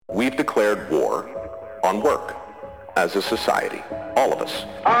on work as a society, all of us.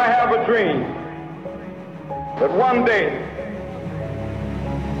 I have a dream that one day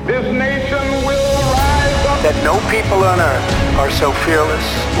this nation will rise up. That no people on earth are so fearless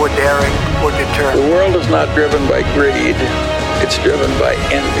or daring or determined. The world is not driven by greed, it's driven by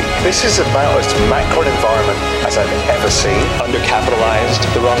envy. This is about as macro environment as I've ever seen. Undercapitalized,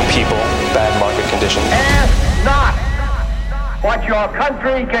 the wrong people, bad market conditions. Ask not what your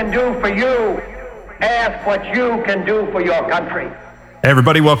country can do for you. Ask what you can do for your country. Hey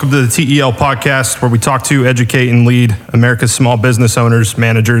everybody, welcome to the TEL podcast, where we talk to, educate, and lead America's small business owners,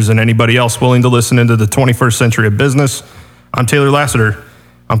 managers, and anybody else willing to listen into the 21st century of business. I'm Taylor Lassiter.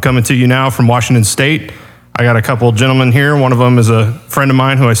 I'm coming to you now from Washington State. I got a couple of gentlemen here. One of them is a friend of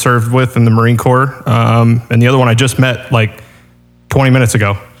mine who I served with in the Marine Corps, and the other one I just met like 20 minutes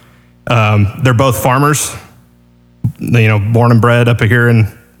ago. They're both farmers, born and bred up here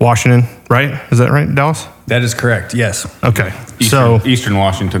in Washington, right? Is that right, Dallas? That is correct, yes. Okay. Eastern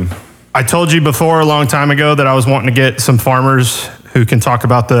Washington. I told you before a long time ago that I was wanting to get some farmers who can talk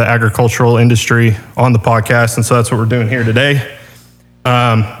about the agricultural industry on the podcast, and so that's what we're doing here today.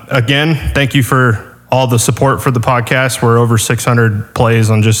 Again, thank you for all the support for the podcast. We're over 600 plays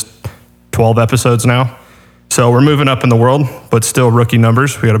on just 12 episodes now. So we're moving up in the world, but still rookie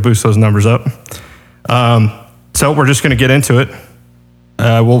numbers. We got to boost those numbers up. So we're just going to get into it.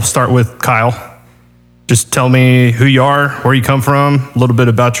 We'll start with Kyle. Just tell me who you are, where you come from, a little bit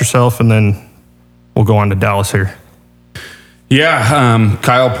about yourself, and then we'll go on to Dallas here. Yeah,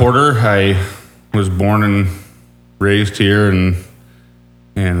 Kyle Porter. I was born and raised here in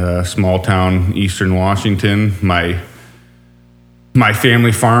a small town, Eastern Washington. My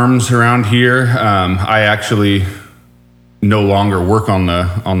family farms around here. I actually no longer work on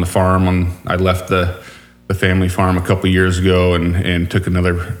the farm. I left the family farm a couple years ago and took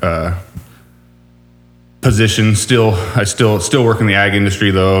another position. I still work in the ag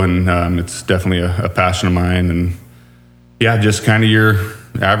industry though, and it's definitely a passion of mine. And yeah, just kind of your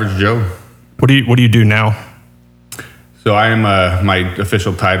average Joe. What do you do now? So I am my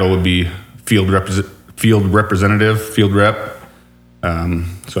official title would be field representative, field rep.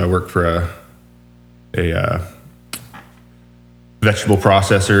 So I work for a vegetable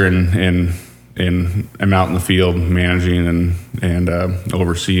processor and I'm out in the field managing and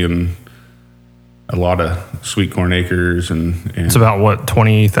overseeing a lot of sweet corn acres and it's about what,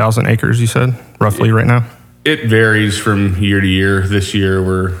 20,000 acres you said roughly right now? It varies from year to year. This year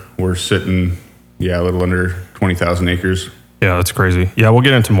we're sitting a little under 20,000 acres. Yeah, that's crazy. Yeah, we'll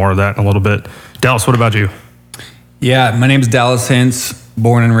get into more of that in a little bit. Dallas, what about you? Yeah, my name is Dallas Hintz,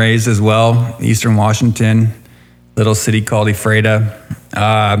 born and raised as well, Eastern Washington, little city called Ephrata.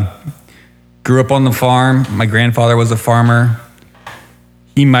 Grew up on the farm. My grandfather was a farmer.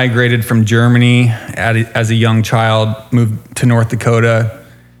 He migrated from Germany as a young child, moved to North Dakota,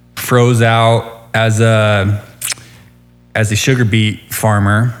 froze out as a sugar beet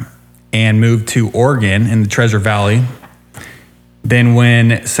farmer, and moved to Oregon in the Treasure Valley. Then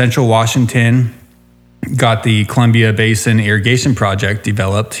when Central Washington got the Columbia Basin Irrigation Project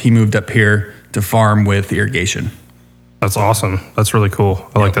developed, he moved up here to farm with irrigation. That's awesome. That's really cool.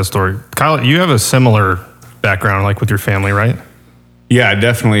 I like that story. Kyle, you have a similar background like with your family, right? Yeah,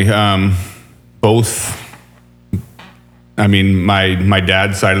 definitely. Both. I mean, my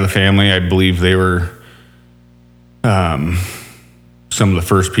dad's side of the family, I believe they were some of the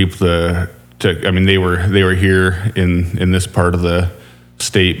first people to they were here in this part of the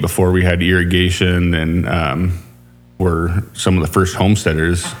state before we had irrigation, and were some of the first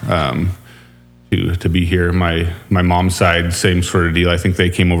homesteaders to be here. My mom's side, same sort of deal. I think they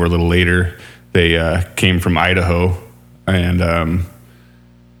came over a little later. They came from Idaho and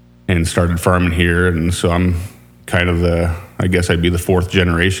started farming here, and so I'm kind of I guess I'd be the fourth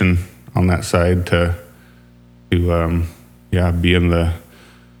generation on that side to be in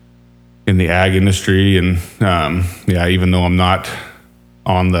the ag industry. And even though I'm not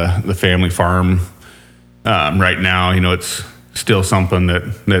on the family farm right now, it's still something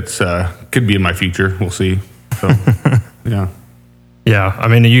that's could be in my future. We'll see. So Yeah, I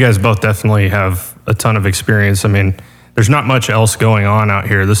mean, you guys both definitely have a ton of experience. I mean, there's not much else going on out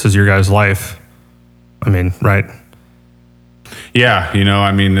here. This is your guys' life. I mean, right? Yeah,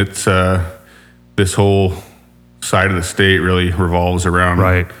 I mean, it's this whole side of the state really revolves around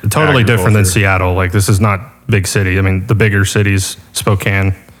right. Totally different than Seattle. Like, this is not big city. I mean, the bigger cities,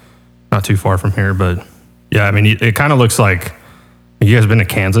 Spokane, not too far from here, but yeah, I mean, it kind of looks like, you guys been to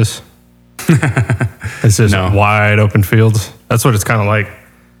Kansas? It's just wide open fields. That's what it's kind of like.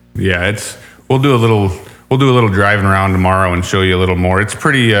 Yeah, we'll do a little we'll do a little driving around tomorrow and show you a little more. It's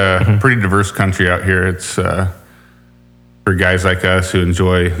pretty pretty diverse country out here. It's for guys like us who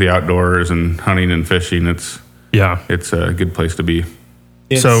enjoy the outdoors and hunting and fishing. It's a good place to be.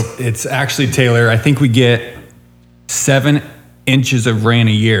 It's actually, Taylor, I think we get 7 inches of rain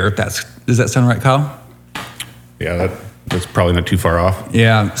a year. Does that sound right, Kyle? Yeah, that's probably not too far off.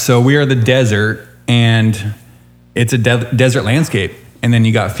 Yeah. So we are the desert, and it's a desert landscape, and then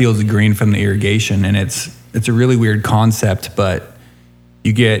you got fields of green from the irrigation, and it's a really weird concept, but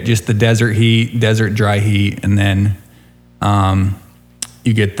you get just the desert heat, desert dry heat, and then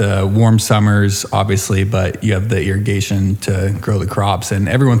you get the warm summers, obviously, but you have the irrigation to grow the crops. And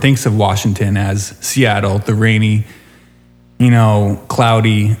everyone thinks of Washington as Seattle, the rainy,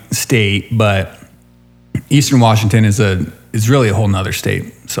 cloudy state, but Eastern Washington is really a whole nother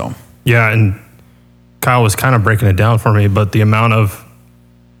state. So yeah, and Kyle was kind of breaking it down for me, but the amount of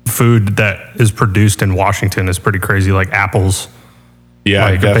food that is produced in Washington is pretty crazy, like apples. Yeah,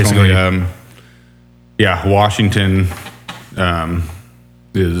 like definitely. Washington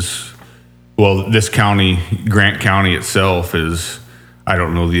is, this county, Grant County itself is, I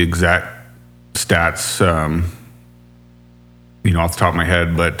don't know the exact stats, off the top of my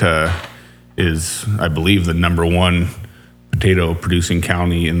head, but is, I believe, the number 1 potato producing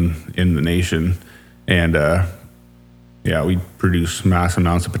county in the nation. And we produce mass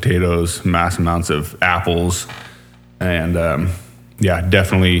amounts of potatoes, mass amounts of apples, and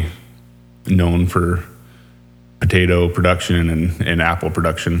definitely known for potato production and apple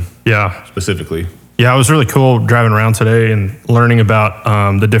production. Yeah, specifically. Yeah, it was really cool driving around today and learning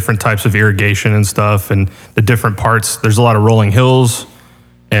about the different types of irrigation and stuff, and the different parts. There's a lot of rolling hills,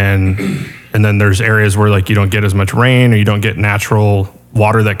 and then there's areas where like you don't get as much rain or you don't get natural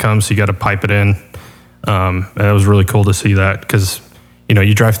water that comes, so you got to pipe it in. And it was really cool to see that because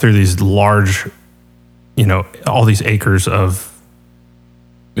you drive through these large, all these acres of.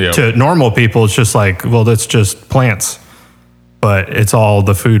 Yeah. To normal people, it's just like, well, that's just plants, but it's all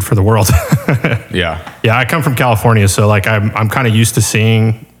the food for the world. Yeah. Yeah. I come from California, so like I'm kind of used to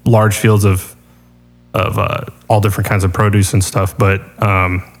seeing large fields of all different kinds of produce and stuff, but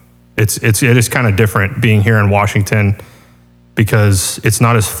it is kind of different being here in Washington because it's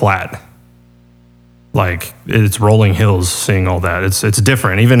not as flat. Like it's rolling hills, seeing all that. It's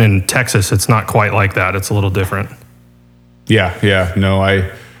different. Even in Texas, it's not quite like that. It's a little different. Yeah. No, I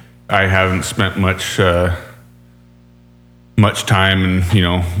haven't spent much time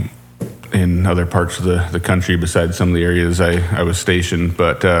in other parts of the country besides some of the areas I was stationed.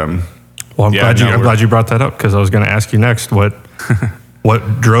 But I'm glad you brought that up because I was going to ask you next what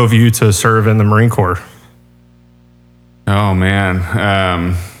drove you to serve in the Marine Corps. Oh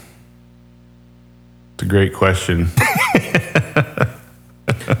man, it's a great question.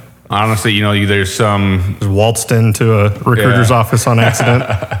 Honestly, there's some... Waltzed into a recruiter's office on accident?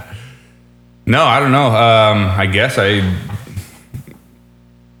 No, I don't know. I guess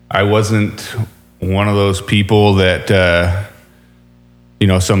I wasn't one of those people that,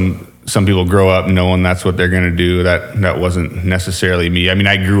 some people grow up knowing that's what they're going to do. That wasn't necessarily me. I mean,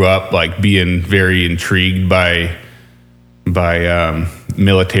 I grew up like being very intrigued by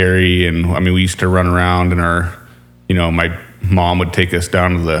military, and I mean, we used to run around in our, my mom would take us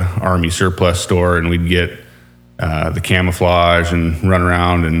down to the Army surplus store, and we'd get the camouflage and run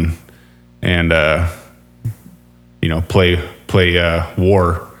around and play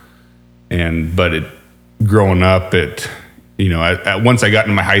war. But growing up, once I got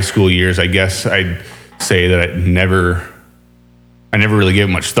into my high school years, I guess I'd say that I never really gave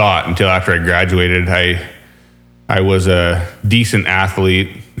much thought until after I graduated. I was a decent athlete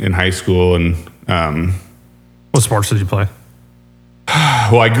in high school, and what sports did you play?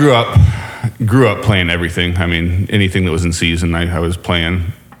 Well, I grew up playing everything. I mean, anything that was in season, I was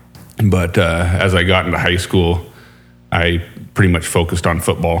playing. But as I got into high school, I pretty much focused on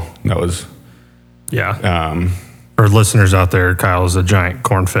football. That was... Yeah. For listeners out there, Kyle is a giant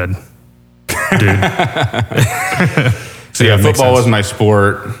corn-fed dude. So football was my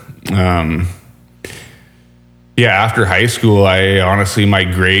sport. After high school, my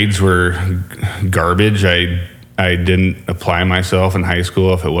grades were garbage. I didn't apply myself in high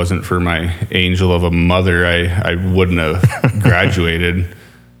school. If it wasn't for my angel of a mother, I wouldn't have graduated.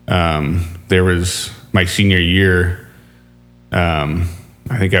 There was my senior year.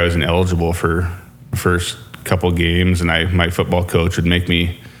 I think I was ineligible for the first couple games, and my football coach would make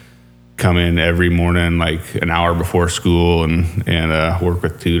me come in every morning, like an hour before school, and work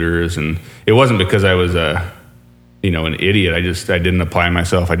with tutors. And it wasn't because I was an idiot. I didn't apply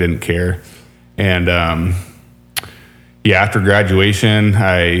myself. I didn't care. And after graduation,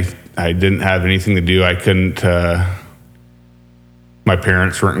 I didn't have anything to do. I couldn't. My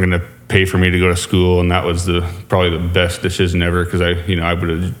parents weren't going to pay for me to go to school, and that was probably the best decision ever, because I would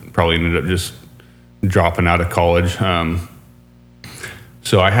have probably ended up just dropping out of college.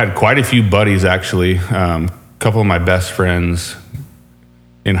 So I had quite a few buddies, actually. A couple of my best friends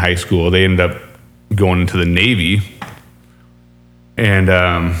in high school, they ended up going into the Navy, and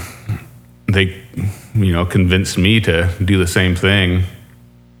they, convinced me to do the same thing.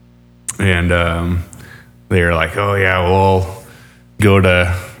 And they were like, "Oh yeah, we'll go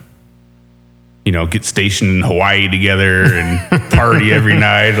to, get stationed in Hawaii together and party every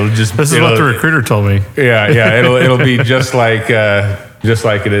night. This is what the recruiter told me." Yeah, it'll be just like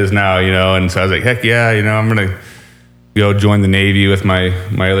it is now, And so I was like, "Heck yeah, I'm gonna go join the Navy with my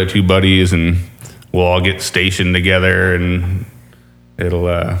other two buddies, and we'll all get stationed together, and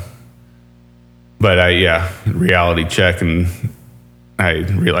it'll." But reality check, and I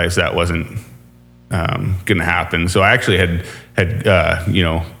realized that wasn't gonna happen. So I actually had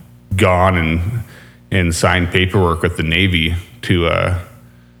gone and signed paperwork with the Navy to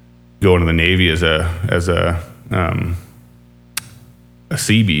go into the Navy as a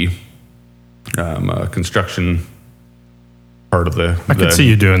CB, a construction part of the. I could see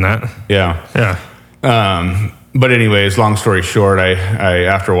you doing that. Yeah. But anyways, long story short, I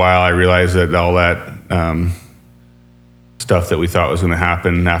after a while I realized that all that stuff that we thought was going to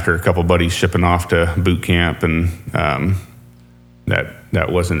happen after a couple buddies shipping off to boot camp, and that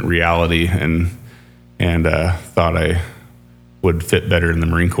wasn't reality, and thought I would fit better in the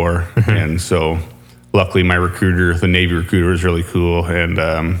Marine Corps. And so luckily my recruiter, the Navy recruiter, was really cool, and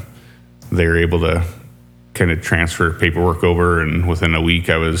they were able to kind of transfer paperwork over, and within a week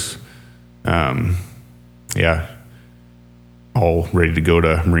I was all ready to go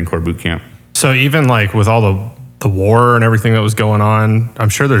to Marine Corps boot camp. So even like with all the war and everything that was going on, I'm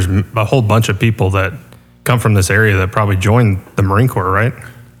sure there's a whole bunch of people that come from this area that probably joined the Marine Corps, right? Like,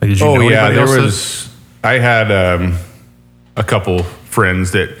 did you know anybody else? I had a couple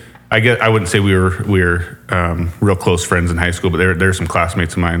friends that I wouldn't say we were real close friends in high school, but there's some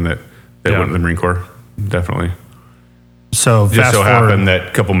classmates of mine that went to the Marine Corps, definitely. So just so happened that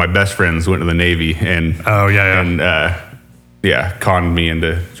a couple of my best friends went to the Navy, and conned me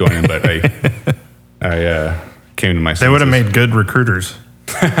into joining, but I came to my senses. They would have made good recruiters.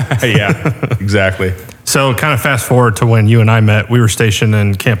 Yeah, exactly. So kind of fast forward to when you and I met. We were stationed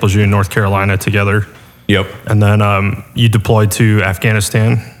in Camp Lejeune, North Carolina together. Yep. And then you deployed to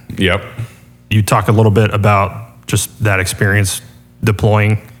Afghanistan. Yep. You talk a little bit about just that experience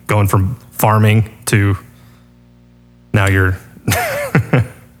deploying, going from farming to now you're...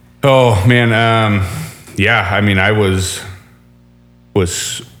 Oh, man. I mean, I was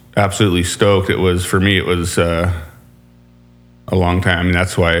absolutely stoked. For me, it was a long time. I mean,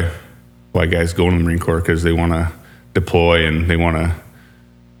 that's why guys go in the Marine Corps, because they want to deploy and they want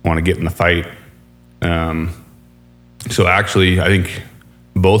to get in the fight. So actually, I think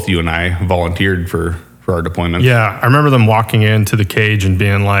both you and I volunteered for our deployment. Yeah, I remember them walking into the cage and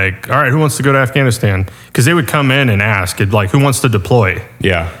being like, "All right, who wants to go to Afghanistan?" Because they would come in and ask, "Who wants to deploy?"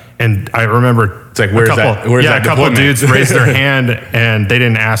 Yeah. And I remember it's like, where's that a couple of dudes raised their hand, and they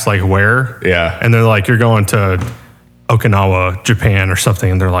didn't ask like where. Yeah. And they're like, "You're going to Okinawa, Japan or something."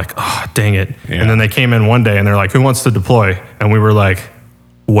 And they're like, "Oh, dang it." Yeah. And then they came in one day and they're like, "Who wants to deploy?" And we were like,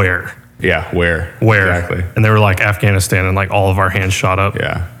 "Where?" Yeah, where? Exactly. And they were like, "Afghanistan," and like all of our hands shot up.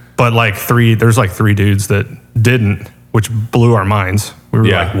 Yeah. But there's three dudes that didn't, which blew our minds. We were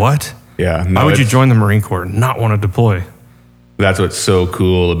like, "What?" Yeah. Why would you join the Marine Corps and not want to deploy? That's what's so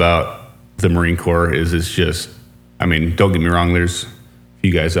cool about the Marine Corps is it's just, I mean, don't get me wrong, there's a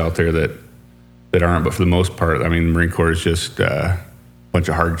few guys out there that aren't, but for the most part, I mean, the Marine Corps is just a bunch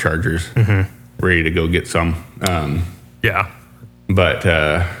of hard chargers ready to go get some. But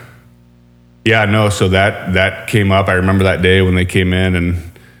so that came up. I remember that day when they came in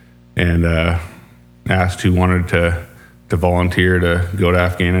and asked who wanted to volunteer to go to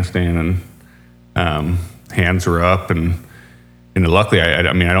Afghanistan, and hands were up, and luckily,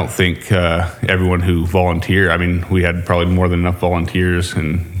 I mean, I don't think everyone who volunteered, I mean, we had probably more than enough volunteers,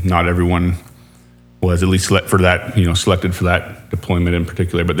 and not everyone was at least selected for that deployment in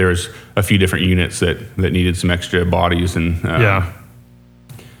particular, but there was a few different units that needed some extra bodies, and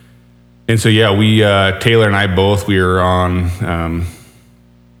so we Taylor and I both, we were on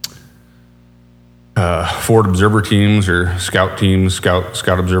forward observer teams or scout teams, scout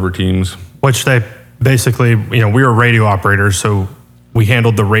observer teams, which they basically, we were radio operators, so we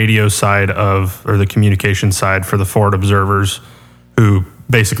handled the radio side or the communication side for the forward observers, who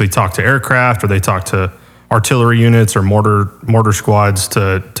basically talk to aircraft, or they talk to artillery units or mortar squads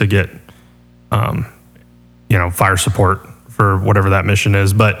to get, fire support for whatever that mission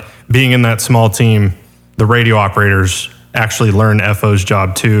is. But being in that small team, the radio operators actually learn FO's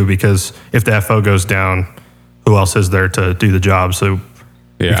job too, because if the FO goes down, who else is there to do the job? So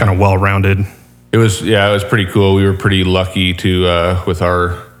you're kind of well-rounded. It was pretty cool. We were pretty lucky to with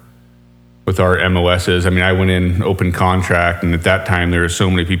our MOSs. I mean, I went in open contract, and at that time there were so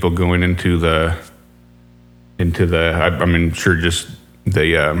many people going into the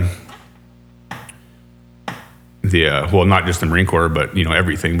well, not just the Marine Corps, but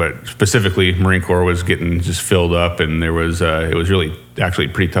everything. But specifically, Marine Corps was getting just filled up, and there was it was really actually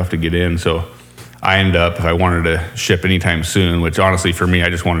pretty tough to get in. So I ended up, if I wanted to ship anytime soon, which honestly for me, I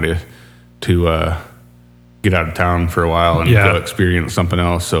just wanted to get out of town for a while and go experience something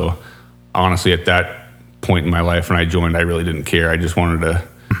else. So honestly, at that point in my life when I joined, I really didn't care. I just wanted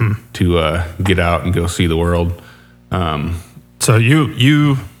to get out and go see the world. So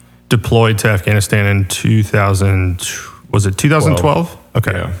you deployed to Afghanistan in 2012?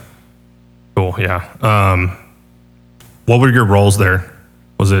 Okay. Yeah. Cool. Yeah. What were your roles there?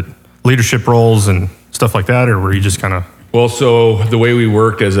 Was it leadership roles and stuff like that, or were you just kind of? Well, so the way we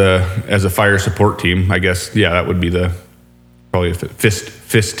worked as a fire support team, I guess, that would be probably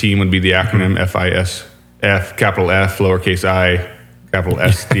FIST team would be the acronym, FISF, capital F, lowercase I, capital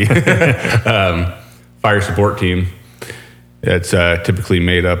ST, fire support team. It's typically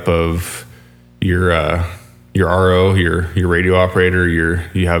made up of your RO, your radio operator.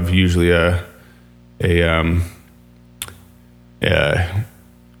 You have usually a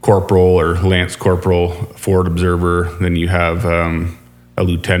corporal or lance corporal, forward observer. Then you have a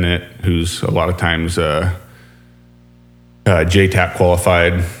lieutenant who's a lot of times JTAC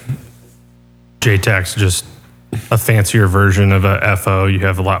qualified. JTAC's just a fancier version of a FO. You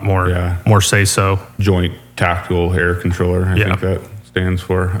have a lot more say so. Joint Tactical Air Controller, I think that stands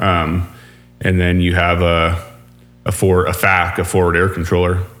for. And then you have a FAC, a Forward Air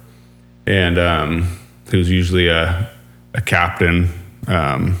Controller, and who's usually a captain,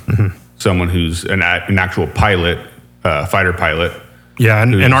 someone who's an actual pilot, fighter pilot. Yeah,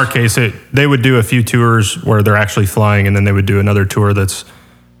 and in our case, they would do a few tours where they're actually flying, and then they would do another tour that's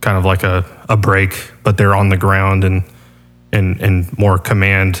kind of like a break, but they're on the ground and more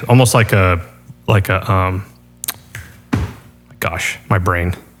command, almost like a gosh, my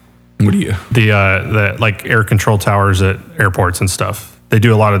brain. What do you? The like air control towers at airports and stuff. They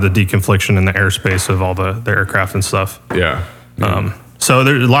do a lot of the deconfliction in the airspace of all the aircraft and stuff. Yeah. So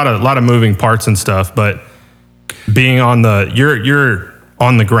there's a lot of moving parts and stuff, but being on you're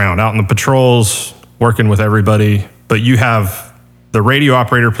on the ground, out in the patrols, working with everybody, but you have the radio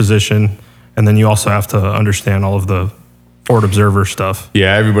operator position, and then you also have to understand all of the forward observer stuff.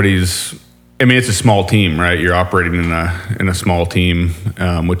 Yeah, it's a small team, right? You're operating in a small team,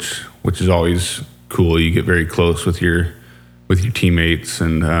 which is always cool. You get very close with your teammates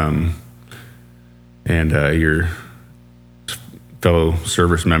and your fellow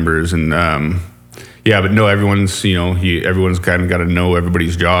service members, and but no, everyone's kind of got to know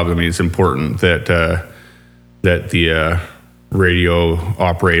everybody's job. I mean, it's important that the radio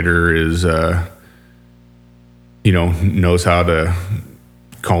operator is knows how to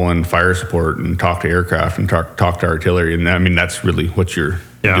call in fire support and talk to aircraft and talk to artillery, and I mean that's really what you're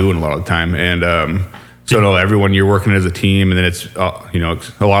doing a lot of the time. And everyone, you're working as a team, and then it's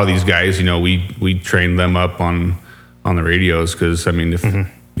it's a lot of these guys. We train them up on the radios, because I mean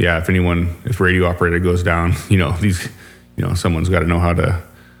if radio operator goes down, someone's got to know how to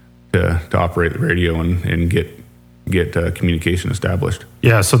operate the radio and get communication established.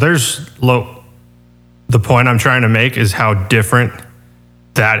 Yeah, so there's the point I'm trying to make is how different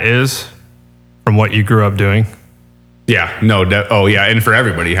that is from what you grew up doing. Yeah, no, and for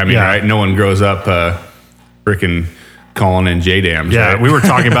everybody. I mean, right? No one grows up freaking calling in JDAMs. Yeah, right? We were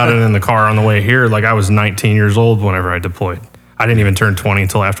talking about it in the car on the way here. Like, I was 19 years old whenever I deployed. I didn't even turn 20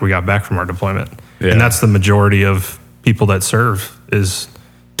 until after we got back from our deployment. Yeah. And that's the majority of people that serve is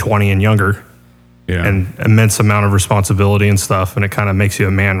 20 and younger. Yeah. And immense amount of responsibility and stuff, and it kind of makes you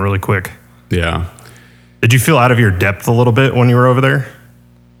a man really quick. Yeah. Did you feel out of your depth a little bit when you were over there?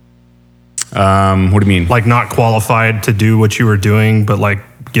 What do you mean? Like not qualified to do what you were doing, but like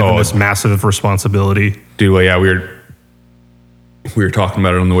given this massive responsibility? Dude, well, yeah, we were talking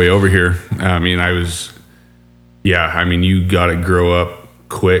about it on the way over here. I mean, you got to grow up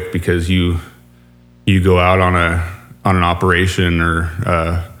quick, because you go out on an operation or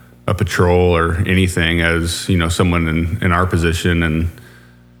a patrol or anything as someone in our position, and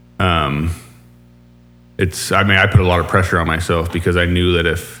I put a lot of pressure on myself, because I knew that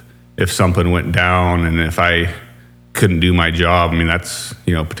if if something went down and if I couldn't do my job, I mean, that's,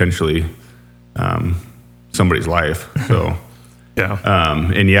 potentially somebody's life. So, Yeah.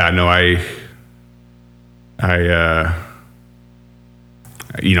 and yeah, no, I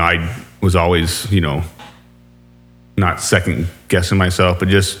was always, not second guessing myself, but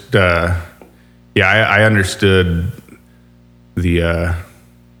just, I understood the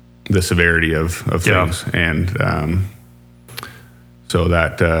severity of things. And, so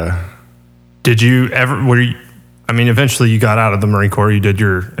that, did you ever, eventually you got out of the Marine Corps, you did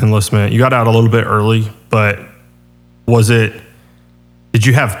your enlistment, you got out a little bit early, but did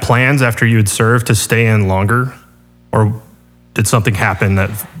you have plans after you had served to stay in longer, or did something happen that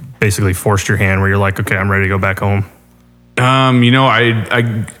basically forced your hand where you're like, okay, I'm ready to go back home?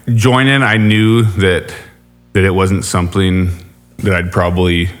 I joined in, I knew that it wasn't something that I'd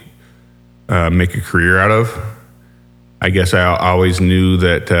probably make a career out of. I guess I always knew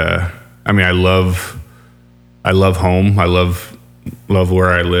that, I love home. I love where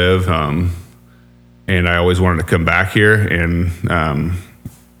I live. And I always wanted to come back here, and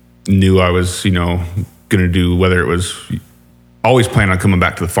knew I was, going to do, whether it was, always plan on coming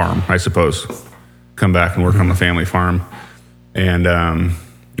back to the farm, I suppose. Come back and work on the family farm, and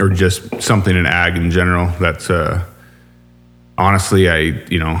or just something in ag in general. That's honestly,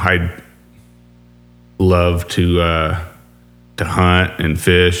 I'd love to hunt and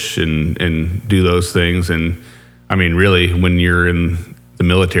fish and do those things. And I mean, really, when you're in the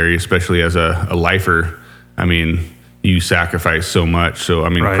military, especially as a lifer, you sacrifice so much. So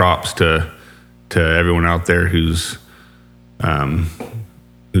Right. Props to everyone out there who's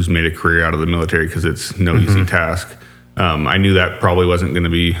made a career out of the military, because it's no easy task. I knew that probably wasn't going to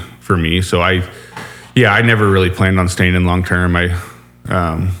be for me, so I never really planned on staying in long term. I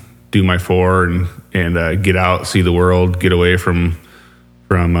do my 4 and get out, see the world, get away from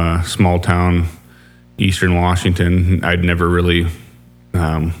small town Eastern Washington. I'd never really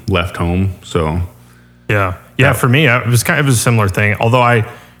left home, so yeah. For me, it was a similar thing. Although I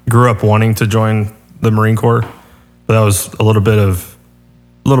grew up wanting to join the Marine Corps, but that was a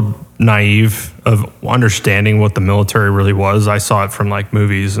little naive of understanding what the military really was. I saw it from like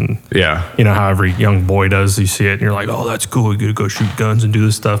movies, and how every young boy does. You see it and you're like, oh, that's cool, you get to go shoot guns and do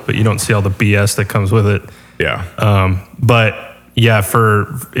this stuff, but you don't see all the BS that comes with it. But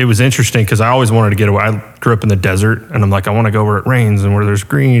it was interesting because I always wanted to get away. I grew up in the desert, and I'm like, I want to go where it rains and where there's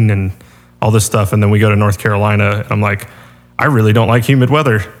green and all this stuff. And then we go to North Carolina, and I'm like, I really don't like humid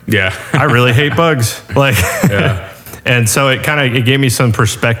weather. I really hate bugs. And so it gave me some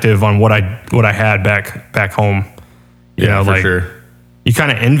perspective on what I had back home. For sure. You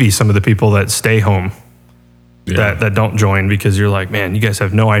kind of envy some of the people that stay home, that don't join, because you're like, man, you guys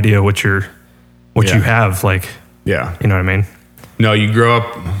have no idea what you have. Like, you know what I mean? No, you grow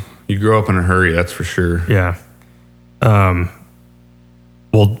up in a hurry. That's for sure. Yeah.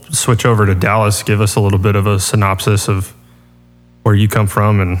 We'll switch over to Dallas. Give us a little bit of a synopsis of where you come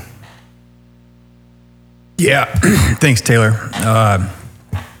from. And thanks, Taylor.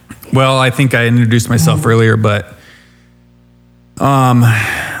 Well, I think I introduced myself earlier, but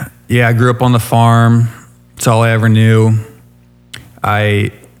I grew up on the farm. It's all I ever knew.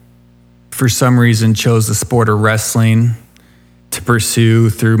 I, for some reason, chose the sport of wrestling to pursue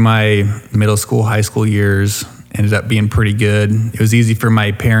through my middle school, high school years. Ended up being pretty good. It was easy for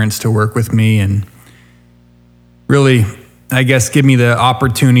my parents to work with me and really, I guess, give me the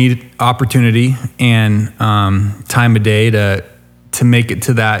opportunity and time of day to make it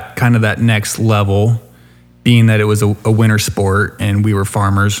to that kind of that next level, being that it was a winter sport and we were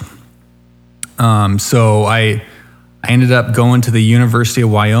farmers. So I ended up going to the University of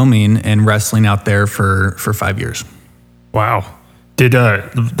Wyoming and wrestling out there for 5 years. Wow.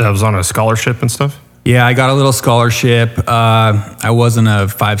 That was on a scholarship and stuff? Yeah, I got a little scholarship. I wasn't a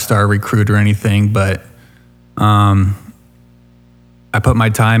 5-star recruit or anything, but I put my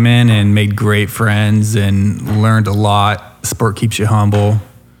time in and made great friends and learned a lot. Sport keeps you humble.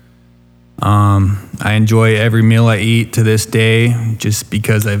 I enjoy every meal I eat to this day, just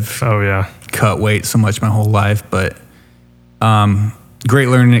because I've cut weight so much my whole life. But great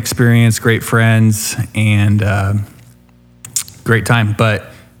learning experience, great friends, and great time. But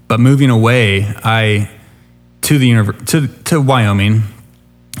moving away, to Wyoming.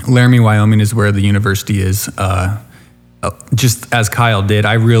 Laramie, Wyoming is where the university is. Just as Kyle did,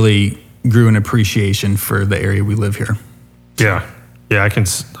 I really grew an appreciation for the area we live here. Yeah, I can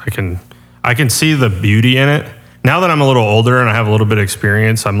see the beauty in it. Now that I'm a little older and I have a little bit of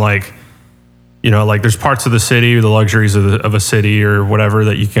experience, I'm like, like there's parts of the city, the luxuries of a city or whatever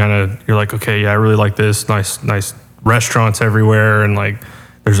that you're like, okay, yeah, I really like this. Nice restaurants everywhere, and like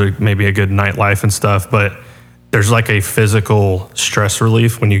there's maybe a good nightlife and stuff, but there's like a physical stress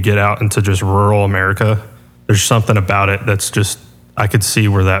relief when you get out into just rural America. There's something about it that's just, I could see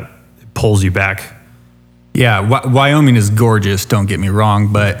where that pulls you back. Yeah, Wyoming is gorgeous, don't get me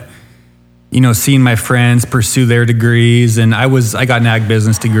wrong, but seeing my friends pursue their degrees, and I got an ag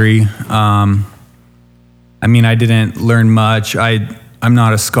business degree. I didn't learn much. I'm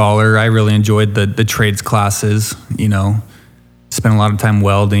not a scholar. I really enjoyed the trades classes, spent a lot of time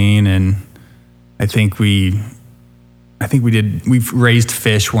welding, and I think we've raised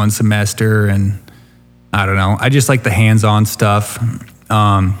fish one semester, and I don't know. I just like the hands-on stuff.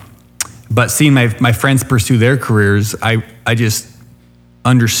 But seeing my friends pursue their careers, I just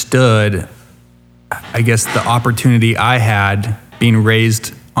understood, I guess, the opportunity I had being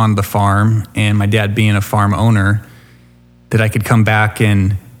raised on the farm and my dad being a farm owner, that I could come back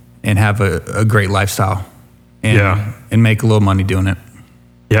and have a great lifestyle and make a little money doing it.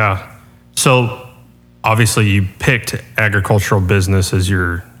 Yeah. So obviously you picked agricultural business as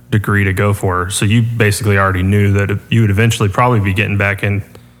your degree to go for. So you basically already knew that you would eventually probably be getting back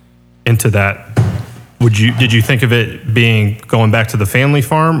into that. Did you think of it being going back to the family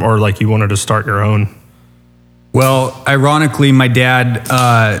farm, or like you wanted to start your own? Well, ironically, my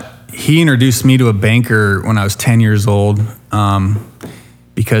dad, he introduced me to a banker when I was 10 years old,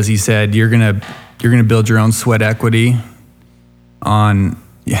 because he said, you're gonna build your own sweat equity on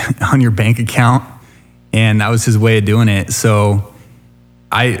your bank account, and that was his way of doing it. So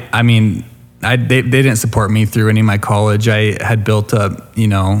they didn't support me through any of my college. I had built up,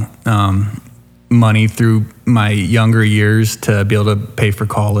 money through my younger years to be able to pay for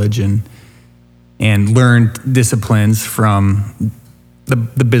college and learned disciplines from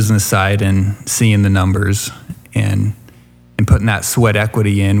the business side and seeing the numbers and putting that sweat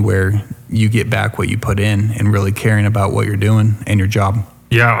equity in where you get back what you put in and really caring about what you're doing and your job.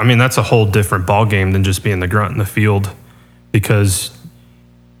 Yeah, that's a whole different ball game than just being the grunt in the field, because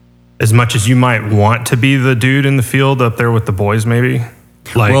as much as you might want to be the dude in the field up there with the boys, maybe.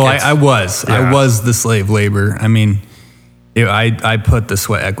 I was the slave labor. I put the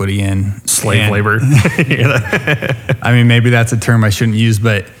sweat equity in. Slave labor. Maybe that's a term I shouldn't use,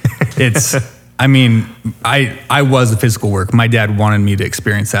 but it's, I was the physical work. My dad wanted me to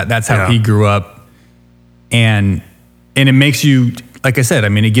experience that. That's how he grew up. And it makes you, like I said,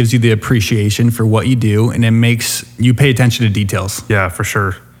 it gives you the appreciation for what you do, and it makes you pay attention to details. Yeah, for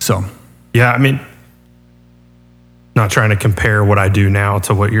sure. So, yeah, not trying to compare what I do now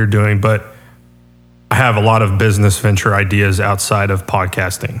to what you're doing, but I have a lot of business venture ideas outside of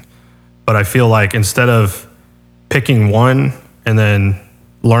podcasting. But I feel like instead of picking one and then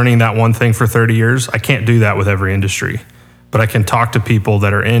learning that one thing for 30 years, I can't do that with every industry. But I can talk to people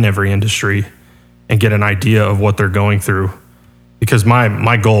that are in every industry and get an idea of what they're going through. Because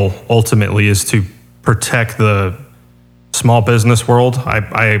my goal ultimately is to protect the small business world.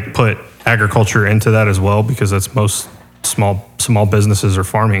 I put agriculture into that as well, because that's most small businesses are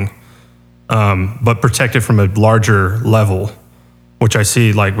farming. But protect it from a larger level, which I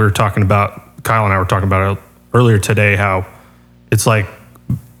see, like we were talking about, Kyle and I were talking about it earlier today, how it's like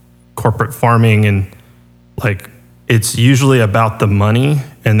corporate farming, and like it's usually about the money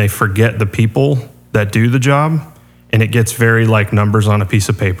and they forget the people that do the job, and it gets very like numbers on a piece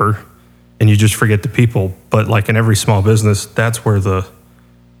of paper, and you just forget the people. But like in every small business, that's where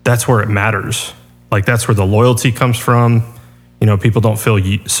it matters. Like that's where the loyalty comes from. People don't feel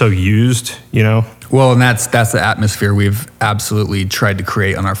so used, Well, and that's the atmosphere we've absolutely tried to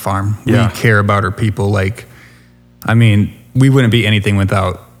create on our farm. Yeah. We care about our people. We wouldn't be anything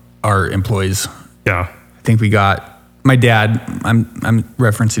without our employees. Yeah. I think we got my dad. I'm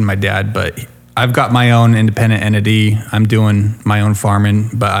referencing my dad, but I've got my own independent entity. I'm doing my own farming,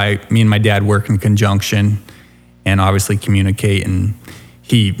 but me and my dad work in conjunction and obviously communicate, and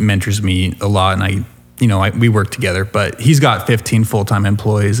he mentors me a lot, and we work together. But he's got 15 full-time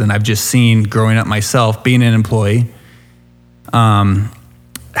employees, and I've just seen growing up myself, being an employee, how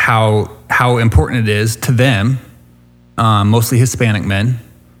important it is to them, mostly Hispanic men,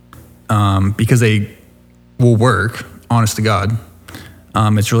 because they will work, honest to God.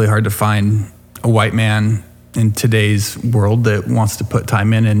 It's really hard to find a white man in today's world that wants to put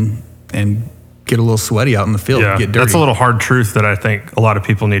time in and get a little sweaty out in the field, get dirty. That's a little hard truth that I think a lot of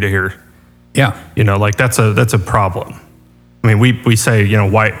people need to hear. Yeah. That's a problem. We say,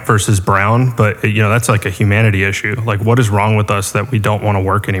 white versus brown, but that's like a humanity issue. Like, what is wrong with us that we don't want to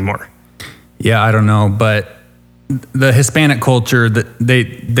work anymore? Yeah, I don't know, but the Hispanic culture,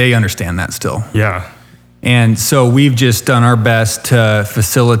 they understand that still. Yeah. And so we've just done our best to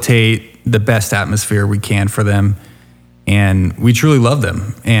facilitate the best atmosphere we can for them. and we truly love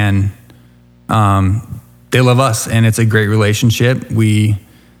them, and they love us, and it's a great relationship. We,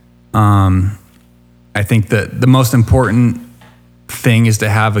 I think that the most important thing is to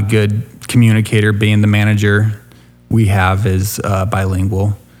have a good communicator. Being the manager we have is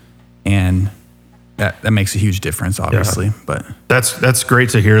bilingual, and that makes a huge difference, obviously. Yeah. But that's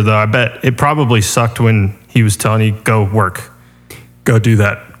great to hear, though. I bet it probably sucked when he was telling you, go work, go do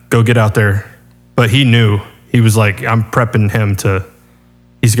that, go get out there. But he knew. He was like, I'm prepping him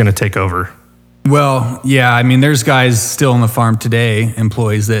he's going to take over. Well, yeah. I mean, there's guys still on the farm today,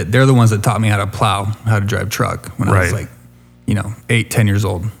 employees, that they're the ones that taught me how to plow, how to drive truck when I was like, 8, 10 years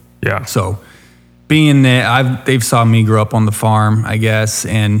old. Yeah. So being that they've saw me grow up on the farm, I guess,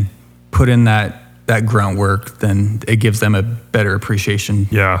 and put in that grunt work, then it gives them a better appreciation.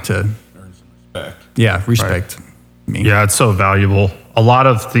 Yeah. To earn some respect. Yeah, respect me. Yeah, it's so valuable. A lot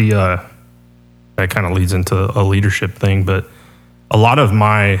of that kind of leads into a leadership thing, but a lot of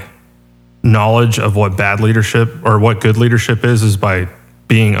my knowledge of what bad leadership or what good leadership is by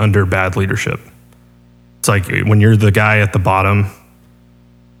being under bad leadership. It's like when you're the guy at the bottom,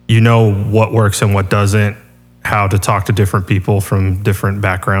 you know what works and what doesn't, how to talk to different people from different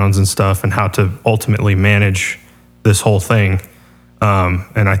backgrounds and stuff, and how to ultimately manage this whole thing.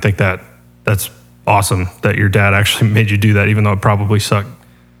 And I think that's awesome that your dad actually made you do that, even though it probably sucked.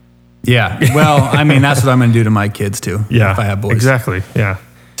 Yeah. Well, I mean, that's what I'm going to do to my kids too. Yeah. If I have boys. Exactly. Yeah.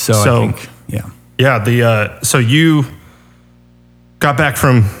 So I think, yeah. Yeah. So you got back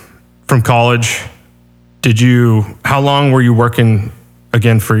from college. How long were you working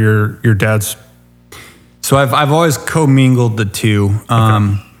again for your dad's? So I've always commingled the two.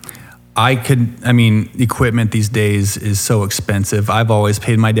 Equipment these days is so expensive. I've always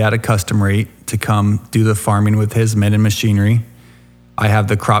paid my dad a custom rate to come do the farming with his men and machinery. I have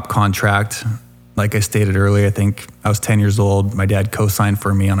the crop contract. Like I stated earlier, I think I was 10 years old. My dad co-signed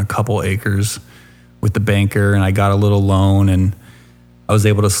for me on a couple acres with the banker, and I got a little loan, and I was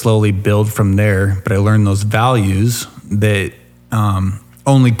able to slowly build from there. But I learned those values that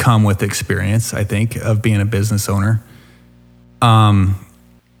only come with experience, I think, of being a business owner.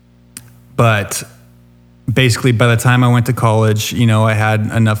 But basically, by the time I went to college, I had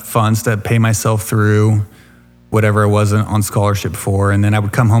enough funds to pay myself through whatever I wasn't on scholarship for. And then I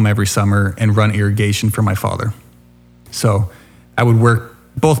would come home every summer and run irrigation for my father. So I would work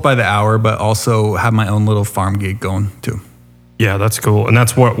both by the hour, but also have my own little farm gig going too. Yeah, that's cool. And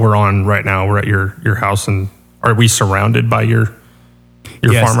that's what we're on right now. We're at your house, and are we surrounded by your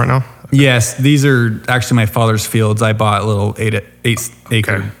farm right now? Yes, these are actually my father's fields. I bought a little 8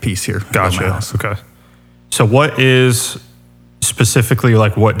 acre piece here. Gotcha. Okay. So what is specifically,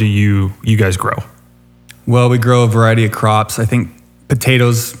 like, what do you guys grow? Well, we grow a variety of crops. I think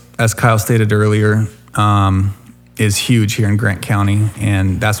potatoes, as Kyle stated earlier, is huge here in Grant County,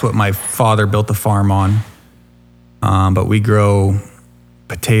 and that's what my father built the farm on. But we grow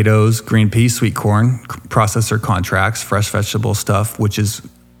potatoes, green peas, sweet corn, processor contracts, fresh vegetable stuff, which is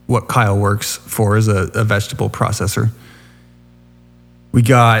what Kyle works for, is a vegetable processor. We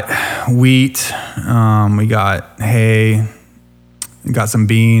got wheat, we got hay, we got some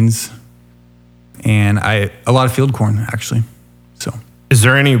beans, and a lot of field corn, actually. So, is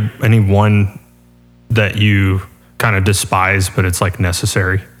there any one that you kind of despise, but it's like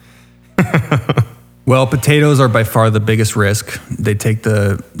necessary? Well, potatoes are by far the biggest risk. They take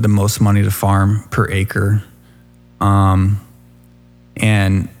the most money to farm per acre. And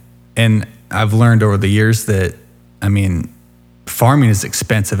I've learned over the years that, farming is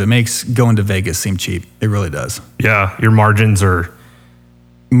expensive. It makes going to Vegas seem cheap. It really does. Yeah, your margins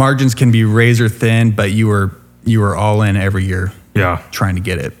can be razor thin, but you are all in every year. Yeah, trying to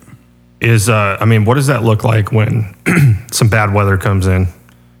get it. What does that look like when some bad weather comes in?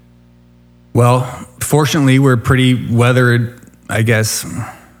 Well, fortunately, we're pretty weathered, I guess.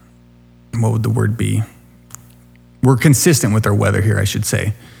 What would the word be? We're consistent with our weather here, I should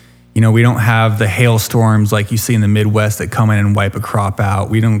say. We don't have the hailstorms like you see in the Midwest that come in and wipe a crop out.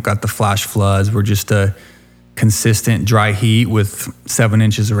 We don't got the flash floods. We're just a consistent dry heat with 7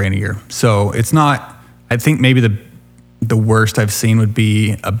 inches of rain a year. So it's not, I think maybe the worst I've seen would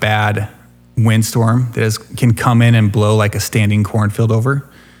be a bad windstorm that can come in and blow like a standing cornfield over.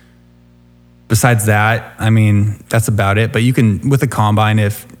 Besides that, that's about it. But you can, with a combine,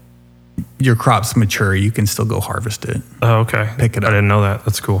 if your crop's mature, you can still go harvest it. Oh, okay. Pick it up. I didn't know that.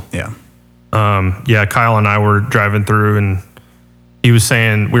 That's cool. Yeah. Kyle and I were driving through, and he was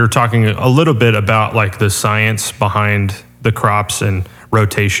saying, we were talking a little bit about like the science behind the crops and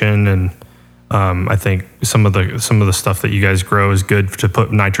rotation, and I think some of the stuff that you guys grow is good to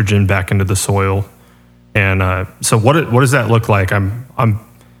put nitrogen back into the soil. And so what does that look like? I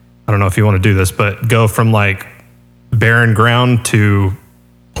don't know if you want to do this, but go from like barren ground to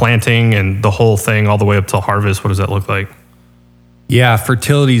planting and the whole thing all the way up till harvest. What does that look like? Yeah,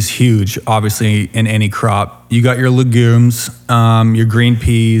 fertility is huge, obviously, in any crop. You got your legumes, your green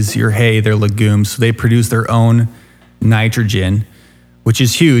peas, your hay, they're legumes. So they produce their own nitrogen, which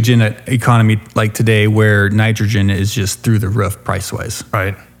is huge in an economy like today where nitrogen is just through the roof price-wise.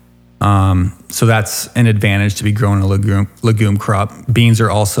 Right. So that's an advantage to be growing a legume crop. Beans are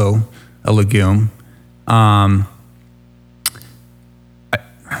also a legume. I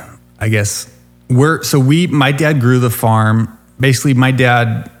guess my dad grew the farm. Basically, my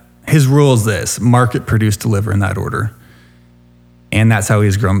dad, his rule is this: market, produce, deliver in that order. And that's how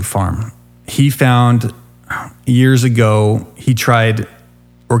he's grown the farm. He found years ago, he tried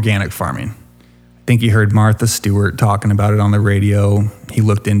organic farming. I think he heard Martha Stewart talking about it on the radio. He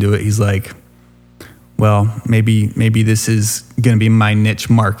looked into it. He's like, well, maybe this is going to be my niche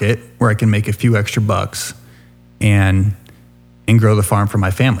market where I can make a few extra bucks and grow the farm for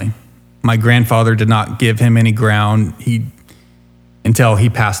my family. My grandfather did not give him any ground. Until he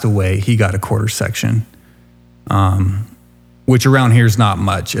passed away, he got a quarter section, which around here is not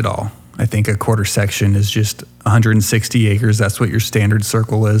much at all. I think a quarter section is just 160 acres. That's what your standard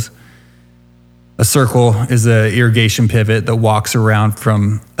circle is. A circle is an irrigation pivot that walks around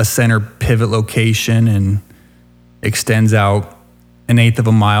from a center pivot location and extends out 1/8 of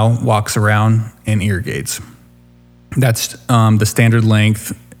a mile, walks around and irrigates. That's the standard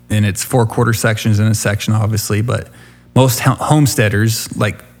length, and it's 4 quarter sections in a section, obviously, but most homesteaders,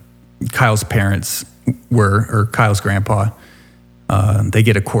 like Kyle's parents were, or Kyle's grandpa, they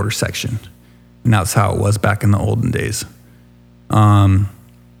get a quarter section. And that's how it was back in the olden days.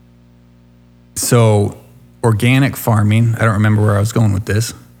 So organic farming, I don't remember where I was going with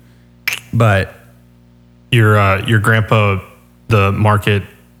this, but Your grandpa, the market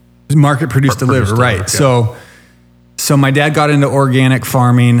produce deliver, right? Yeah. So my dad got into organic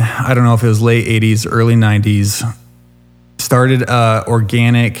farming. I don't know if it was late 80s, early 90s. Started a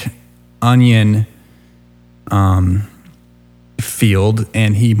organic onion field,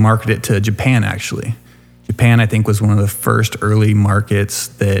 and he marketed it to Japan, actually. Japan, I think, was one of the first early markets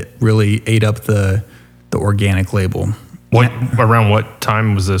that really ate up the organic label. Around what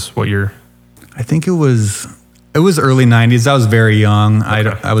time was this? What year? I think it was early 90s. I was very young.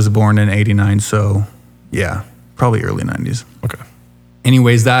 Okay. I was born in 89, so yeah, probably early 90s. Okay.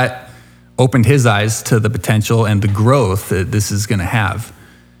 Anyways, that opened his eyes to the potential and the growth that this is going to have.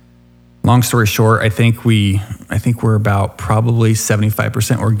 Long story short, I think we're about probably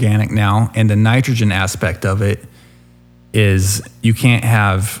 75% organic now, and the nitrogen aspect of it is you can't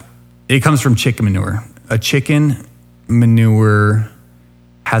have. It comes from chicken manure. A chicken manure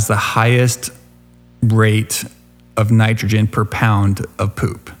has the highest rate of nitrogen per pound of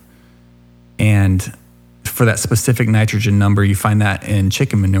poop, and for that specific nitrogen number, you find that in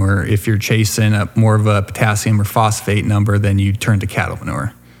chicken manure. If you're chasing more of a potassium or phosphate number, then you turn to cattle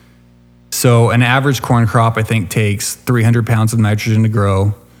manure. So an average corn crop, I think, takes 300 pounds of nitrogen to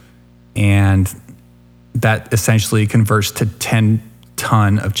grow, and that essentially converts to 10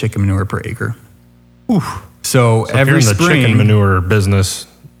 ton of chicken manure per acre. Oof. So if every you're in the spring, chicken manure business,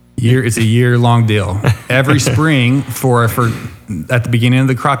 it's a year-long deal. Every spring for at the beginning of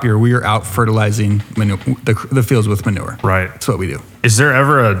the crop year, we are out fertilizing manure, the fields with manure. right? That's what we do. Is there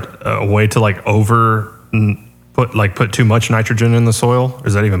ever a way to put too much nitrogen in the soil?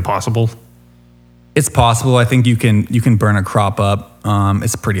 Is that even possible? It's possible. I think you can burn a crop up.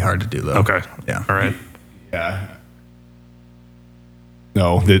 It's pretty hard to do though. Okay. Yeah. All right. Yeah.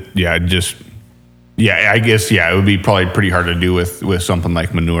 No, I guess, it would be probably pretty hard to do with something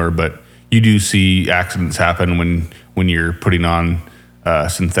like manure, but you do see accidents happen when you're putting on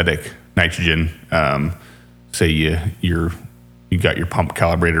synthetic nitrogen. Say you got your pump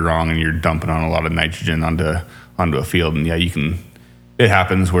calibrated wrong and you're dumping on a lot of nitrogen onto a field, and it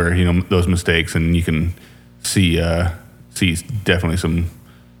happens where those mistakes, and you can see definitely some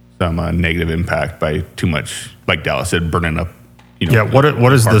negative impact by too much, like Dallas said, burning up.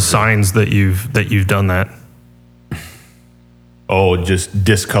 What is the signs that you've done that? Oh, just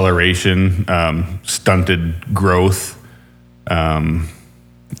discoloration, stunted growth, and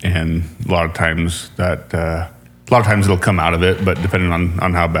a lot of times it'll come out of it, but depending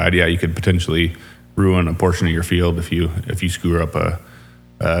on how bad, you could potentially ruin a portion of your field if you screw up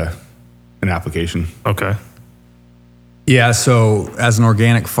an application. Okay. Yeah, so as an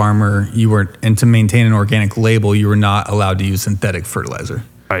organic farmer, and to maintain an organic label, you were not allowed to use synthetic fertilizer.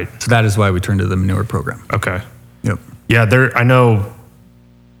 Right. So that is why we turned to the manure program. Okay. Yep. Yeah, I know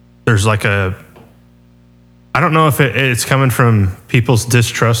there's like a I don't know if it's coming from people's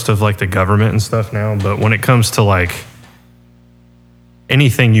distrust of like the government and stuff now, but when it comes to like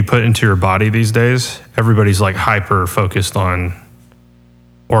anything you put into your body these days, everybody's like hyper focused on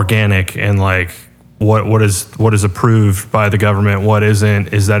organic and like what is approved by the government, what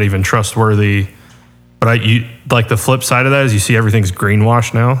isn't, is that even trustworthy? But you like the flip side of that is you see everything's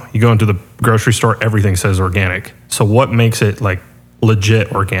greenwashed now. You go into the grocery store, everything says organic. So what makes it like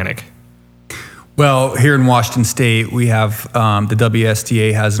legit organic? Well, here in Washington State, we have the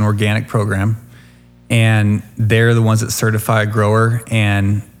WSDA has an organic program, and they're the ones that certify a grower,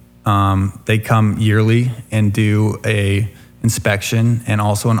 and they come yearly and do a inspection and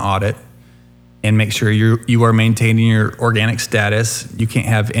also an audit and make sure you are maintaining your organic status. You can't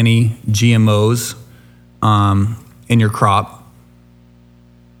have any GMOs in your crop.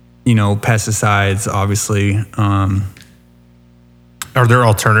 You know, pesticides, obviously. Are there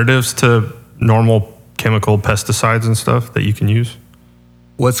alternatives to normal chemical pesticides and stuff that you can use?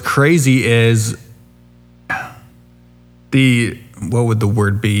 What's crazy is what would the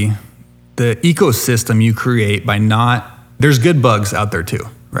word be? The ecosystem you create by there's good bugs out there too,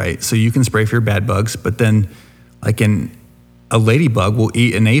 right? So you can spray for your bad bugs, but then like a ladybug will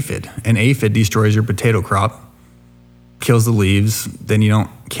eat an aphid. An aphid destroys your potato crop, kills the leaves, then you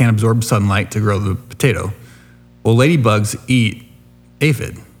can't absorb sunlight to grow the potato. Well, ladybugs eat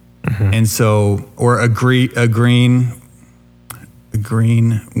aphid. Mm-hmm. And so, or a green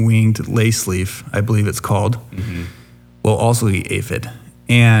winged lace leaf, I believe it's called, mm-hmm. will also eat aphid.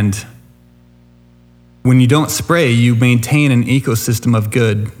 And when you don't spray, you maintain an ecosystem of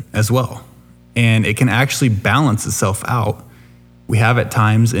good as well. And it can actually balance itself out. We have at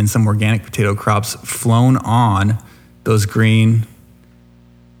times in some organic potato crops flown on those green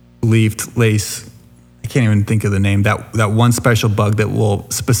leafed lace. I can't even think of the name. That one special bug that will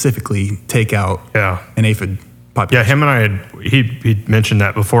specifically take out an aphid population. Yeah, him and I he mentioned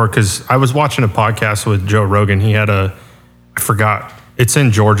that before because I was watching a podcast with Joe Rogan. He had I forgot, it's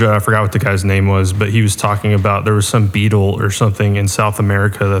in Georgia. I forgot what the guy's name was, but he was talking about there was some beetle or something in South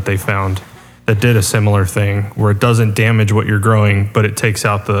America that they found that did a similar thing where it doesn't damage what you're growing, but it takes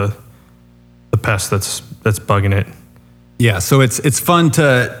out the pest that's bugging it. Yeah, so it's fun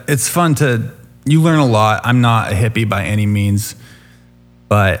to you learn a lot. I'm not a hippie by any means,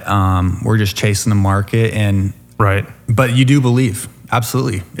 but we're just chasing the market right. But you do believe,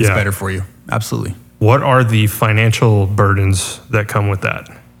 absolutely, it's better for you, absolutely. What are the financial burdens that come with that?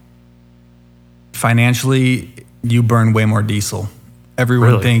 Financially, you burn way more diesel.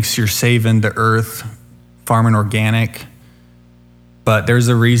 Everyone thinks you're saving the earth, farming organic, but there's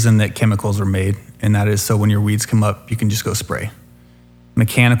a reason that chemicals are made, and that is so when your weeds come up, you can just go spray.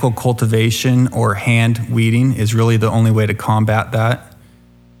 Mechanical cultivation or hand weeding is really the only way to combat that.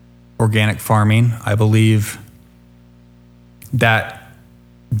 Organic farming, I believe that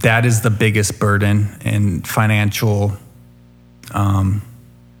is the biggest burden and financial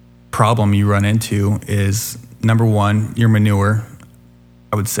problem you run into is, number one, your manure,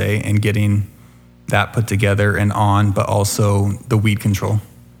 I would say, and getting that put together and on, but also the weed control.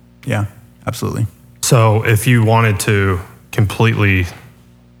 Yeah, absolutely. So if you wanted to completely,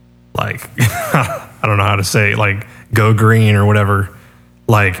 like, I don't know how to say it, like go green or whatever,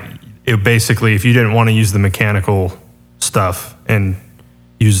 like it basically, if you didn't want to use the mechanical stuff and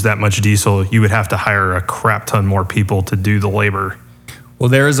use that much diesel, you would have to hire a crap ton more people to do the labor. Well,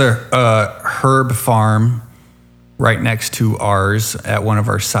 there is a herb farm right next to ours at one of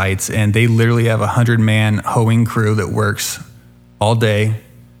our sites, and they literally have 100-man hoeing crew that works all day,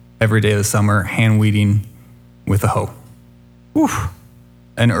 every day of the summer, hand weeding with a hoe. Oof.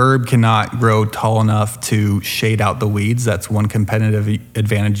 An herb cannot grow tall enough to shade out the weeds. That's one competitive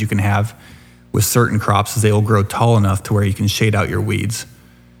advantage you can have with certain crops, is they will grow tall enough to where you can shade out your weeds,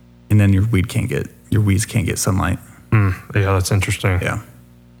 and then your weeds can't get sunlight. Yeah, that's interesting. Yeah.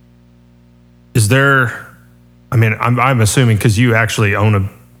 Is there? I mean, I'm assuming because you actually own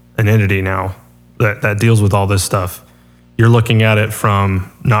an entity now that deals with all this stuff. You're looking at it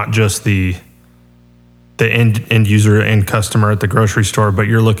from not just the end user, end customer at the grocery store, but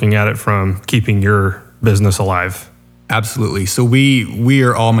you're looking at it from keeping your business alive. Absolutely. So we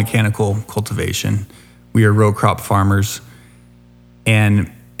are all mechanical cultivation. We are row crop farmers. And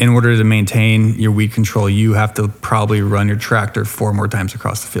in order to maintain your weed control, you have to probably run your tractor 4 more times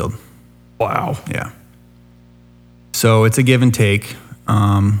across the field. Wow. Yeah. So it's a give and take.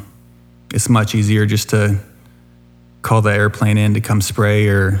 It's much easier just to call the airplane in to come spray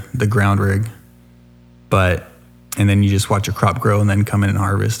or the ground rig. And then you just watch your crop grow and then come in and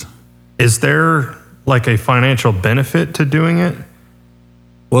harvest. Is there like a financial benefit to doing it?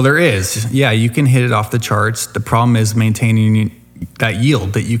 Well, there is. Yeah, you can hit it off the charts. The problem is maintaining that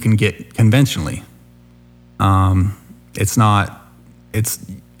yield that you can get conventionally.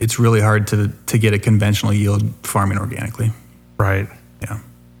 It's really hard to get a conventional yield farming organically. Right. Yeah.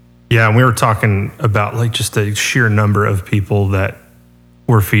 Yeah, and we were talking about like just the sheer number of people that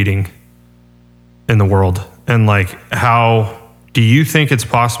we're feeding in the world. And like, how do you think it's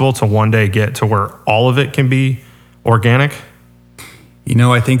possible to one day get to where all of it can be organic? You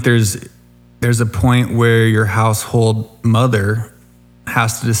know, I think there's a point where your household mother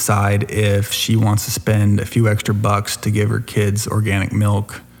has to decide if she wants to spend a few extra bucks to give her kids organic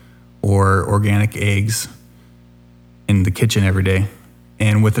milk or organic eggs in the kitchen every day.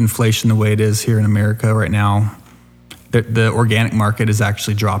 And with inflation the way it is here in America right now, the organic market is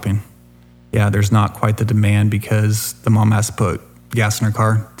actually dropping. Yeah, there's not quite the demand because the mom has to put gas in her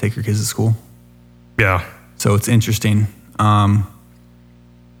car, take her kids to school. Yeah. So it's interesting. But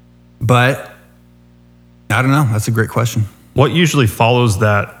I don't know. That's a great question. What usually follows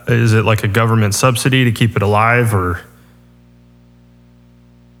that? Is it like a government subsidy to keep it alive, or?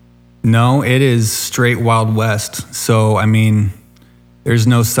 No, it is straight Wild West. So, I mean, there's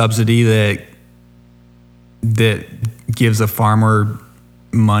no subsidy that gives a farmer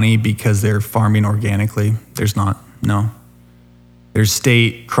money because they're farming organically. There's not. No. There's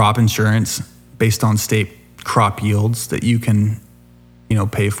state crop insurance based on state crop yields that you can,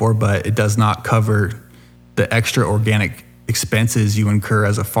 pay for, but it does not cover the extra organic expenses you incur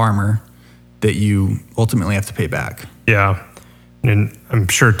as a farmer that you ultimately have to pay back. Yeah. And I'm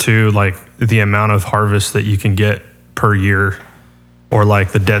sure too, like the amount of harvest that you can get per year, or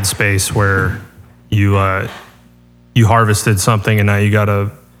like the dead space where you harvested something and now you got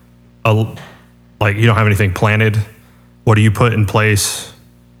like you don't have anything planted. What do you put in place?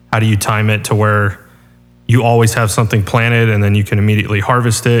 How do you time it to where you always have something planted and then you can immediately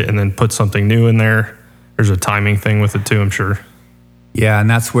harvest it and then put something new in there? There's a timing thing with it too, I'm sure. Yeah, and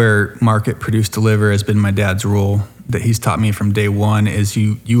that's where market, produce, deliver has been my dad's rule that he's taught me from day one is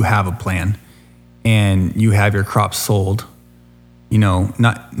you have a plan and you have your crops sold.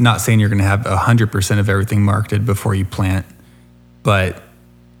 Not saying you're going to have 100% of everything marketed before you plant, but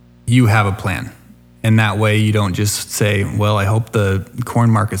you have a plan. And that way you don't just say, well, I hope the corn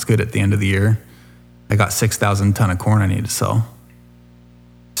market's good at the end of the year. I got 6,000 ton of corn I need to sell.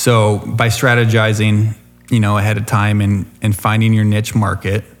 So by strategizing, ahead of time and finding your niche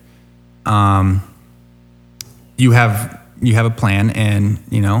market, you have a plan. And,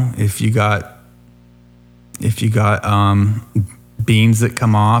 if you got beans that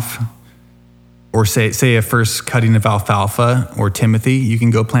come off, or say a first cutting of alfalfa or Timothy, you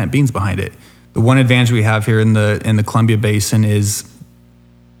can go plant beans behind it. The one advantage we have here in the Columbia Basin is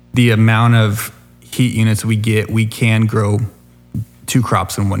the amount of heat units we get. We can grow 2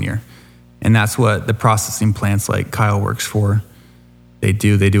 crops in 1 year. And that's what the processing plants like Kyle works for. They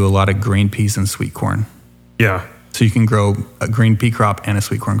do a lot of green peas and sweet corn. Yeah. So you can grow a green pea crop and a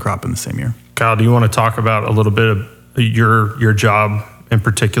sweet corn crop in the same year. Kyle, do you want to talk about a little bit of your job in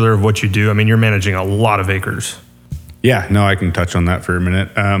particular of what you do? I mean, you're managing a lot of acres. Yeah, no, I can touch on that for a minute.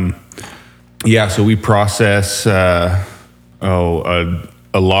 So we process a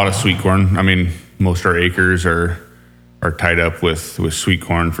lot of sweet corn. I mean, most of our acres are tied up with sweet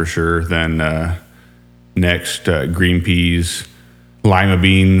corn for sure. Then next, green peas, lima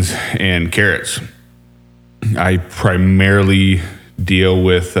beans, and carrots. I primarily deal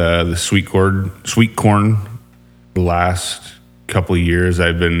with the sweet corn. The last couple of years,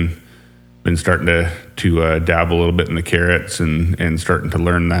 I've been starting to dabble a little bit in the carrots and starting to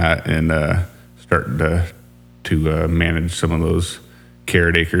learn that and starting to manage some of those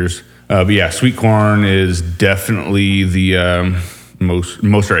carrot acres. But yeah, sweet corn is definitely the most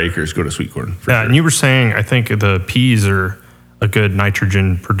of our acres go to sweet corn. Yeah, sure. And you were saying I think the peas are a good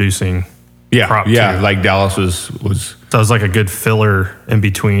nitrogen producing crop too. Like Dallas was. So it was like a good filler in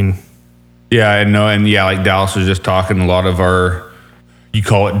between. Yeah, I know, and like Dallas was just talking, a lot of you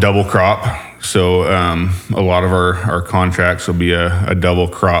call it double crop. So a lot of our contracts will be a double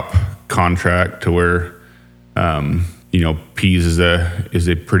crop contract to where peas is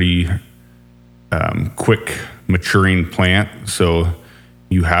a pretty quick maturing plant. So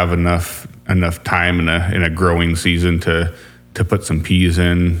you have enough time in a growing season to put some peas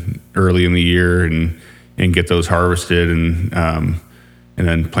in early in the year and get those harvested and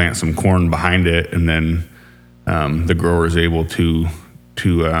then plant some corn behind it, and then the grower is able to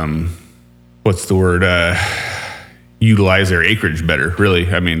utilize their acreage better,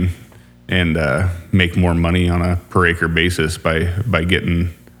 really. I mean, and make more money on a per acre basis by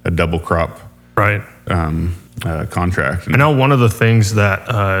getting a double crop. Right. contract. I know one of the things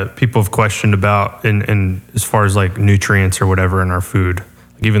that people have questioned about in as far as like nutrients or whatever in our food,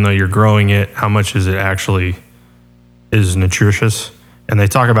 like even though you're growing it, how much is it actually is nutritious? And they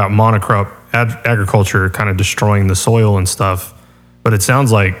talk about monocrop agriculture kind of destroying the soil and stuff. But it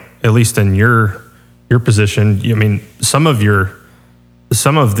sounds like, at least in your position, I mean, some of the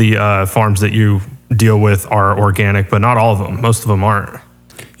farms that you deal with are organic, but not all of them. Most of them aren't.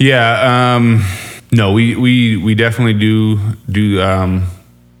 Yeah. No, we definitely do.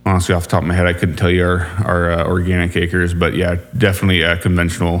 Honestly, off the top of my head, I couldn't tell you our organic acres, but yeah, definitely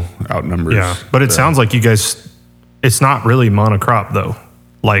conventional outnumbers. Yeah, but it sounds like you guys, it's not really monocrop though.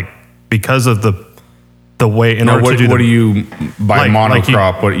 Like because of the way in order to do what do you by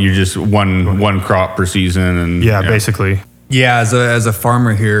monocrop? What you just one crop per season and basically. Yeah, as a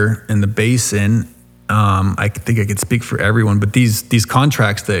farmer here in the basin, I think I could speak for everyone, but these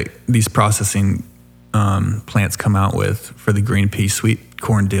contracts that these processing plants come out with for the green pea sweet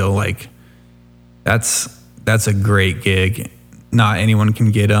corn deal, like that's a great gig. Not anyone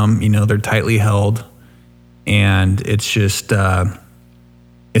can get them. You know, they're tightly held, and it's just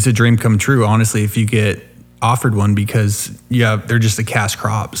it's a dream come true. Honestly, if you get offered one, because they're just a cash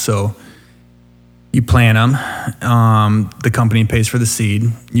crop, so. You plant them, the company pays for the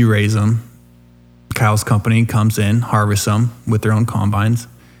seed, you raise them. Kyle's company comes in, harvests them with their own combines.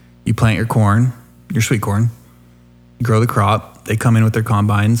 You plant your corn, your sweet corn, you grow the crop, they come in with their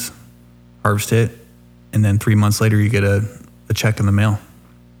combines, harvest it, and then 3 months later you get a check in the mail.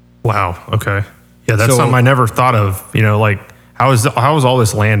 Wow, okay. Yeah, that's something I never thought of. You know, like how is all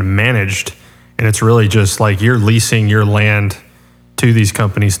this land managed? And it's really just like you're leasing your land to these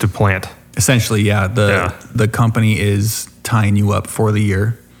companies to plant. Essentially, the company is tying you up for the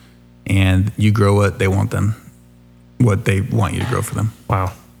year, and you grow what they want you to grow for them.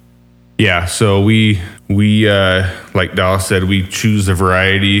 Wow. Yeah, so we like Dallas said, we choose a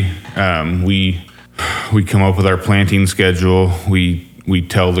variety. We come up with our planting schedule. We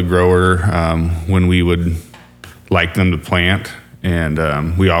tell the grower when we would like them to plant,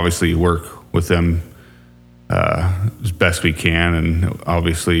 and we obviously work with them as best we can. And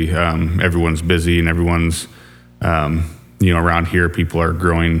obviously everyone's busy, and everyone's around here people are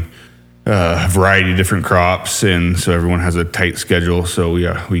growing a variety of different crops, and so everyone has a tight schedule. So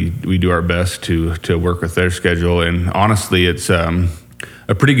we do our best to work with their schedule. And honestly, it's a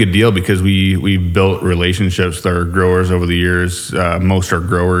pretty good deal because we built relationships with our growers over the years. Most our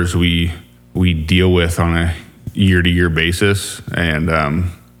growers we deal with on a year-to-year basis, and a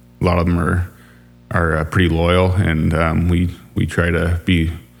lot of them are pretty loyal, and we try to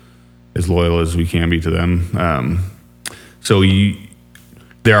be as loyal as we can be to them. So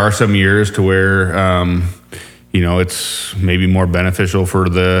there are some years to where it's maybe more beneficial for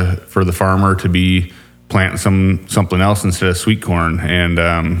the farmer to be planting something else instead of sweet corn,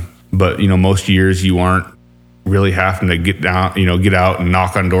 and but most years you aren't really having to get out and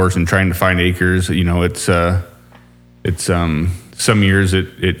knock on doors and trying to find acres. It's some years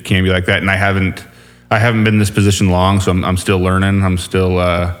it can be like that, and I haven't been in this position long, so I'm still learning. I'm still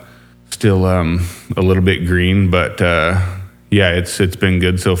a little bit green, but it's been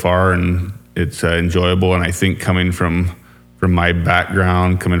good so far, and it's enjoyable. And I think coming from my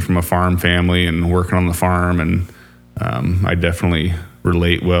background, coming from a farm family and working on the farm, and I definitely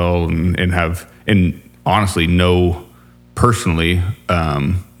relate well and honestly know personally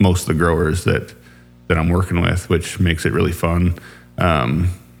most of the growers that I'm working with, which makes it really fun.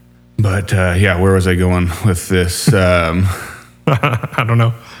 But where was I going with this? I don't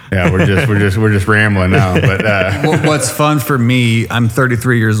know. Yeah, we're just rambling now. But what's fun for me? I'm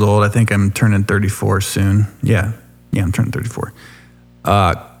 33 years old. I think I'm turning 34 soon. Yeah, I'm turning 34.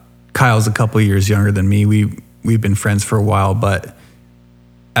 Kyle's a couple years younger than me. We've been friends for a while, but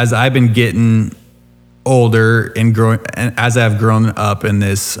as I've been getting older and growing, and as I've grown up in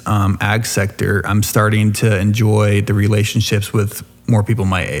this ag sector, I'm starting to enjoy the relationships with more people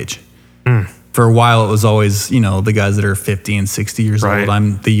my age. For a while, it was always, the guys that are 50 and 60 years old.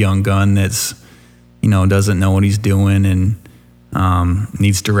 I'm the young gun that's, doesn't know what he's doing and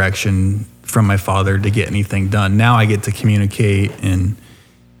needs direction from my father to get anything done. Now I get to communicate and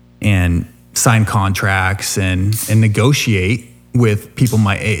sign contracts and negotiate with people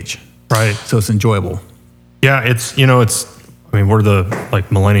my age. Right. So it's enjoyable. Yeah, we're the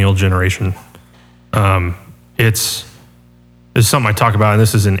millennial generation. It's something I talk about, and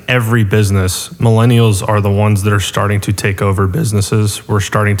this is in every business. Millennials are the ones that are starting to take over businesses. We're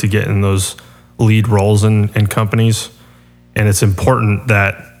starting to get in those lead roles in companies, and it's important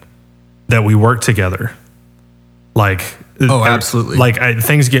that we work together. Like Oh, absolutely. Like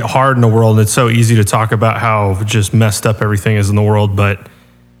things get hard in the world, and it's so easy to talk about how just messed up everything is in the world, but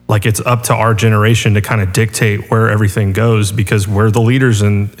like it's up to our generation to kind of dictate where everything goes, because we're the leaders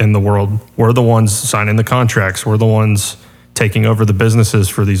in the world. We're the ones signing the contracts. We're the ones taking over the businesses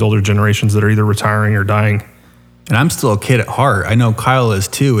for these older generations that are either retiring or dying. And I'm still a kid at heart. I know Kyle is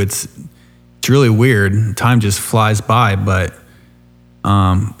too. It's really weird. Time just flies by, but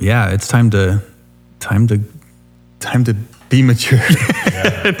it's time to be mature.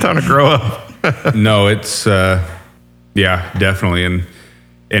 Time to grow up. No, it's definitely.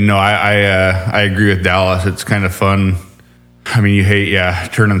 And no, I agree with Dallas. It's kind of fun. I mean, you hate,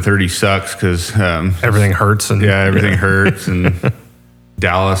 turning 30 sucks because everything hurts. Everything hurts. And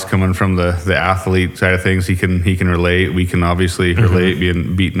Dallas, coming from the athlete side of things, he can relate. We can obviously relate,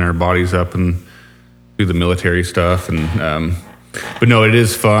 beating our bodies up and do the military stuff. And but no, it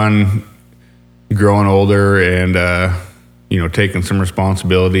is fun growing older and taking some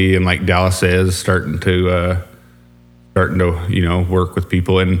responsibility. And like Dallas says, starting to work with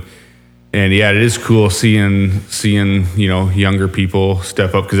people and it is cool seeing younger people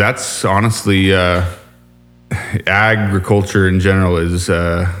step up, because that's honestly agriculture in general is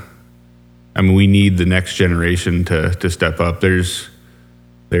we need the next generation to step up. There's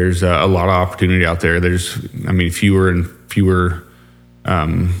a lot of opportunity out there. There's fewer and fewer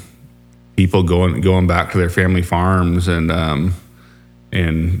people going back to their family farms and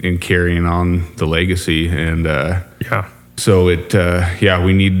carrying on the legacy. And so we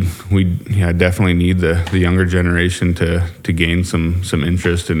definitely need the younger generation to gain some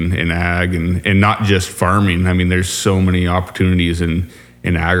interest in ag and not just farming. I mean, there's so many opportunities in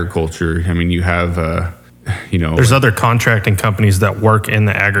agriculture. I mean, you have there's other contracting companies that work in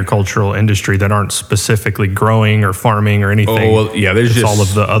the agricultural industry that aren't specifically growing or farming or anything. Oh, well, yeah, there's just all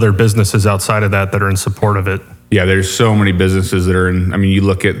of the other businesses outside of that are in support of it. Yeah, there's so many businesses that are in. I mean, you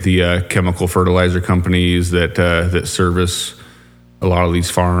look at the chemical fertilizer companies that service a lot of these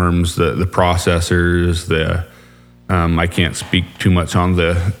farms, the processors. I can't speak too much on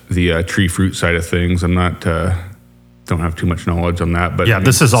the tree fruit side of things. I'm not don't have too much knowledge on that. But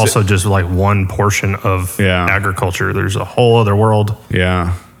this is also just like one portion of agriculture. There's a whole other world.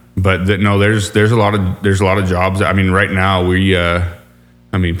 Yeah, but there's a lot of jobs. I mean, right now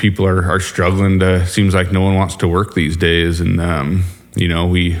people are struggling seems like no one wants to work these days. And,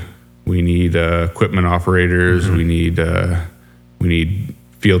 we need equipment operators. Mm-hmm. We need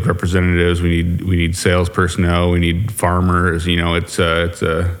field representatives. We need sales personnel. We need farmers. It's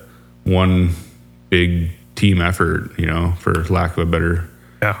a one big team effort, for lack of a better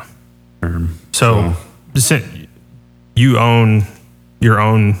term. So you own your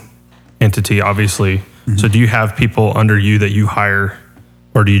own entity, obviously. Mm-hmm. So do you have people under you that you hire,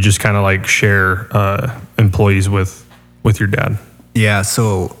 or do you just kind of like share employees with your dad? Yeah.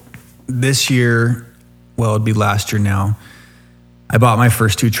 So this year, it'd be last year now, I bought my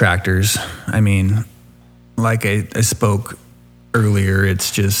first 2 tractors. I mean, like I spoke earlier,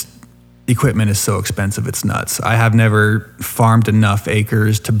 it's just equipment is so expensive, it's nuts. I have never farmed enough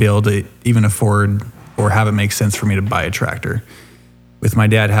acres to be able to even afford or have it make sense for me to buy a tractor. With my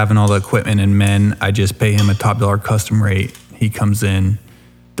dad having all the equipment and men, I just pay him a top dollar custom rate. He comes in,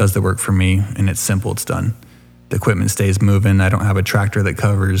 does the work for me, and it's simple, it's done. The equipment stays moving. I don't have a tractor that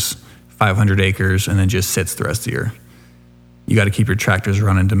covers 500 acres and then just sits the rest of the year. You got to keep your tractors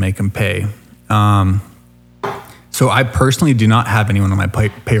running to make them pay. So I personally do not have anyone on my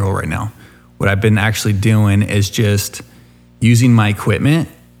payroll right now. What I've been actually doing is just using my equipment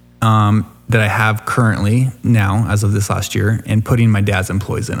that I have currently now, as of this last year, and putting my dad's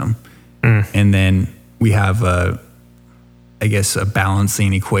employees in them. And then we have a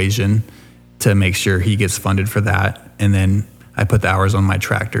balancing equation to make sure he gets funded for that. And then I put the hours on my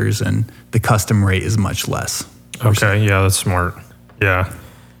tractors, and the custom rate is much less. Okay, yeah, that's smart. Yeah.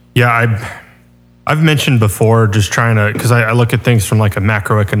 I've mentioned before just trying to, because I look at things from like a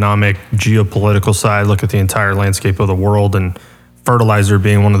macroeconomic, geopolitical side, look at the entire landscape of the world, and fertilizer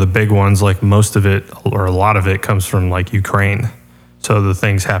being one of the big ones. Like most of it, or a lot of it, comes from like Ukraine. So the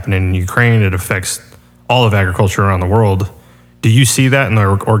things happening in Ukraine, it affects all of agriculture around the world. Do you see that in the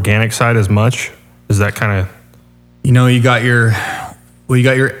organic side as much? Is that kind of... You got your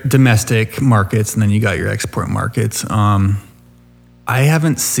domestic markets, and then you got your export markets. I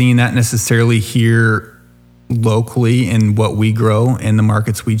haven't seen that necessarily here locally in what we grow and the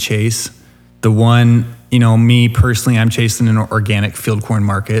markets we chase. The one, me personally, I'm chasing an organic field corn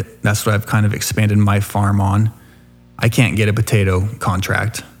market. That's what I've kind of expanded my farm on. I can't get a potato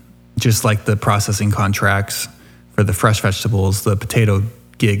contract, just like the processing contracts for the fresh vegetables. The potato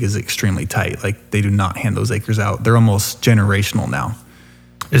gig is extremely tight. Like they do not hand those acres out. They're almost generational now.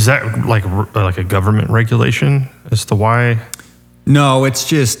 Is that like a government regulation as to why? No, it's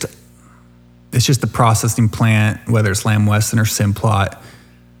just the processing plant, whether it's Lamb Weston or Simplot.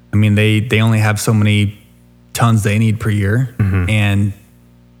 I mean, they only have so many tons they need per year, and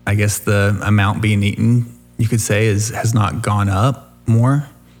I guess the amount being eaten, you could say, has not gone up more.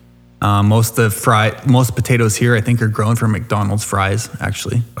 Most potatoes here, I think, are grown for McDonald's fries,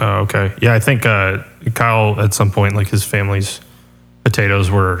 actually. Oh, okay. Yeah, I think Kyle at some point, like his family's potatoes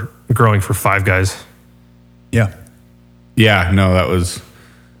were growing for Five Guys. Yeah. Yeah, no, that was.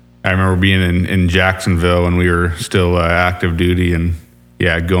 I remember being in Jacksonville when we were still active duty, and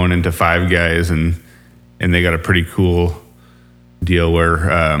going into Five Guys, and they got a pretty cool deal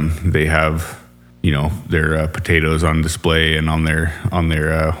where they have their potatoes on display, and on their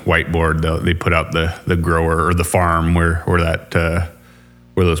whiteboard they put out the grower or the farm where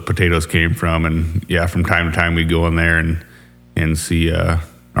those potatoes came from, and from time to time we go in there and see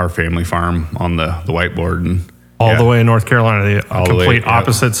our family farm on the whiteboard, and all the way in North Carolina, the complete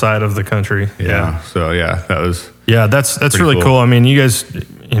opposite side of the country. So that was that's really cool. I mean, you guys,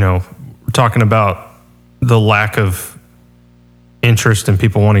 we're talking about the lack of interest in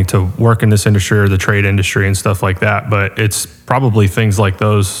people wanting to work in this industry or the trade industry and stuff like that, but it's probably things like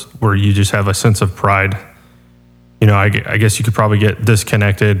those where you just have a sense of pride. I guess you could probably get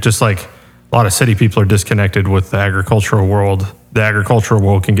disconnected, just like a lot of city people are disconnected with the agricultural world. The agricultural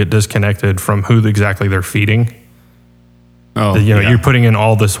world can get disconnected from who exactly they're feeding. You're putting in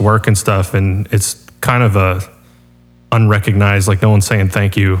all this work and stuff, and it's kind of a unrecognized, like no one's saying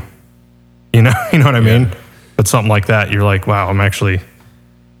thank you. You know what I mean? But something like that, you're like, wow, I'm actually.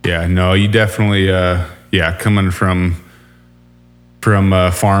 Yeah, no, you definitely, coming from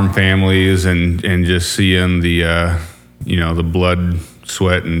farm families and just seeing the, the blood,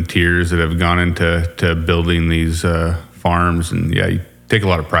 sweat, and tears that have gone into building these farms, and you take a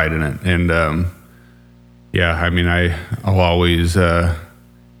lot of pride in it, and I mean, I'll always,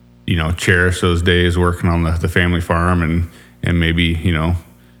 cherish those days working on the family farm, and maybe,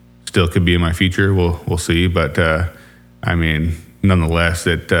 still could be in my future. We'll see. But, I mean, nonetheless,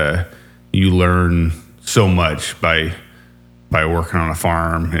 that you learn so much by working on a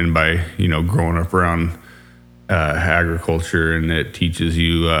farm and by, growing up around agriculture, and it teaches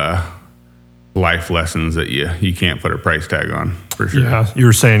you life lessons that you can't put a price tag on, for sure. Yeah, you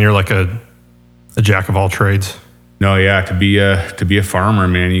were saying you're like a jack of all trades. No, to be a farmer,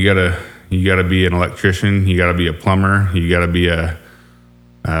 man, you gotta be an electrician, you gotta be a plumber, you gotta be a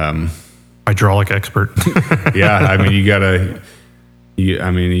hydraulic expert. I mean, you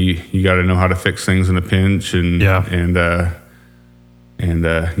gotta know how to fix things in a pinch, and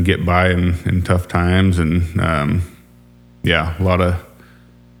get by in tough times, and a lot of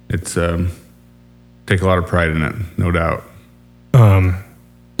take a lot of pride in it, no doubt.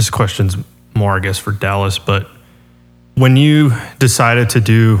 This question's more, I guess, for Dallas, but when you decided to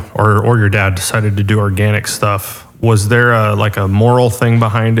do, or your dad decided to do organic stuff, was there a moral thing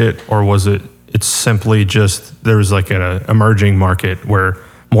behind it, or was it's simply just there was like an emerging market where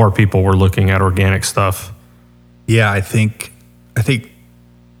more people were looking at organic stuff? Yeah, I think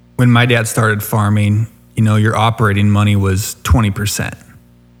when my dad started farming, your operating money was 20%.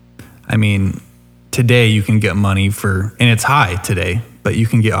 I mean, today you can get money and it's high today, but you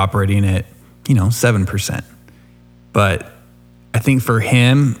can get operating at 7%. But I think for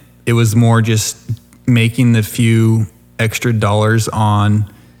him, it was more just making the few extra dollars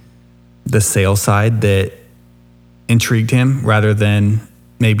on the sales side that intrigued him, rather than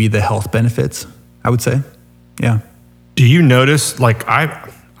maybe the health benefits, I would say. Yeah. Do you notice, like,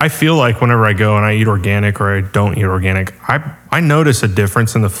 I feel like whenever I go and I eat organic or I don't eat organic, I notice a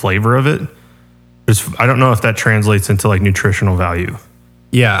difference in the flavor of it. I don't know if that translates into like nutritional value.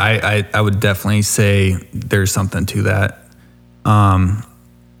 Yeah, I would definitely say there's something to that.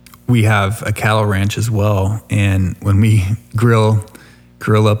 We have a cattle ranch as well, and when we grill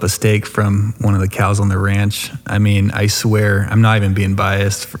up a steak from one of the cows on the ranch, I mean, I swear, I'm not even being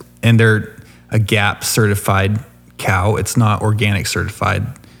biased, and they're a GAP certified cow. It's not organic certified,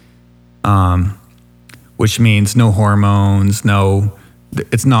 which means no hormones,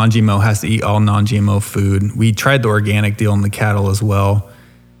 it's non-GMO, has to eat all non-GMO food. We tried the organic deal on the cattle as well.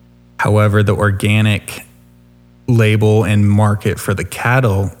 However, the organic label and market for the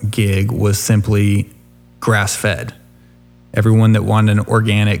cattle gig was simply grass-fed. Everyone that wanted an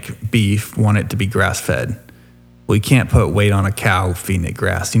organic beef wanted it to be grass-fed. Well, you can't put weight on a cow feeding it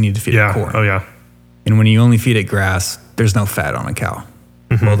grass. You need to feed it corn. Oh, yeah. And when you only feed it grass, there's no fat on a cow.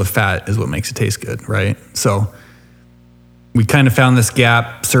 Mm-hmm. Well, the fat is what makes it taste good, right? So we kind of found this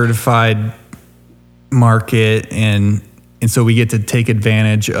gap certified market, and so we get to take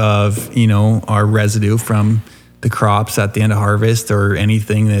advantage of, you know, our residue from the crops at the end of harvest, or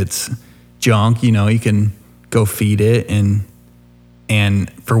anything that's junk. You know, you can go feed it, and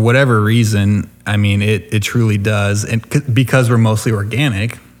for whatever reason, I mean, it truly does. And because we're mostly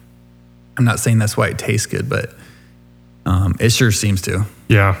organic, I'm not saying that's why it tastes good, but it sure seems to.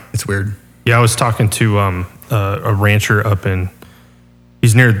 Yeah. It's weird. Yeah, I was talking to a rancher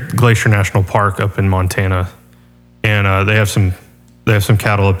he's near Glacier National Park up in Montana, and they have some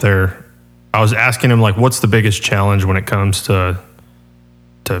cattle up there. I was asking him, like, what's the biggest challenge when it comes to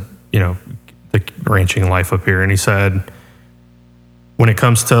you know, the ranching life up here, and he said, when it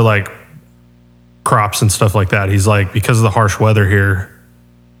comes to like crops and stuff like that, he's like, because of the harsh weather here,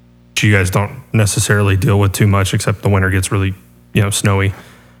 which you guys don't necessarily deal with too much, except the winter gets really, you know, snowy.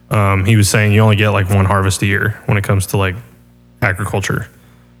 He was saying you only get like one harvest a year when it comes to like agriculture.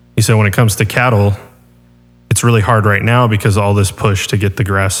 He said when it comes to cattle, it's really hard right now because of all this push to get the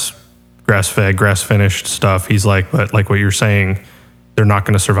grass-fed, grass-finished stuff. He's like, but like what you're saying, they're not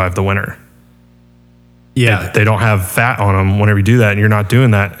going to survive the winter. Yeah. They don't have fat on them. Whenever you do that, and you're not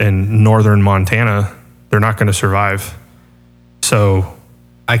doing that in northern Montana, they're not going to survive. So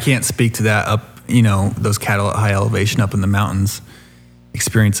I can't speak to that up, you know, those cattle at high elevation up in the mountains,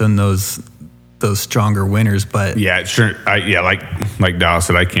 experiencing those stronger winters. But Yeah, sure. Like Dallas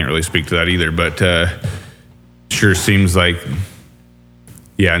said, I can't really speak to that either. But sure seems like,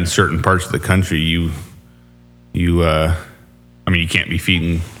 yeah, in certain parts of the country, you can't be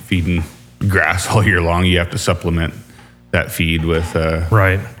feeding grass all year long. You have to supplement that feed with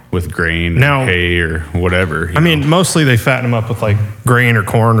with grain, now, or hay, or whatever. I mean, mostly they fatten them up with like grain or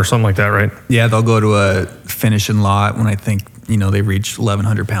corn or something like that, right? yeah, they'll go to a finishing lot when I think, you know, they reach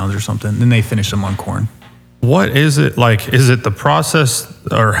 1,100 pounds or something. Then they finish them on corn. What is it like? Is it the process,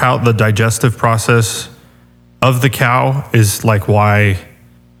 or how the digestive process of the cow is like why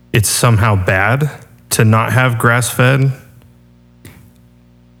it's somehow bad to not have grass-fed?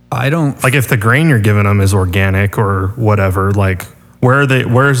 I don't Like if the grain you're giving them is organic or whatever, like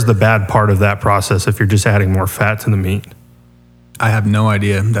where's the bad part of that process if you're just adding more fat to the meat? I have no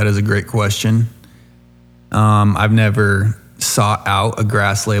idea. That is a great question. I've never sought out a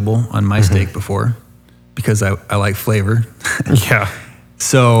grass label on my steak before because I like flavor. Yeah.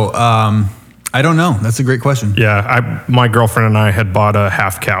 So I don't know. That's a great question. Yeah. My girlfriend and I had bought a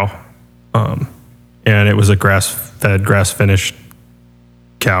half cow, and it was a grass-fed, grass-finished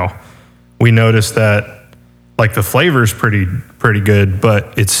cow. We noticed that like the flavor's pretty good,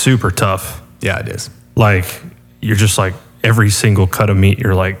 but it's super tough. Yeah, it is. Like you're just like every single cut of meat,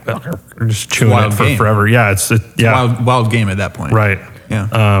 you're like you're just chewing it for forever. Yeah, it's wild game at that point. Right.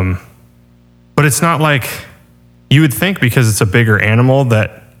 Yeah. But it's not like you would think, because it's a bigger animal,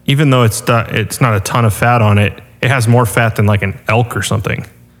 that even though it's not a ton of fat on it, it has more fat than like an elk or something.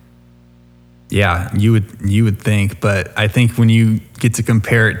 Yeah, you would think, but I think when you get to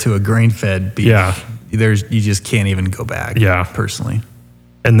compare it to a grain-fed beef, you just can't even go back. Yeah, personally.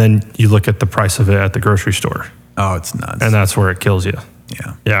 And then you look at the price of it at the grocery store. Oh, it's nuts. And that's where it kills you.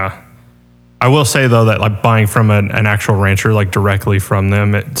 Yeah. Yeah. I will say though that like buying from an actual rancher, like directly from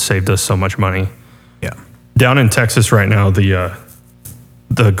them, it saved us so much money. Yeah. Down in Texas right now,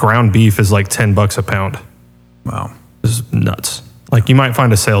 the ground beef is like $10 a pound. Wow. This is nuts. Like you might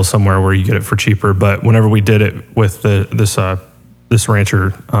find a sale somewhere where you get it for cheaper, but whenever we did it with this rancher,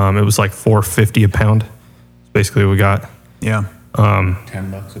 it was like $4.50 a pound. That's basically what we got. Yeah.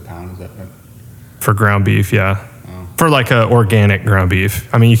 $10 a pound, is that right? For ground beef, yeah. Oh. For like a organic ground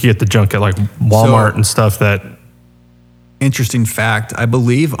beef. I mean, you can get the junk at like Walmart and stuff that. Interesting fact. I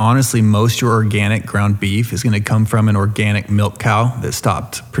believe, honestly, most of your organic ground beef is going to come from an organic milk cow that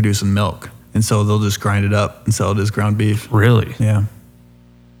stopped producing milk. And so they'll just grind it up and sell it as ground beef. Really? Yeah.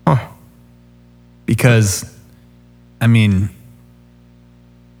 Huh. Because, I mean,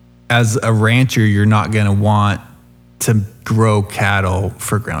 as a rancher, you're not going to want to grow cattle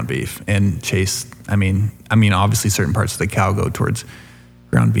for ground beef and chase. I mean, obviously certain parts of the cow go towards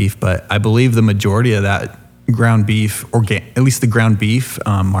ground beef, but I believe the majority of that ground beef, at least the ground beef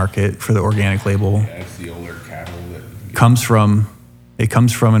market for the organic label, That's the older cattle that comes from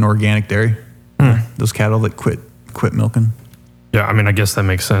an organic dairy. Those cattle that quit milking. Yeah, I mean, I guess that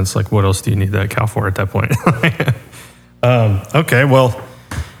makes sense. Like, what else do you need that cow for at that point? Okay, well,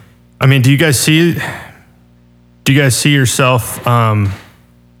 I mean, do you guys see yourself?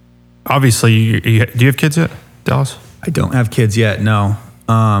 Obviously, do you have kids yet, Dallas? I don't have kids yet. No.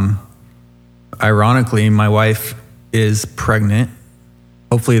 Ironically, my wife is pregnant,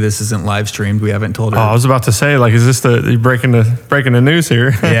 Hopefully this isn't live streamed. We haven't told her. Oh, I was about to say, like, is this the breaking the news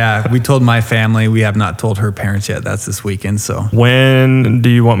here? Yeah, we told my family. We have not told her parents yet. That's this weekend. So when do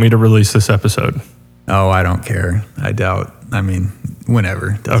you want me to release this episode? Oh, I don't care. I doubt. I mean,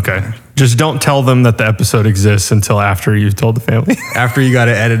 whenever. Okay. Matter. Just don't tell them that the episode exists until after you've told the family. After you got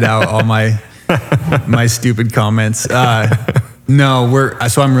to edit out all my stupid comments. No,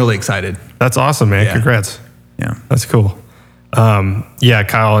 so I'm really excited. That's awesome, man. Yeah. Congrats. Yeah. That's cool. Yeah,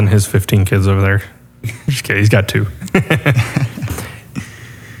 Kyle and his 15 kids over there. Just kidding. He's got 2.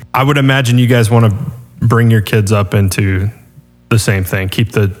 I would imagine you guys want to bring your kids up into the same thing,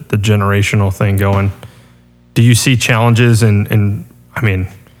 keep the generational thing going. Do you see challenges in I mean,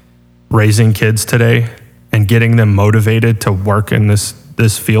 raising kids today and getting them motivated to work in this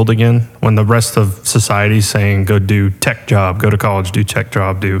field again when the rest of society's saying, go do tech job, go to college, do tech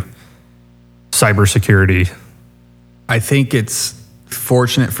job, do cybersecurity? I think it's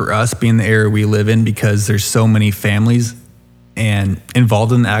fortunate for us being the area we live in because there's so many families and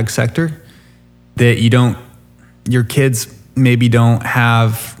involved in the ag sector that your kids maybe don't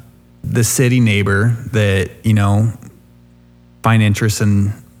have the city neighbor that, find interest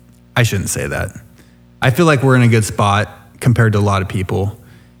in. I shouldn't say that. I feel like we're in a good spot compared to a lot of people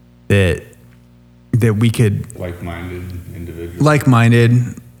that we could. Like-minded individuals.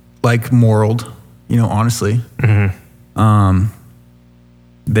 Like-minded, like-moraled, honestly. Mm-hmm.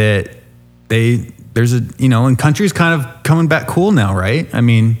 That there's and country's kind of coming back cool now, right? I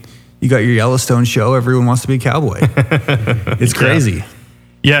mean, you got your Yellowstone show. Everyone wants to be a cowboy. It's crazy.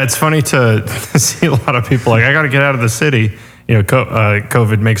 Yeah, it's funny to see a lot of people like, I got to get out of the city.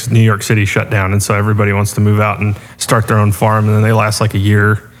 COVID makes New York City shut down, and so everybody wants to move out and start their own farm, and then they last like a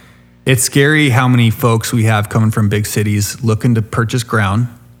year. It's scary how many folks we have coming from big cities looking to purchase ground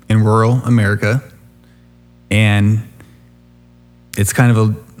in rural America, and it's kind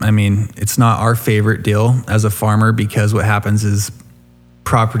of it's not our favorite deal as a farmer because what happens is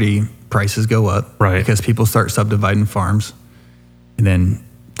property prices go up, right? Because people start subdividing farms, and then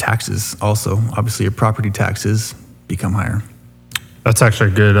taxes also, obviously your property taxes become higher. That's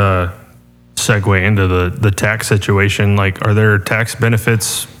actually a good segue into the tax situation. Like, are there tax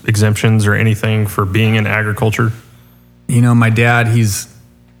benefits, exemptions, or anything for being in agriculture? My dad,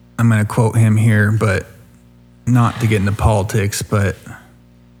 I'm going to quote him here, but not to get into politics, but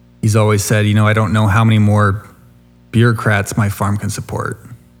he's always said, I don't know how many more bureaucrats my farm can support.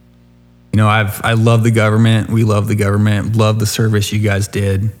 I love the government. We love the government, love the service you guys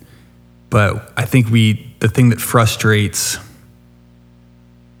did. But I think the thing that frustrates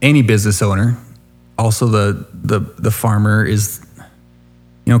any business owner, also the farmer, is,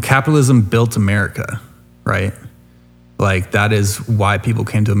 capitalism built America, right? Like, that is why people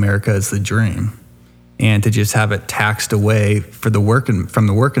came to America. It's the dream. And to just have it taxed away from the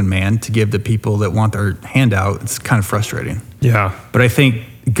working man to give to people that want their handout, it's kind of frustrating. Yeah. But I think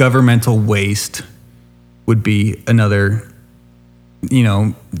governmental waste would be another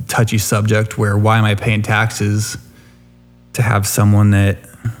touchy subject where why am I paying taxes to have someone that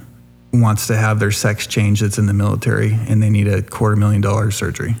wants to have their sex changed that's in the military and they need a $250,000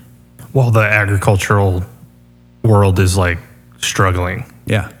 surgery? Well, the agricultural world is like struggling.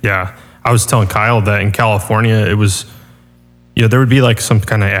 Yeah. Yeah. I was telling Kyle that in California, it was, there would be like some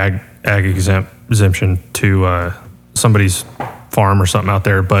kind of ag exemption to somebody's farm or something out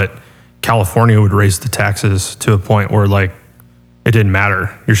there, but California would raise the taxes to a point where like it didn't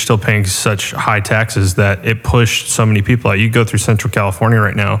matter. You're still paying such high taxes that it pushed so many people out. You go through Central California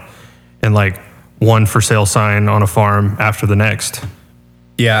right now and like one for sale sign on a farm after the next.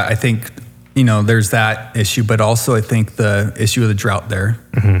 Yeah, I think, there's that issue, but also I think the issue of the drought there.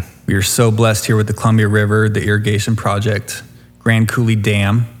 Mm-hmm. We are so blessed here with the Columbia River, the irrigation project, Grand Coulee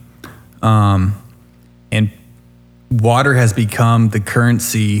Dam. And water has become the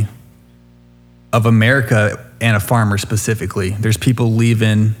currency of America and a farmer specifically. There's people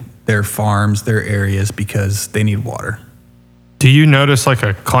leaving their farms, their areas because they need water. Do you notice like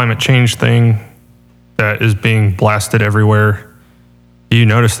a climate change thing that is being blasted everywhere? Do you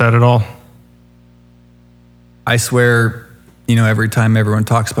notice that at all? I swear, every time everyone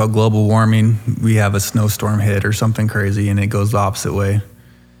talks about global warming, we have a snowstorm hit or something crazy and it goes the opposite way.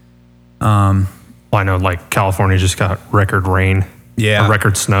 Well, I know like California just got record rain,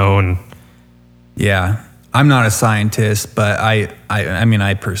 record snow, and yeah. I'm not a scientist, but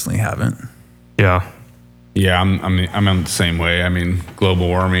I personally haven't. Yeah. Yeah, I'm on the same way. I mean, global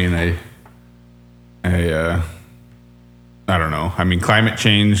warming, I don't know. I mean, climate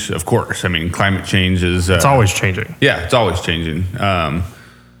change, of course. I mean, climate change is... it's always changing. Yeah, it's always changing. And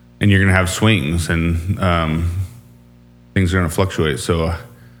you're going to have swings. And things are going to fluctuate. So,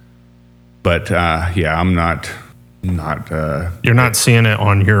 but I'm not. You're not seeing it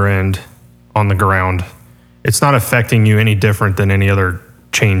on your end, on the ground. It's not affecting you any different than any other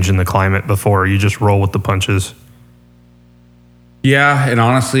change in the climate before. You just roll with the punches. Yeah, and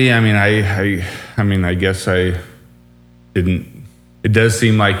honestly, I mean, I guess I didn't. It does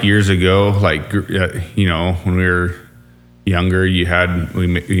seem like years ago, like when we were younger, we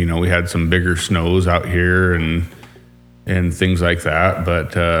had some bigger snows out here and things like that.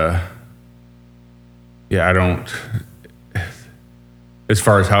 But I don't. As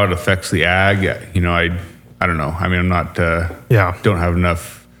far as how it affects the ag, I don't know. I mean, I'm not. Don't have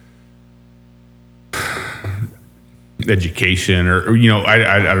enough education, or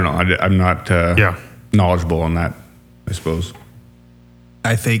I don't know. I'm not knowledgeable on that, I suppose.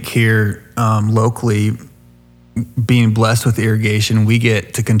 I think here locally, being blessed with irrigation, we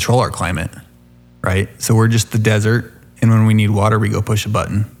get to control our climate, right? So we're just the desert, and when we need water, we go push a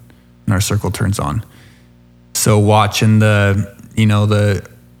button, and our circle turns on. So watching the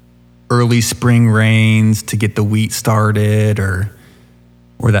early spring rains to get the wheat started, or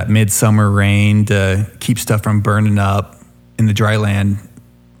that midsummer rain to keep stuff from burning up in the dry land,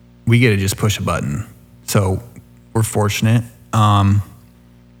 we get to just push a button. So we're fortunate. And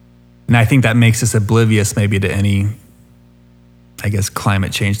I think that makes us oblivious maybe to any, I guess,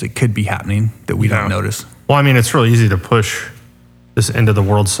 climate change that could be happening that we don't notice. Well, I mean, it's really easy to push this end of the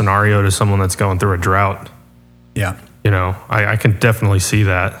world scenario to someone that's going through a drought. Yeah. I can definitely see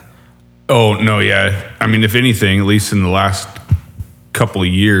that. Oh, no, yeah. I mean, if anything, at least in the last couple of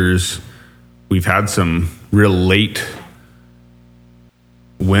years, we've had some real late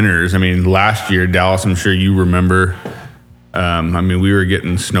winters. I mean, last year, Dallas, I'm sure you remember, we were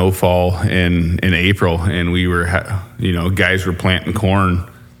getting snowfall in April, and we were, guys were planting corn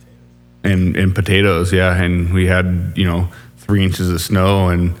and potatoes, and we had, 3 inches of snow,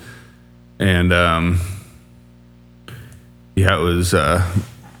 and it was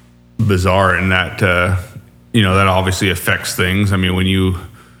bizarre in that, that obviously affects things. I mean, when you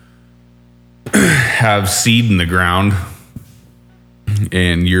have seed in the ground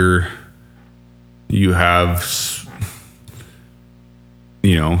and you have,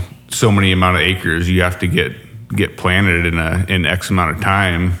 so many amount of acres you have to get planted in X amount of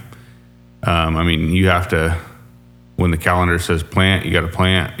time. You have to, when the calendar says plant, you got to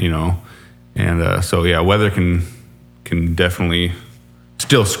plant, and weather can definitely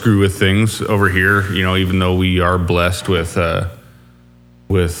still screw with things over here, even though we are blessed with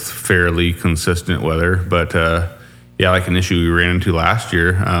fairly consistent weather. But like an issue we ran into last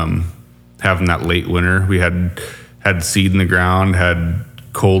year, having that late winter, we had seed in the ground, had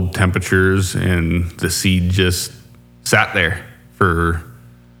cold temperatures, and the seed just sat there for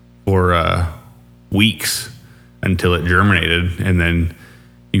weeks until it germinated. And then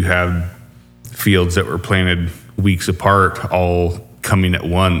you have fields that were planted weeks apart all coming at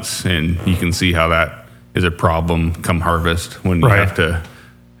once, and you can see how that is a problem come harvest when you have to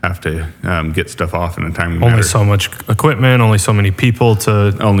get stuff off in a timely manner. Only so much equipment, only so many people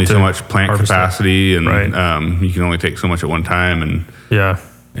so much plant capacity, and you can only take so much at one time. And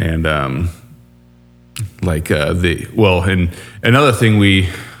and another thing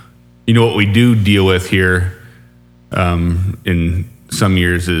what we do deal with here in some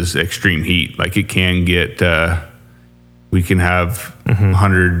years is extreme heat. Like it can get we can have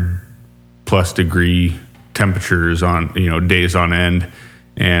 100 plus degree temperatures on days on end,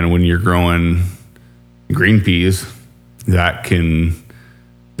 and when you're growing green peas, they're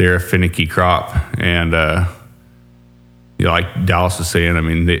a finicky crop. And like Dallas is saying,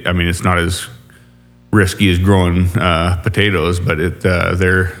 it's not as risky as growing potatoes, but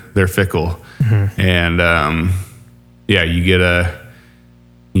they're fickle. And you get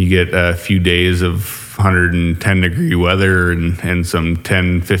a few days of 110 degree weather and some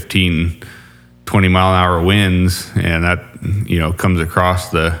 10, 15, 20 mile an hour winds, and that comes across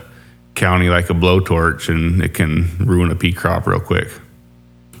the county like a blowtorch, and it can ruin a pea crop real quick.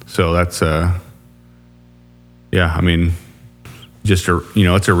 So that's just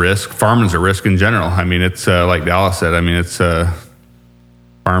it's a risk. Farming's a risk in general. It's like Dallas said, it's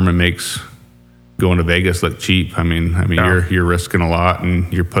farming makes going to Vegas look cheap. You're risking a lot,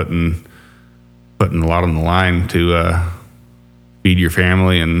 and you're putting a lot on the line to feed your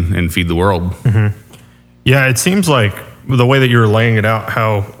family and feed the world. Yeah, it seems like the way that you're laying it out,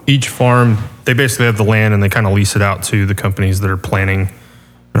 how each farm, they basically have the land and they kind of lease it out to the companies that are planting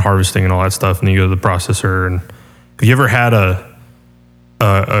and harvesting and all that stuff, and then you go to the processor. And have you ever had a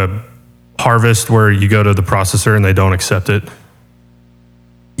harvest where you go to the processor and they don't accept it?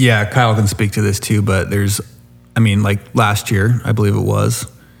 Yeah, Kyle can speak to this too, but there's I mean, like last year, I believe it was,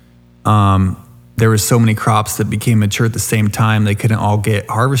 there was so many crops that became mature at the same time, they couldn't all get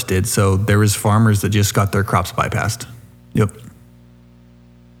harvested. So there was farmers that just got their crops bypassed. Yep.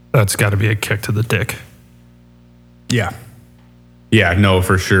 That's got to be a kick to the dick. Yeah. Yeah, no,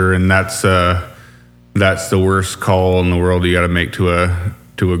 for sure. And that's the worst call in the world you got to make to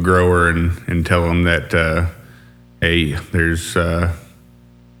a grower and tell them that, hey, there's,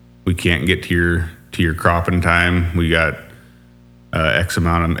 we can't get to your crop in time. We got X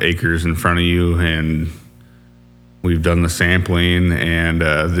amount of acres in front of you, and we've done the sampling, and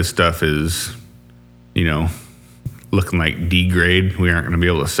this stuff is, looking like D grade. We aren't going to be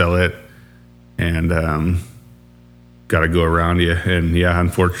able to sell it, and got to go around you. And yeah,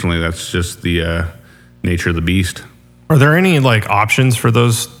 unfortunately, that's just the nature of the beast. Are there any like options for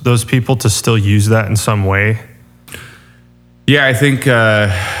those people to still use that in some way? Yeah, I think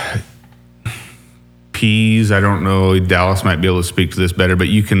peas. I don't know. Dallas might be able to speak to this better, but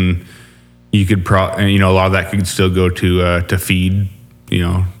you could a lot of that could still go to feed.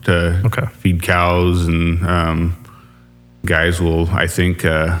 To feed cows, and guys will, I think,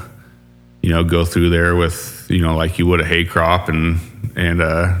 go through there with like you would a hay crop and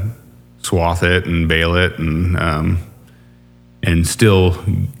swath it and bale it and still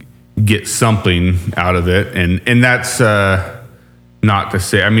get something out of it, and that's not to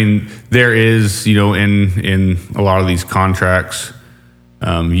say, I mean, there is in a lot of these contracts,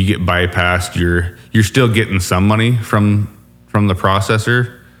 you get bypassed, you're still getting some money from the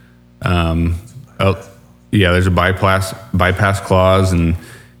processor. There's a bypass clause, and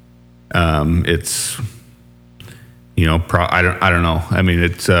it's I don't know. I mean,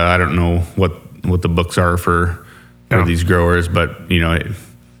 it's I don't know what the books are for these growers, but it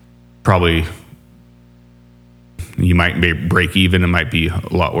probably you might break even. It might be a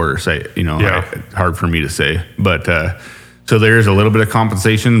lot worse. Hard for me to say, but so there is a little bit of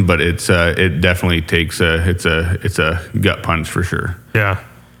compensation, but it definitely takes it's a gut punch for sure. Yeah,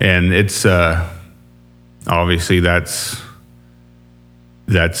 and it's obviously that's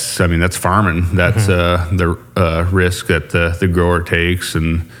farming. That's the risk that the grower takes,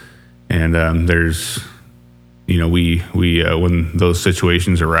 and there's we when those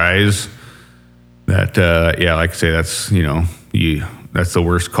situations arise, that like I say, that's that's the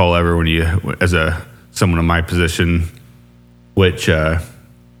worst call ever when you, as someone in my position, which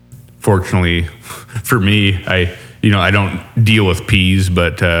fortunately for me, I don't deal with peas,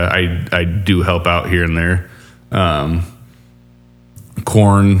 but I do help out here and there.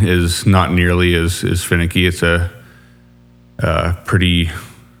 Corn is not nearly as finicky. It's a pretty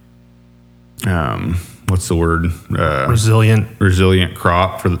what's the word? Resilient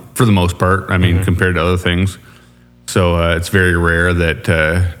crop for the most part. I mean, compared to other things. So it's very rare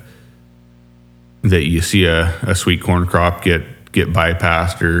that you see a sweet corn crop get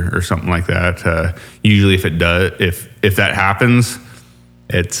bypassed or something like that. Usually, if it does, if that happens,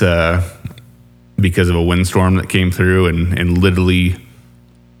 it's because of a windstorm that came through and literally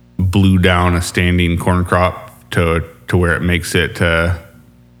blew down a standing corn crop to where it makes it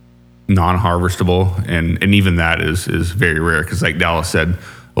non-harvestable, and even that is very rare, because like Dallas said,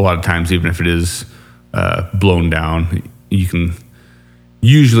 a lot of times even if it is blown down, you can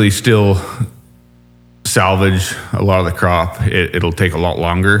usually still salvage a lot of the crop. It'll take a lot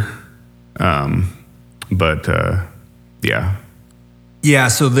longer, but yeah.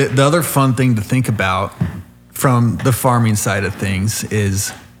 So the other fun thing to think about from the farming side of things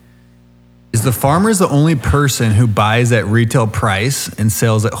is the farmer is the only person who buys at retail price and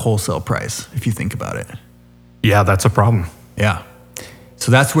sells at wholesale price, if you think about it. Yeah, that's a problem. Yeah.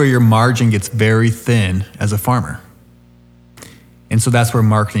 So that's where your margin gets very thin as a farmer. And so that's where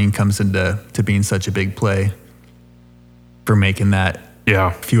marketing comes into being such a big play for making that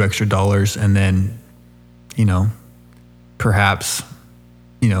few extra dollars, and then, perhaps,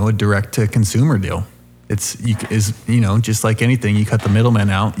 a direct to consumer deal. It's just like anything, you cut the middleman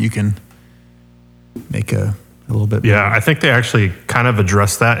out, you can make a little bit more. I think they actually kind of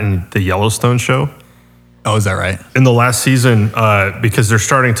addressed that in the Yellowstone show. Oh, is that right? In the last season, because they're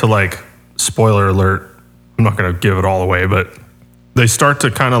starting to, spoiler alert, I'm not going to give it all away, but they start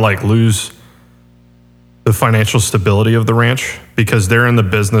to kind of lose the financial stability of the ranch, because they're in the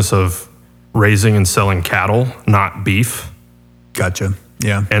business of raising and selling cattle, not beef. Gotcha.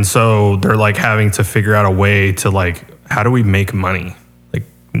 Yeah. And so they're having to figure out a way to how do we make money?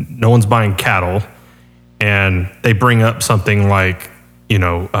 No one's buying cattle. And they bring up something where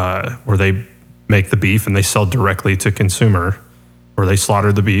they make the beef and they sell directly to consumer, or they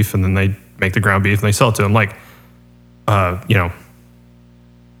slaughter the beef and then they make the ground beef and they sell it to them.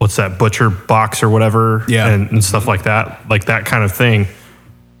 what's that, butcher box or whatever, Yeah. and stuff like that kind of thing,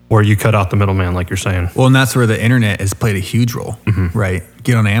 where you cut out the middleman, like you're saying. Well, and that's where the internet has played a huge role, right?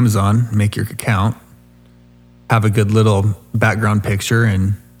 Get on Amazon, make your account, have a good little background picture,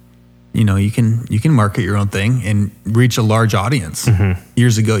 and you know, you can market your own thing and reach a large audience.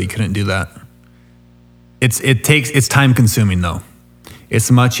 Years ago, you couldn't do that. It's time consuming though.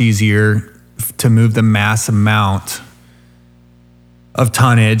 It's much easier to move the mass amount of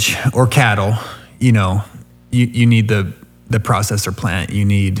tonnage or cattle. You know, you need the processor plant. You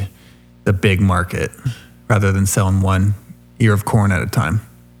need the big market rather than selling one ear of corn at a time.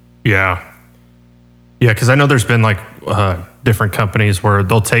 Yeah. Yeah, because I know there's been like different companies where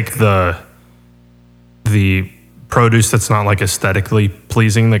they'll take the produce that's not like aesthetically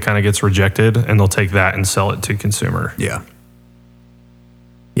pleasing that kind of gets rejected, and they'll take that and sell it to consumer. Yeah.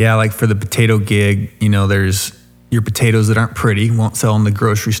 Yeah, like for the potato gig, you know, there's your potatoes that aren't pretty, won't sell in the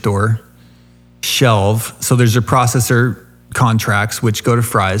grocery store shelf. So there's your processor contracts, which go to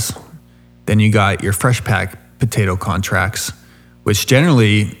fries. Then you got your fresh pack potato contracts, which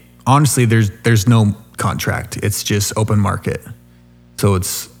generally, honestly, there's no contract. It's just open market. So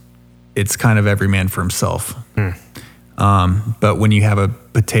it's kind of every man for himself. But when you have a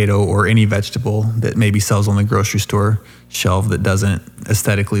potato or any vegetable that maybe sells on the grocery store shelf that doesn't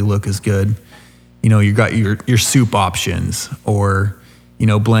aesthetically look as good, you know, you got your soup options, or, you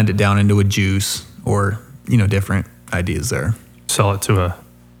know, blend it down into a juice, or, you know, different ideas there. Sell it to a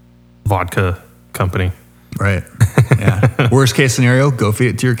vodka company. Right. Yeah. Worst case scenario, go feed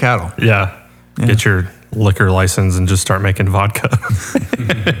it to your cattle. Yeah. Get your liquor license and just start making vodka.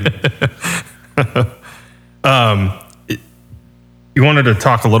 You wanted to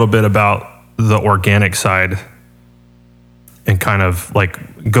talk a little bit about the organic side and kind of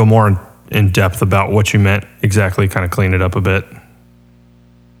like go more in depth about what you meant exactly, kind of clean it up a bit.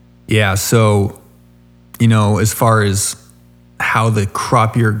 Yeah. So, you know, as far as how the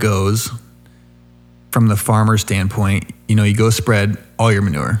crop year goes from the farmer standpoint, you know, you go spread all your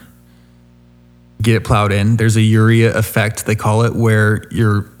manure, get it plowed in. There's a urea effect, they call it, where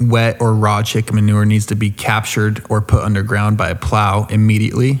your wet or raw chicken manure needs to be captured or put underground by a plow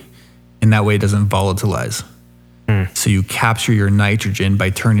immediately, and that way it doesn't volatilize. So you capture your nitrogen by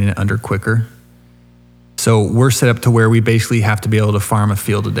turning it under quicker. So we're set up to where we basically have to be able to farm a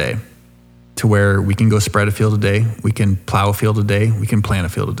field a day, to where we can go spread a field a day, we can plow a field a day, we can plant a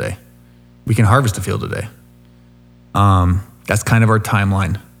field a day, we can harvest a field a day. That's kind of our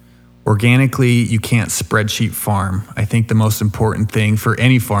timeline. Organically, you can't spreadsheet farm. I think the most important thing for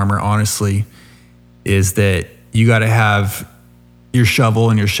any farmer, honestly, is that you got to have your shovel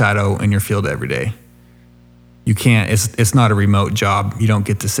and your shadow in your field every day. You can't, it's not a remote job. You don't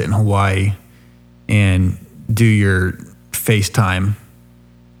get to sit in Hawaii and do your FaceTime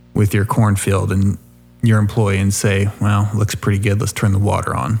with your cornfield and your employee and say, well, looks pretty good, let's turn the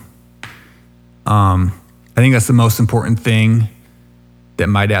water on. I think that's the most important thing that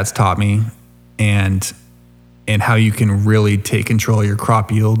my dad's taught me, and how you can really take control of your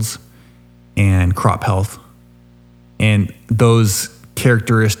crop yields and crop health. And those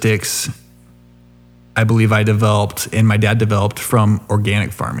characteristics, I believe I developed and my dad developed from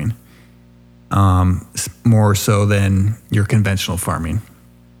organic farming, more so than your conventional farming.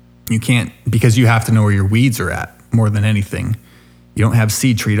 You can't, because you have to know where your weeds are at more than anything. You don't have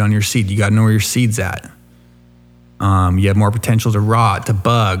seed treat on your seed. You got to know where your seed's at. You have more potential to rot, to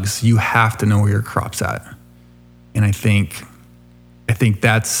bugs. You have to know where your crop's at. And I think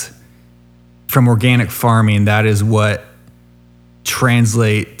that's, from organic farming, that is what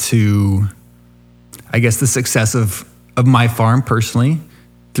translate to, I guess, the success of my farm personally,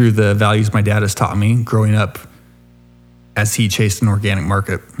 through the values my dad has taught me growing up as he chased an organic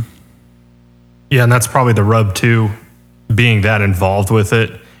market. Yeah, and that's probably the rub too, being that involved with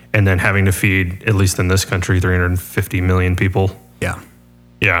it, and then having to feed, at least in this country, 350 million people. Yeah.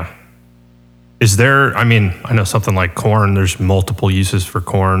 Yeah. Is there, I mean, I know something like corn, there's multiple uses for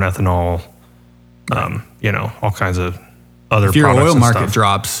corn, ethanol, you know, all kinds of other products. If your oil market stuff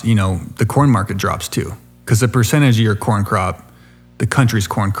drops, you know, the corn market drops too. Because the percentage of your corn crop, the country's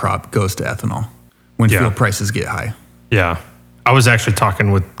corn crop, goes to ethanol when fuel prices get high. Yeah. I was actually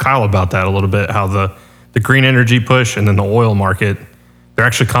talking with Kyle about that a little bit, how the green energy push and then the oil market, they're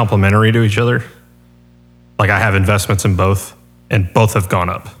actually complementary to each other. Like, I have investments in both, and both have gone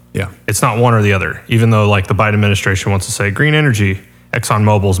up. Yeah. It's not one or the other. Even though, like, the Biden administration wants to say green energy,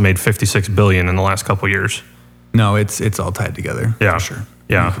 ExxonMobil's made $56 billion in the last couple of years. No, it's all tied together. Yeah. For sure.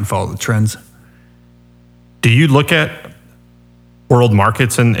 Yeah. You can follow the trends. Do you look at world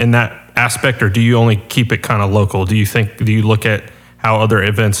markets in that aspect, or do you only keep it kind of local? Do you look at how other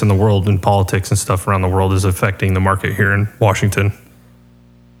events in the world and politics and stuff around the world is affecting the market here in Washington.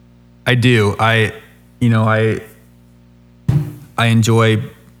 I do. I enjoy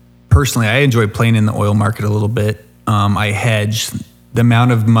playing in the oil market a little bit. I hedge the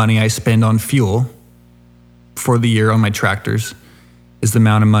amount of money I spend on fuel for the year on my tractors is the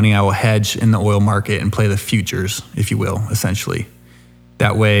amount of money I will hedge in the oil market and play the futures, if you will, essentially.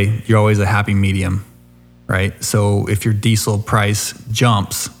 That way, you're always a happy medium, right? So if your diesel price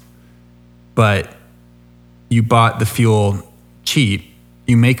jumps, but you bought the fuel cheap,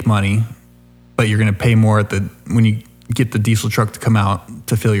 you make money, but you're going to pay more when you get the diesel truck to come out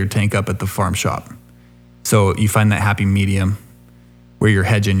to fill your tank up at the farm shop. So you find that happy medium where you're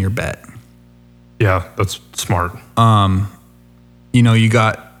hedging your bet. Yeah, that's smart. You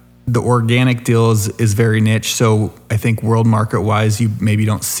got the organic deal is very niche. So I think world market wise, you maybe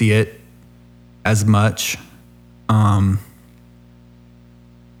don't see it as much. But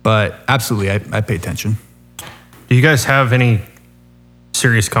absolutely, I pay attention. Do you guys have any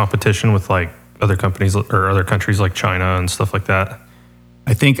serious competition with like other companies or other countries like China and stuff like that?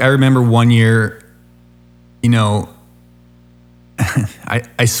 I remember one year,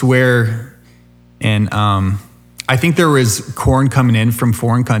 I swear, and I think there was corn coming in from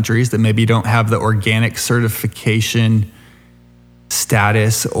foreign countries that maybe don't have the organic certification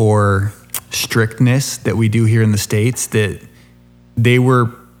status or strictness that we do here in the States, that they were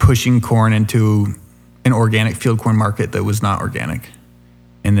pushing corn into an organic field corn market that was not organic,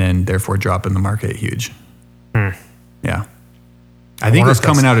 and then therefore dropping the market huge. Yeah. I think it was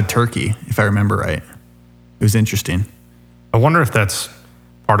coming out of Turkey, if I remember right. It was interesting. I wonder if that's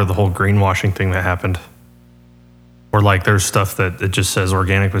part of the whole greenwashing thing that happened. Or like there's stuff that it just says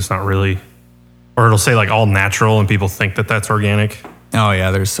organic, but it's not really. Or it'll say like all natural and people think that that's organic. Oh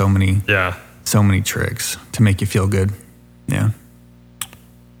yeah, there's so many tricks to make you feel good. Yeah.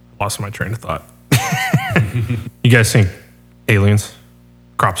 Lost my train of thought. You guys think aliens?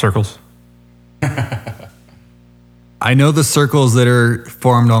 Crop circles? I know the circles that are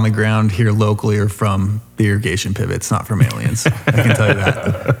formed on the ground here locally are from the irrigation pivots, not from aliens. I can tell you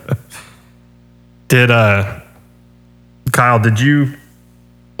that. Kyle,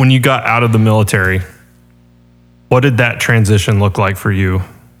 when you got out of the military, what did that transition look like for you?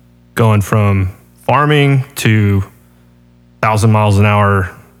 Going from farming to 1,000 miles an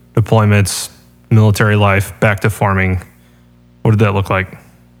hour deployments, military life, back to farming. What did that look like?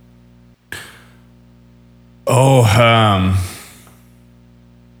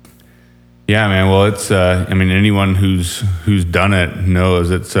 Yeah, man. Well, it's anyone who's done it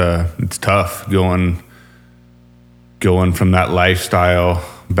knows it's tough going from that lifestyle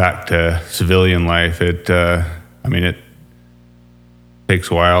back to civilian life. It takes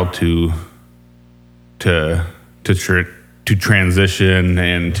a while to transition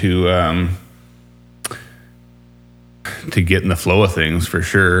and to get in the flow of things, for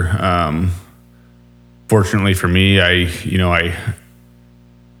sure. Fortunately for me, I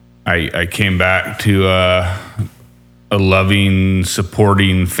came back to a loving,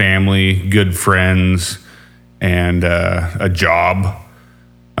 supporting family, good friends, and a job,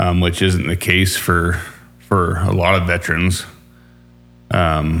 which isn't the case for a lot of veterans.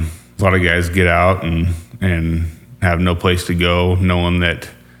 A lot of guys get out and have no place to go, no one that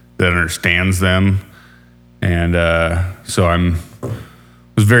understands them, and so I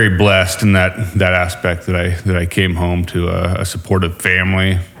was very blessed in that aspect that I came home to a supportive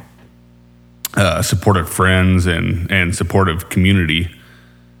family, supportive friends, and supportive community.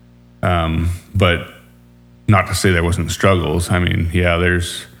 But not to say there wasn't struggles. I mean, yeah,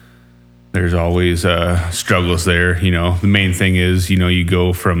 there's always struggles there. The main thing is, you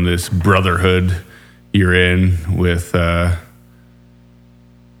go from this brotherhood you're in with a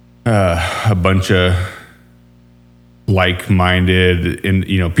bunch of like-minded and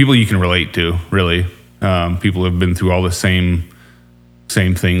people you can relate to, really. People have been through all the same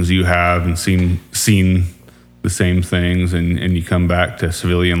things you have and seen the same things, and you come back to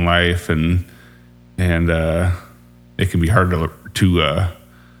civilian life and it can be hard to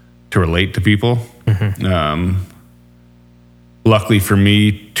relate to people. Mm-hmm. Luckily for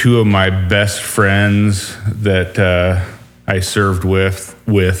me, two of my best friends that I served with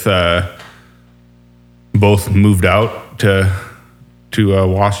both moved out to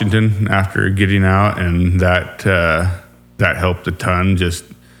Washington after getting out, and that helped a ton. Just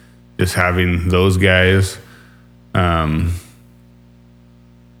having those guys. I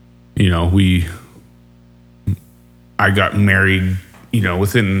got married,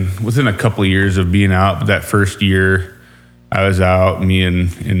 within a couple of years of being out. But that first year I was out, me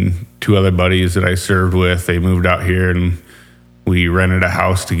and two other buddies that I served with, they moved out here, and we rented a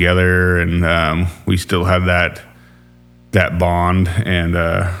house together, and we still had that bond, and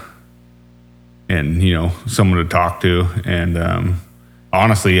someone to talk to. And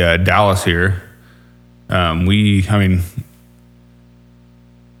honestly, Dallas here, we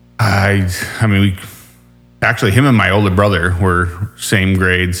actually, him and my older brother were same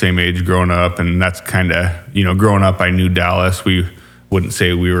grade, same age growing up, and that's kind of, growing up, I knew Dallas. We wouldn't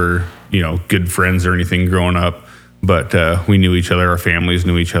say we were, good friends or anything growing up, but we knew each other. Our families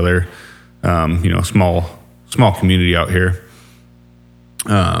knew each other. Small community out here.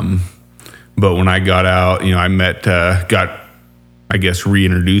 But when I got out, I met, got, I guess,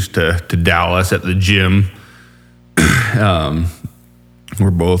 reintroduced to Dallas at the gym.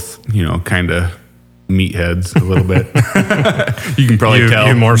 We're both, kind of meatheads a little bit. You can probably tell.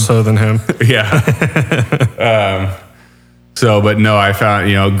 You more so than him. Yeah. But no, I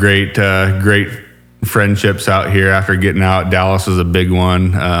found, great friendships out here after getting out. Dallas was a big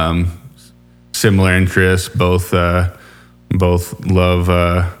one. Similar interests, both love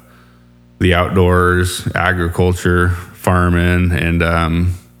the outdoors, agriculture, farming, and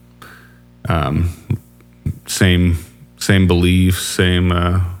same beliefs, same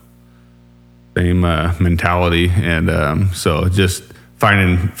mentality, and so just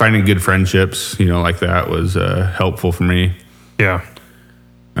finding good friendships, like that was helpful for me. Yeah.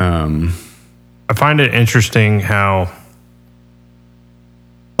 I find it interesting how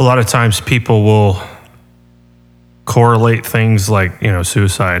a lot of times people will correlate things like,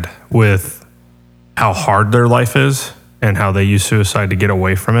 suicide with how hard their life is and how they use suicide to get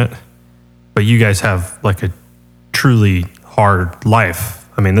away from it. But you guys have like a truly hard life.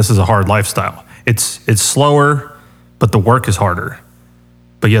 I mean, this is a hard lifestyle. It's slower, but the work is harder.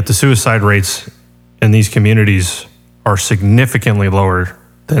 But yet the suicide rates in these communities are significantly lower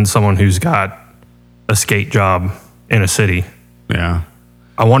than someone who's got a skate job in a city. Yeah.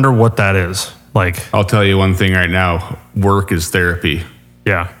 I wonder what that is. Like, I'll tell you one thing right now. Work is therapy.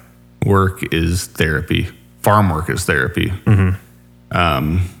 Yeah. Work is therapy. Farm work is therapy.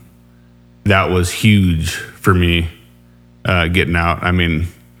 Mm-hmm. That was huge for me, getting out. I mean,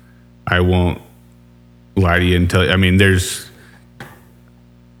 I won't lie to you and tell you. There's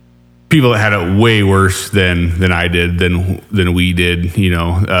people that had it way worse than I did, than we did,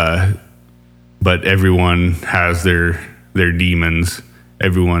 but everyone has their demons.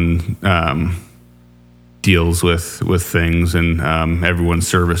 Everyone deals with things, and everyone's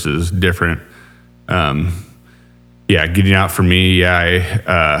service is different. Getting out for me,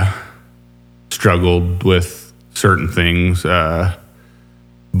 I struggled with certain things, but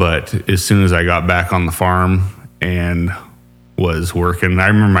as soon as I got back on the farm and was working, I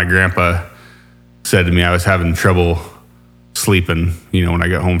remember my grandpa said to me, I was having trouble sleeping, when I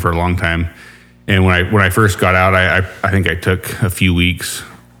got home for a long time. And when I first got out, I think I took a few weeks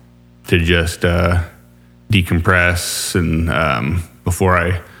to just decompress, and before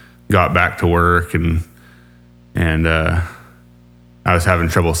I got back to work, and I was having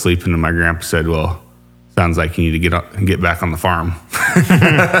trouble sleeping, and my grandpa said, "Well, sounds like you need to get back on the farm."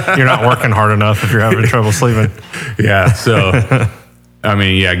 You're not working hard enough if you're having trouble sleeping. Yeah. So,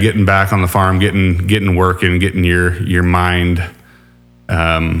 getting back on the farm, getting working, getting your mind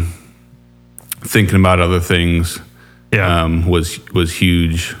thinking about other things, was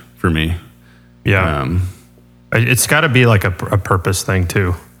huge for me. Yeah. It's got to be like a purpose thing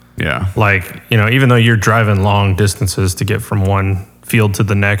too. Yeah. Like, even though you're driving long distances to get from one field to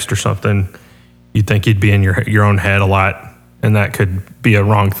the next or something, you'd think you'd be in your own head a lot, and that could be a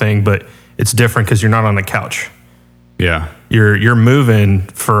wrong thing, but it's different because you're not on the couch. Yeah. You're moving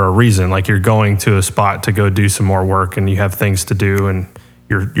for a reason. Like, you're going to a spot to go do some more work, and you have things to do, and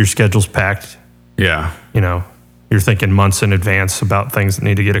your schedule's packed. Yeah. You're thinking months in advance about things that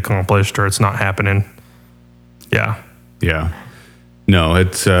need to get accomplished, or it's not happening. Yeah. Yeah. No,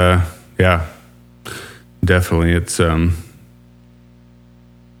 it's, definitely. It's,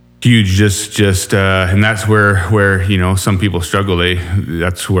 huge. Just, and that's where, some people struggle.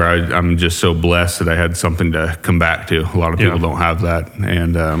 That's where I'm just so blessed that I had something to come back to. A lot of people don't have that.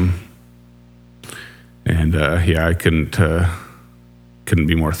 I couldn't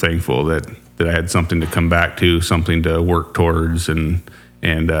be more thankful that I had something to come back to, something to work towards, and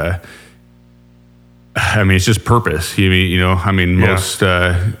it's just purpose. Most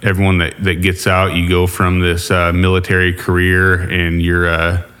everyone that gets out, you go from this military career, and you're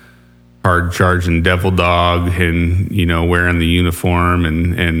a hard charging devil dog, and wearing the uniform,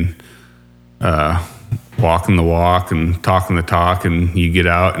 and walking the walk and talking the talk, and you get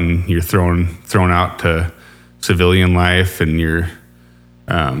out and you're thrown out to civilian life, and you're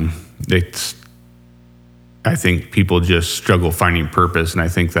I think people just struggle finding purpose, and I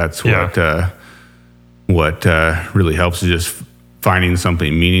think that's what really helps is just finding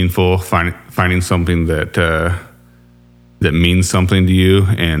something meaningful, finding something that means something to you,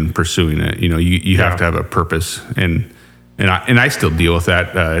 and pursuing it. You have to have a purpose, and I still deal with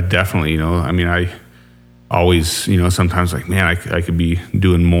that definitely. I mean, I always sometimes like, man, I could be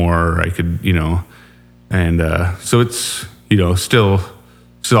doing more. I could and so it's still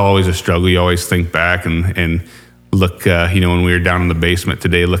always a struggle. You always think back and look, when we were down in the basement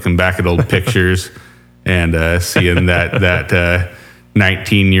today, looking back at old pictures and seeing that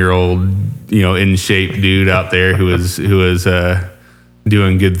 19-year-old, in shape dude out there who was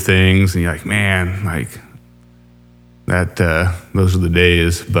doing good things, and you're like, man, like that. Those are the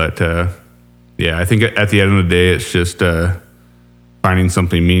days. But I think at the end of the day, it's just finding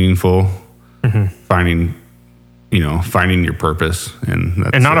something meaningful, finding your purpose, and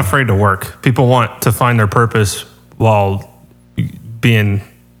not afraid to work. People want to find their purpose while being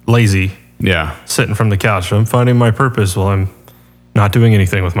lazy. Yeah. Sitting from the couch. I'm finding my purpose while I'm not doing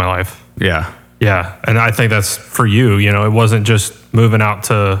anything with my life. Yeah. Yeah. And I think that's for you. It wasn't just moving out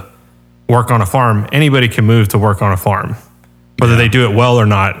to work on a farm. Anybody can move to work on a farm. Whether they do it well or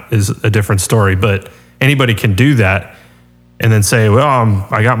not is a different story. But anybody can do that and then say, well,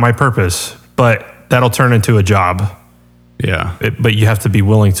 I got my purpose. But that'll turn into a job. Yeah. But you have to be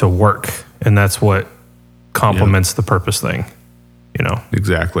willing to work. And that's what complements the purpose thing.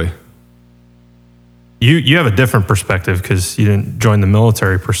 Exactly. You have a different perspective because you didn't join the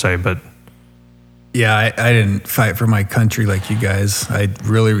military per se, but yeah, I didn't fight for my country like you guys. I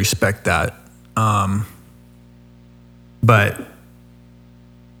really respect that. But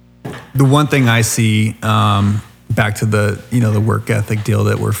the one thing I see, back to the work ethic deal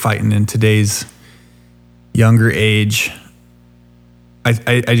that we're fighting in today's younger age,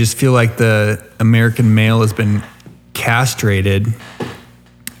 I just feel like the American male has been castrated.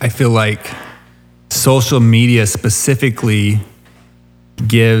 I feel like social media specifically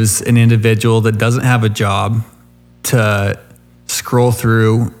gives an individual that doesn't have a job to scroll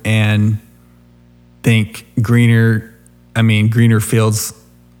through and think greener fields.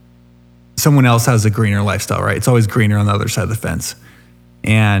 Someone else has a greener lifestyle, right? It's always greener on the other side of the fence.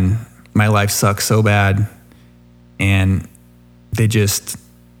 And my life sucks so bad. And they just,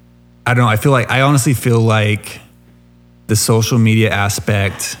 I don't know. I honestly feel like the social media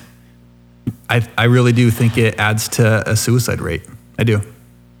aspect, I really do think it adds to a suicide rate. I do.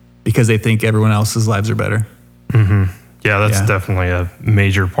 Because they think everyone else's lives are better. Mm-hmm. Yeah, that's definitely a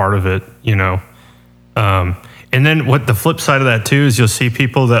major part of it, and then what the flip side of that too is you'll see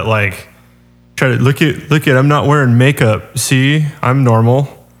people that like try to look at I'm not wearing makeup. See, I'm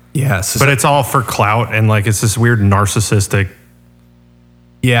normal. Yes. But it's all for clout and like it's this weird narcissistic.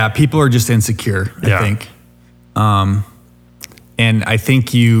 Yeah, people are just insecure, I think. And I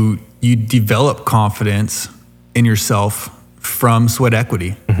think you develop confidence in yourself from sweat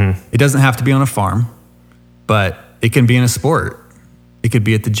equity. Mm-hmm. It doesn't have to be on a farm, but it can be in a sport. It could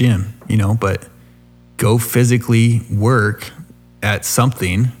be at the gym, but go physically work at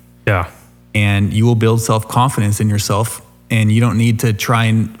something. Yeah. And you will build self-confidence in yourself, and you don't need to try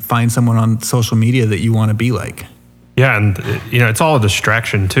and find someone on social media that you want to be like. Yeah, and it's all a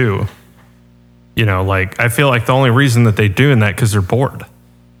distraction too. Like I feel like the only reason that they're doing that because they're bored.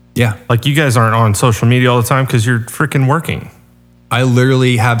 Yeah. Like you guys aren't on social media all the time because you're freaking working. I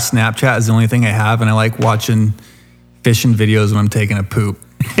literally have Snapchat as the only thing I have, and I like watching fishing videos when I'm taking a poop.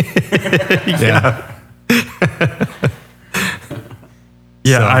 Yeah.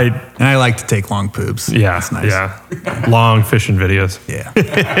 Yeah, so, I like to take long poops. Yeah, that's nice. Yeah, long fishing videos. Yeah.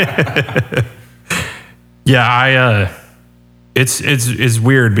 Yeah, it's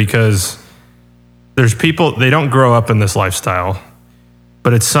weird because there's people, they don't grow up in this lifestyle,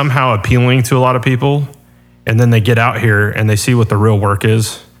 but it's somehow appealing to a lot of people, and then they get out here and they see what the real work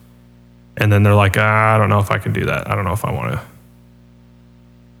is, and then they're like, I don't know if I can do that. I don't know if I want to.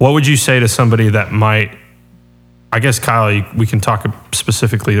 What would you say to somebody that might, I guess, Kyle, we can talk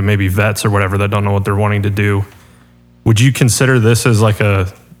specifically to maybe vets or whatever that don't know what they're wanting to do. Would you consider this as like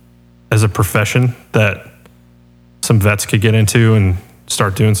as a profession that some vets could get into and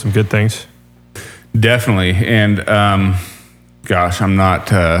start doing some good things? Definitely. And gosh, I'm not,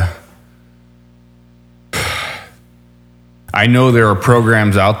 I know there are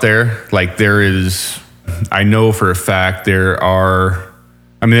programs out there, like there is, I know for a fact there are,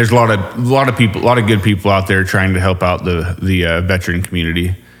 I mean, there's a lot of people, a lot of good people out there trying to help out the veteran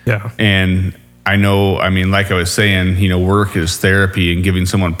community. Yeah. And I know, I mean, like I was saying, work is therapy, and giving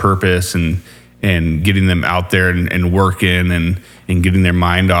someone purpose and getting them out there and working and getting their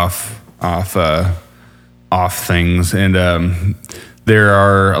mind off off things. And there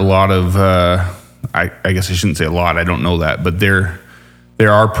are a lot of, I guess I shouldn't say a lot, I don't know that, but there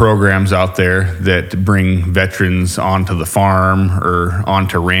are programs out there that bring veterans onto the farm or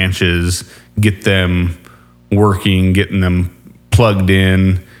onto ranches, get them working, getting them plugged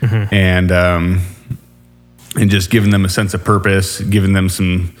in, and just giving them a sense of purpose, giving them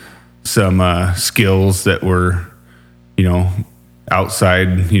some skills that were,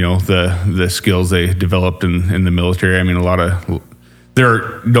 outside, the skills they developed in the military. I mean,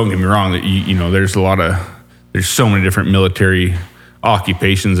 don't get me wrong, that there's so many different military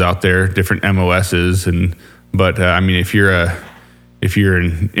occupations out there, different MOSs, but I mean, if you're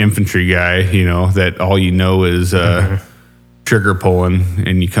an infantry guy, that all is trigger pulling,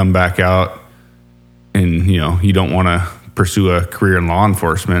 and you come back out and you don't want to pursue a career in law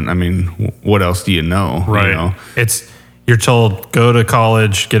enforcement. I mean, what else do you know? Right. You're told, go to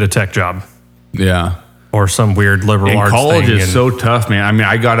college, get a tech job. Yeah. Or some weird liberal arts college thing. Is so tough, man. I mean,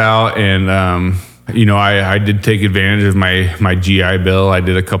 I got out and, I did take advantage of my GI Bill. I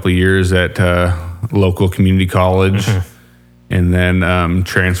did a couple of years at local community college, and then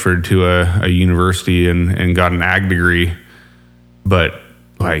transferred to a university and got an ag degree. But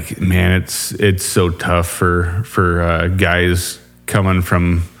like, man, it's so tough for guys coming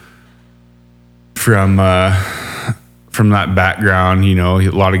from that background.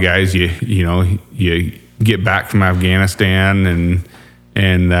 A lot of guys, you get back from Afghanistan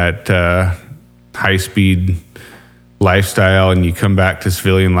and that high speed lifestyle, and you come back to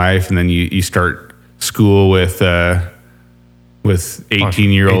civilian life, and then you start school with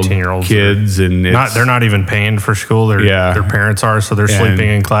 18-year-old kids, and they're not even paying for school. Their parents are, so they're sleeping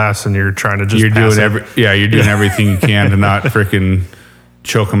in class, and you're trying to just you're doing everything you can to not freaking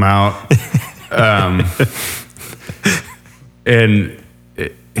choke them out.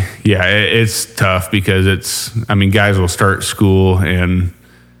 It's tough because guys will start school and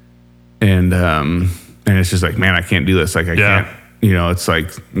it's just like, man, I can't do this. Like, I can't, it's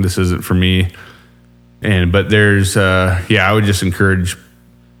like, this isn't for me. But there's, I would just encourage,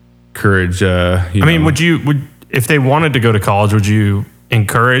 if they wanted to go to college, would you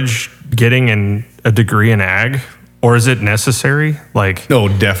encourage getting a degree in ag, or is it necessary? Like, no,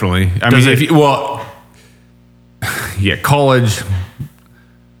 definitely. College,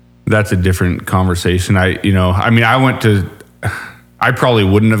 that's a different conversation. I probably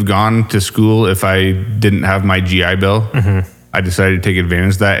wouldn't have gone to school if I didn't have my GI Bill. I decided to take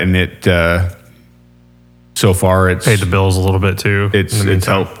advantage of that, and it, so far it's paid the bills a little bit too. It's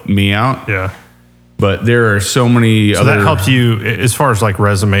helped me out. Yeah. But there are so many that helps you as far as like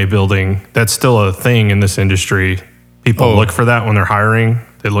resume building. That's still a thing in this industry. People look for that when they're hiring.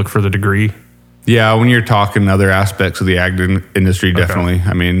 They look for the degree. Yeah, when you're talking other aspects of the ag industry, definitely. Okay.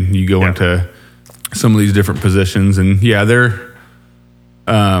 I mean, you go into some of these different positions, and they're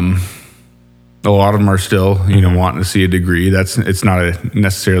a lot of them are still wanting to see a degree. It's not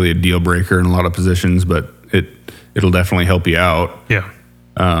necessarily a deal breaker in a lot of positions, but it'll definitely help you out. Yeah.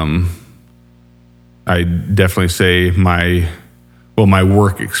 I definitely say my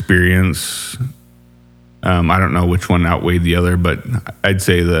work experience. I don't know which one outweighed the other, but I'd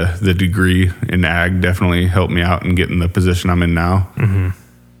say the degree in ag definitely helped me out in getting the position I'm in now.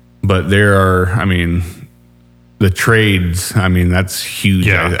 But there are, the trades, that's huge,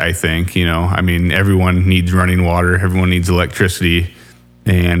 I think. Everyone needs running water. Everyone needs electricity.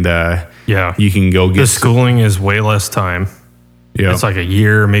 And you can go get... The schooling is way less time. Yeah. It's like a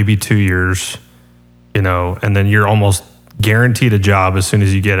year, maybe 2 years, and then you're almost guaranteed a job as soon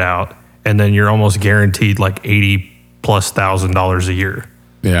as you get out. And then you're almost guaranteed like $80,000+ a year.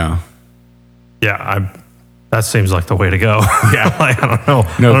 Yeah. Yeah, that seems like the way to go. Yeah. I don't know.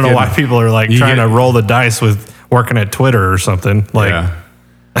 I don't know why people are like trying to roll the dice with working at Twitter or something. Like,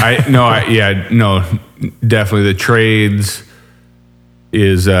 definitely the trades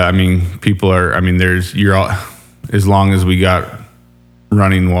is, people are, as long as we got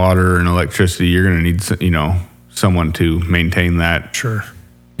running water and electricity, you're going to need, someone to maintain that. Sure.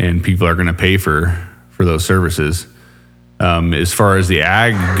 And people are going to pay for those services. As far as the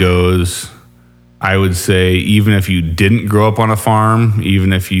ag goes, I would say even if you didn't grow up on a farm,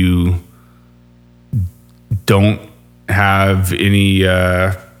 even if you don't have any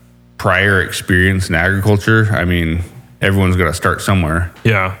prior experience in agriculture, everyone's got to start somewhere.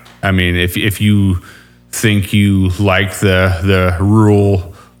 Yeah. If you think you like the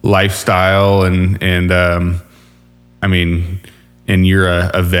rural lifestyle and you're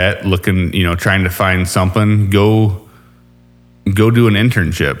a vet looking, trying to find something, go do an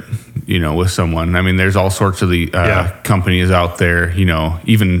internship, with someone. There's all sorts of the companies out there,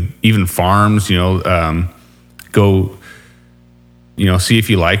 even farms, go, see if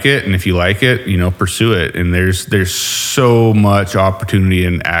you like it, and if you like it, pursue it. And there's so much opportunity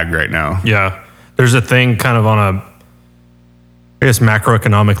in ag right now. Yeah. There's a thing kind of on a, I guess,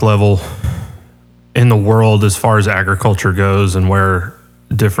 macroeconomic level in the world as far as agriculture goes, and where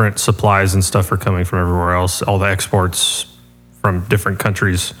different supplies and stuff are coming from everywhere else, all the exports from different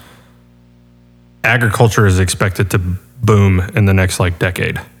countries. Agriculture is expected to boom in the next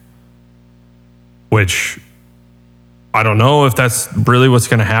decade, which I don't know if that's really what's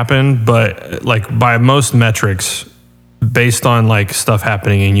going to happen, but by most metrics, based on stuff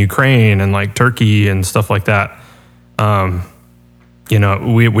happening in Ukraine and Turkey and stuff like that, we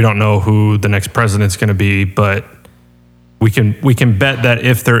don't know who the next president's going to be, but we can bet that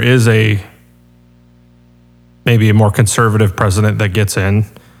if there is maybe a more conservative president that gets in,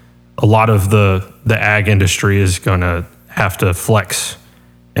 a lot of the ag industry is going to have to flex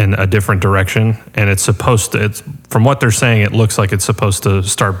in a different direction. And it's from what they're saying, it looks like it's supposed to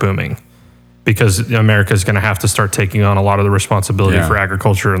start booming, because America is going to have to start taking on a lot of the responsibility for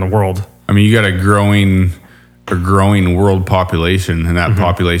agriculture in the world. I mean, you got a growing world population, and that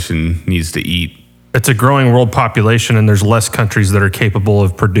population needs to eat. It's a growing world population, and there's less countries that are capable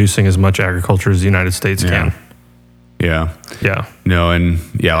of producing as much agriculture as the United States can. Yeah. Yeah. No, and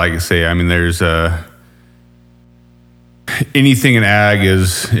like I say, I mean, there's anything in ag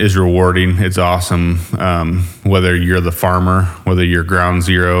is rewarding. It's awesome. Whether you're the farmer, whether you're ground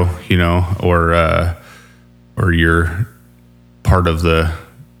zero, or you're part of the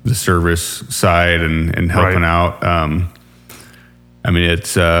service side and helping out. I mean,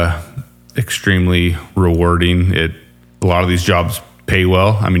 it's extremely rewarding. A lot of these jobs pay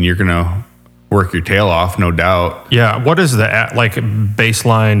well. I mean, you're gonna work your tail off, no doubt. Yeah. What is the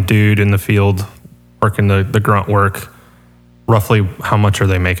baseline dude in the field working the grunt work? Roughly, how much are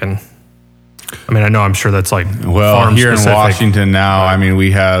they making? I mean, I'm sure that's farm here specific. In Washington now. I mean,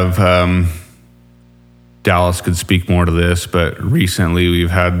 we have Dallas could speak more to this, but recently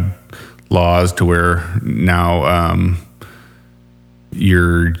we've had laws to where now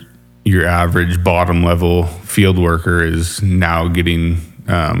your average bottom level field worker is now getting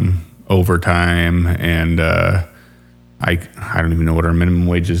overtime, and I don't even know what our minimum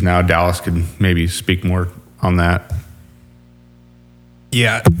wage is now. Dallas could maybe speak more on that.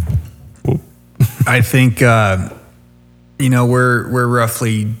 Yeah, I think we're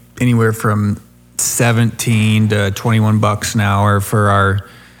roughly anywhere from 17 to 21 bucks an hour for our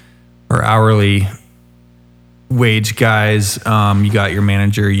hourly wage guys. You got your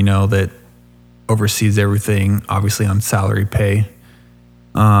manager, that oversees everything, obviously on salary pay.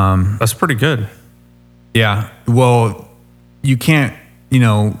 That's pretty good. Yeah. Well, you can't,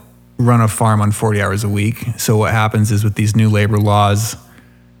 run a farm on 40 hours a week. So what happens is with these new labor laws,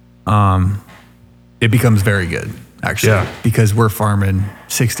 it becomes very good, actually, because we're farming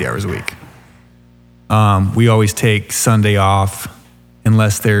 60 hours a week. We always take Sunday off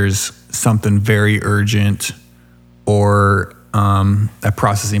unless there's something very urgent or a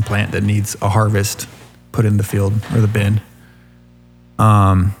processing plant that needs a harvest put in the field or the bin.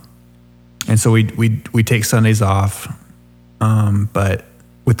 And so we take Sundays off. But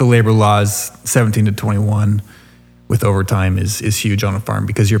with the labor laws, 17 to 21 with overtime is huge on a farm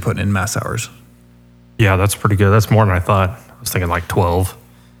because you're putting in mass hours. Yeah, that's pretty good. That's more than I thought. I was thinking 12.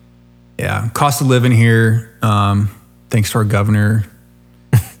 Yeah. Cost of living here, thanks to our governor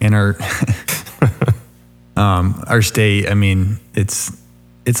and our state, I mean, it's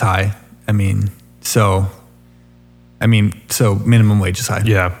high. So minimum wage is high.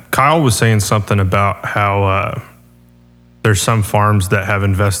 Yeah. Kyle was saying something about how there's some farms that have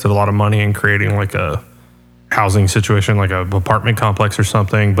invested a lot of money in creating a housing situation, like a apartment complex or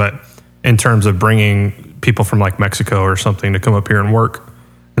something. But in terms of bringing people from Mexico or something to come up here and work,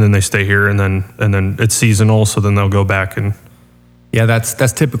 and then they stay here, and then it's seasonal, so then they'll go back and. Yeah,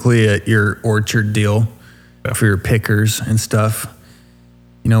 that's typically your orchard deal for your pickers and stuff.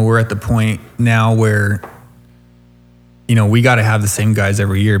 We're at the point now where, we got to have the same guys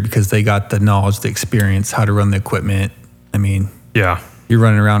every year because they got the knowledge, the experience, how to run the equipment. Yeah, you're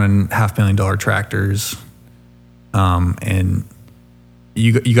running around in $500,000 tractors, and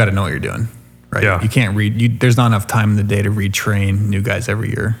you got to know what you're doing, right? Yeah. You can't there's not enough time in the day to retrain new guys every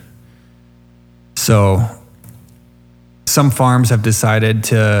year. So some farms have decided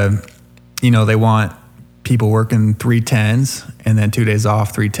to, they want people working 3/10s and then 2 days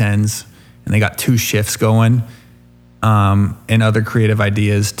off, 3/10s, and they got 2 shifts going, and other creative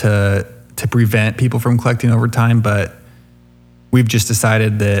ideas to prevent people from collecting overtime. But we've just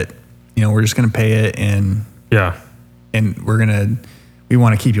decided that, we're just going to pay it, and yeah, and we we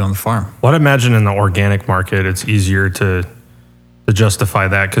want to keep you on the farm. Well, I'd imagine in the organic market, it's easier to justify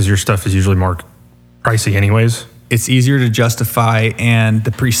that because your stuff is usually more pricey anyways. It's easier to justify, and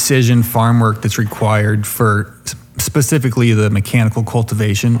the precision farm work that's required for specifically the mechanical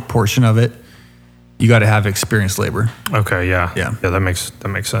cultivation portion of it, you got to have experienced labor. Okay, yeah. Yeah. That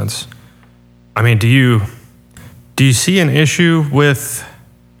makes sense. I mean, do you see an issue with,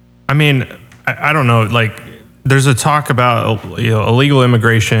 I mean, I don't know, like there's a talk about illegal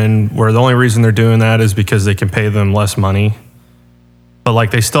immigration where the only reason they're doing that is because they can pay them less money. But like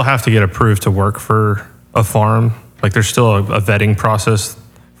they still have to get approved to work for a farm. Like there's still a vetting process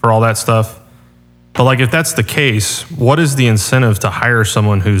for all that stuff. But like if that's the case, what is the incentive to hire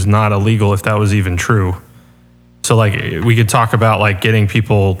someone who's not illegal if that was even true? So like we could talk about like getting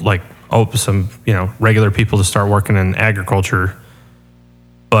people like some regular people to start working in agriculture.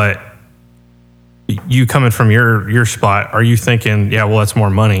 But you coming from your spot, are you thinking, yeah, well that's more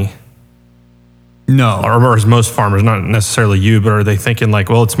money? No. Or as most farmers, not necessarily you, but are they thinking like,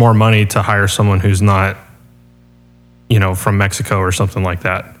 well, it's more money to hire someone who's not, from Mexico or something like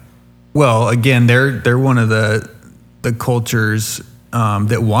that? Well, again, they're one of the cultures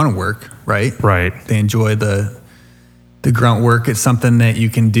that want to work, right? Right. They enjoy the grunt work. It's something that you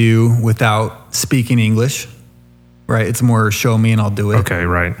can do without speaking English, right? It's more show me and I'll do it. Okay,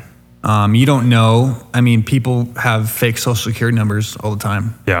 right. You don't know. I mean, people have fake social security numbers all the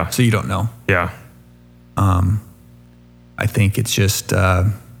time. Yeah. So you don't know. Yeah. I think it's just.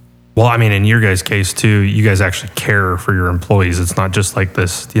 Well, I mean, in your guys' case too, you guys actually care for your employees. It's not just like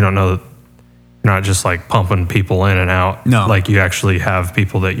this. You don't know. You're not just like pumping people in and out. No. Like you actually have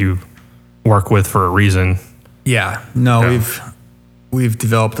people that you work with for a reason. Yeah. No, Yeah. we've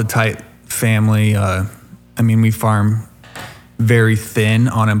developed a tight family. I mean, we farm very thin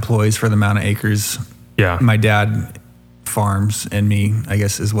on employees for the amount of acres. Yeah. My dad farms and me, I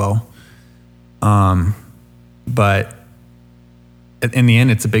guess, as well. But in the end,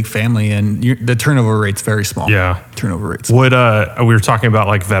 it's a big family, and the turnover rate's very small. Yeah. Turnover rates. Would we were talking about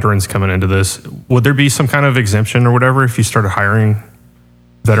like veterans coming into this. Would there be some kind of exemption or whatever if you started hiring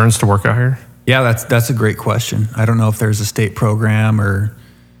veterans to work out here? Yeah, that's a great question. I don't know if there's a state program or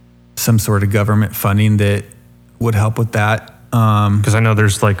some sort of government funding that would help with that. Because I know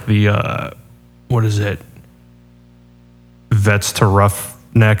there's like the what is it? Vets to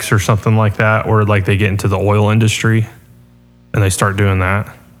Roughnecks or something like that, or like they get into the oil industry and they start doing that.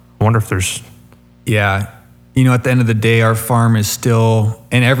 I wonder if there's. Yeah, at the end of the day, our farm is still,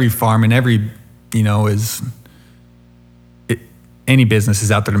 and every farm and every, any business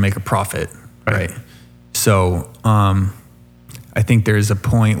is out there to make a profit, right? So I think there's a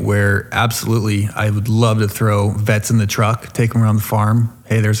point where absolutely I would love to throw vets in the truck, take them around the farm.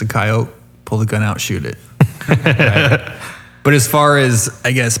 Hey, there's a coyote, pull the gun out, shoot it. Right? But as far as,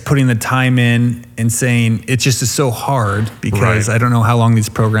 I guess, putting the time in and saying it just is so hard because I don't know how long these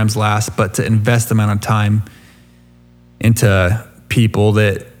programs last, but to invest the amount of time into people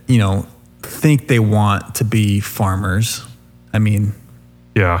that, think they want to be farmers. I mean,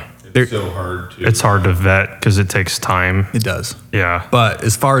 yeah. It's so hard to. It's hard to vet because it takes time. It does. Yeah. But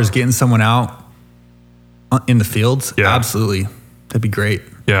as far as getting someone out in the fields, absolutely. That'd be great.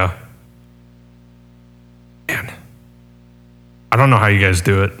 Yeah. Man. I don't know how you guys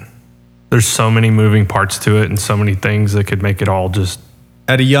do it. There's so many moving parts to it and so many things that could make it all just.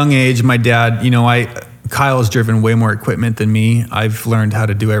 At a young age, my dad, Kyle has driven way more equipment than me. I've learned how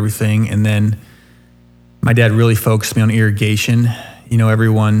to do everything. And then my dad really focused me on irrigation.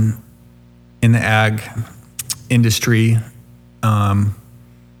 Everyone in the ag industry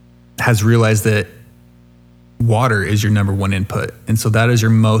has realized that water is your number one input. And so that is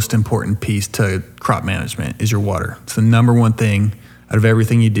your most important piece to crop management is your water. It's the number one thing out of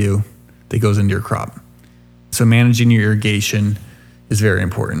everything you do that goes into your crop. So managing your irrigation is very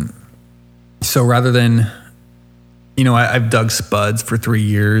important. So rather than, I've dug spuds for 3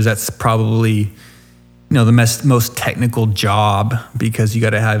 years. That's probably, the most technical job because you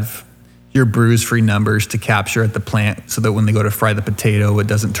got to have your bruise-free numbers to capture at the plant so that when they go to fry the potato, it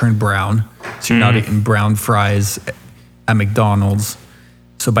doesn't turn brown. So you're not eating brown fries at McDonald's.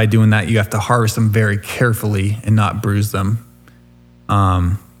 So by doing that, you have to harvest them very carefully and not bruise them.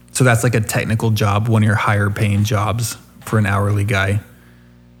 So that's like a technical job, one of your higher paying jobs for an hourly guy.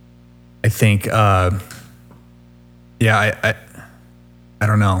 I think, I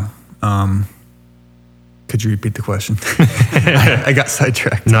don't know. Could you repeat the question? I got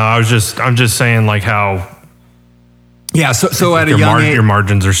sidetracked. No, I'm just saying like how. Yeah. So at a young age, your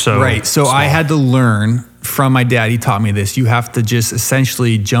margins are so right. So small. I had to learn from my dad. He taught me this. You have to just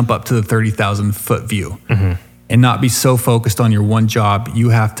essentially jump up to the 30,000 foot view. Mm-hmm. and not be so focused on your one job. You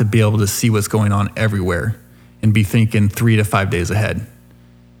have to be able to see what's going on everywhere and be thinking 3 to 5 days ahead.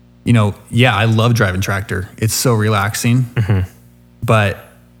 You know, yeah, I love driving tractor. It's so relaxing, but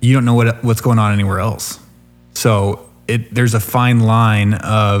you don't know what's going on anywhere else. So there's a fine line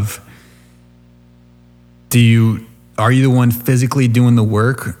of, are you the one physically doing the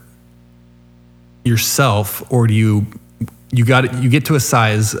work yourself, or do you get to a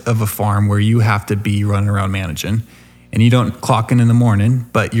size of a farm where you have to be running around managing, and you don't clock in the morning,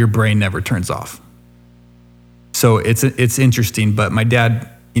 but your brain never turns off. So it's interesting, but my dad,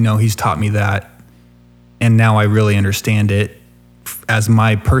 you know, he's taught me that, and now I really understand it. As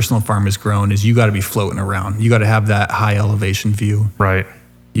my personal farm has grown, is you got to be floating around. You got to have that high elevation view. Right.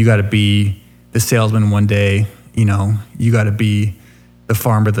 You got to be the salesman one day. You know, you got to be the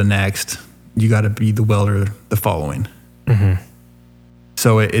farmer the next. You got to be the welder the following.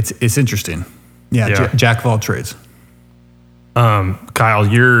 So it's interesting. Yeah. Jack of all trades. Kyle,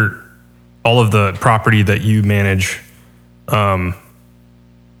 you're all of the property that you manage. Do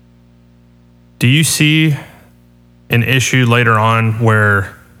you see an issue later on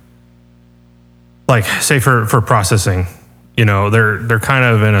where, like, say for processing, you know, they're kind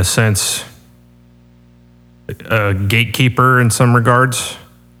of in a sense a gatekeeper in some regards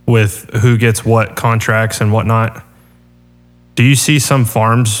with who gets what contracts and whatnot? Do you see some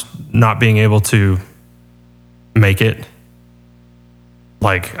farms not being able to make it?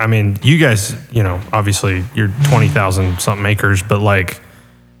 Like, I mean, you guys, you know, obviously you're 20,000 something acres, but like,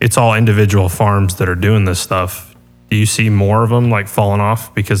 it's all individual farms that are doing this stuff. Do you see more of them like falling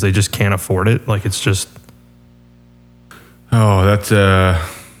off because they just can't afford it? Like, it's just. Oh, that's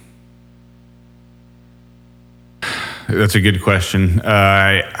a good question.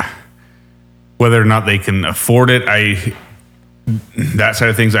 Whether or not they can afford it, that side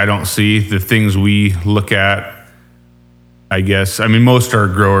of things I don't see. The things we look at, I guess, I mean, most of our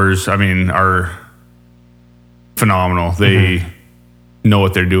growers, I mean, are phenomenal. They know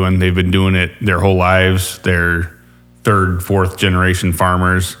what they're doing. They've been doing it their whole lives. They're 3rd, 4th generation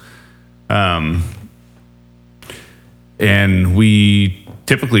farmers. And we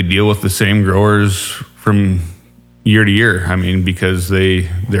typically deal with the same growers from year to year. I mean, because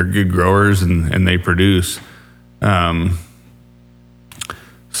they're good growers and they produce.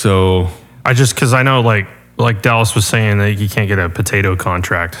 So because I know like Dallas was saying that you can't get a potato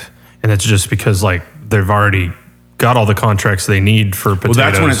contract, and it's just because like they've already got all the contracts they need for potatoes.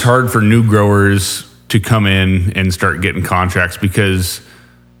 Well, that's when it's hard for new growers to come in and start getting contracts, because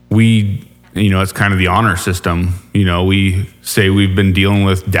it's kind of the honor system. You know, we say we've been dealing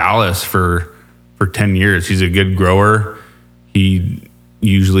with Dallas for 10 years. He's a good grower. He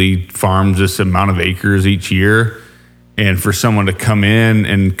usually farms this amount of acres each year. And for someone to come in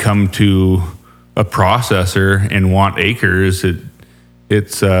and come to a processor and want acres, it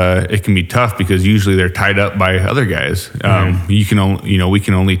can be tough, because usually they're tied up by other guys. We can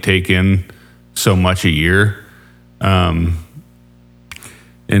only take in so much a year. And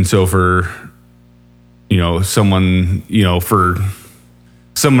so for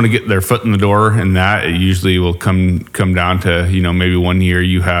someone to get their foot in the door, and that it usually will come down to, maybe one year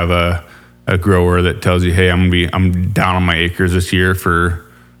you have a grower that tells you, hey, I'm down on my acres this year for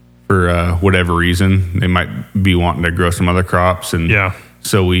whatever reason. They might be wanting to grow some other crops, and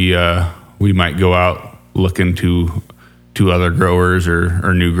so we might go out looking to other growers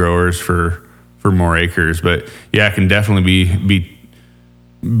or new growers for more acres. But yeah, it can definitely be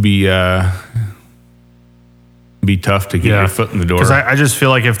tough to get your foot in the door. Because I just feel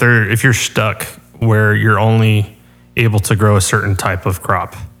like if you're stuck where you're only able to grow a certain type of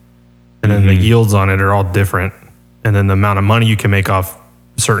crop, and then the yields on it are all different, and then the amount of money you can make off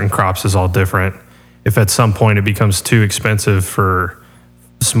certain crops is all different. If at some point it becomes too expensive for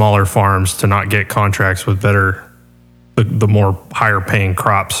smaller farms to not get contracts with the more higher paying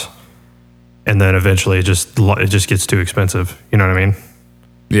crops, and then eventually it just gets too expensive. You know what I mean?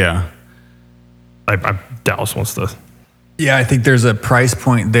 Yeah. Dallas wants to. Yeah, I think there's a price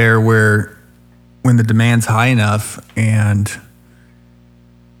point there where when the demand's high enough and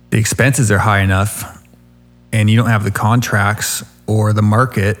the expenses are high enough, and you don't have the contracts or the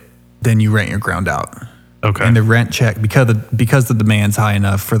market, then you rent your ground out. Okay. And the rent check, because the demand's high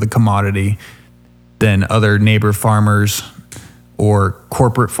enough for the commodity, then other neighbor farmers or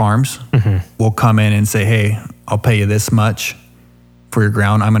corporate farms will come in and say, hey, I'll pay you this much for your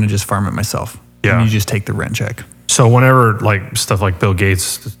ground. I'm going to just farm it myself. Yeah. And you just take the rent check. So whenever like stuff like Bill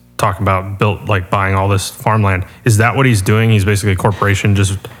Gates talking about buying all this farmland, is that what he's doing? He's basically a corporation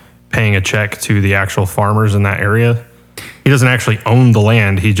just paying a check to the actual farmers in that area. He doesn't actually own the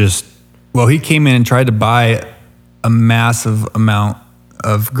land. He came in and tried to buy a massive amount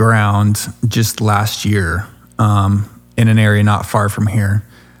of ground just last year in an area not far from here.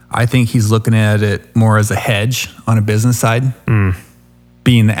 I think he's looking at it more as a hedge on a business side,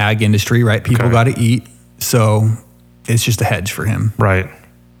 being the ag industry, right? People got to eat. So it's just a hedge for him. Right.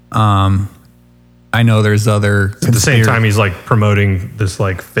 I know there's other... At the same time, he's like promoting this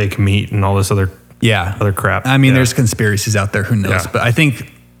like fake meat and all this other crap. I mean, there's conspiracies out there, who knows? Yeah. But I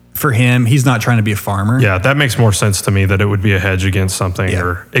think for him, he's not trying to be a farmer. Yeah, that makes more sense to me, that it would be a hedge against something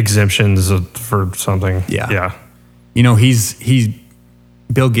or exemptions for something. Yeah. You know,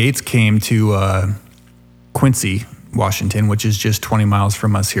 Bill Gates came to Quincy, Washington, which is just 20 miles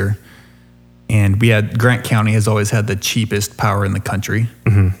from us here. And Grant County has always had the cheapest power in the country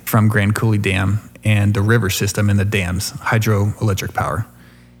from Grand Coulee Dam and the river system and the dams, hydroelectric power.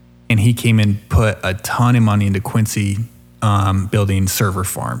 And he came and put a ton of money into Quincy building server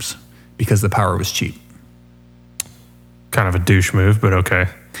farms because the power was cheap. Kind of a douche move, but okay.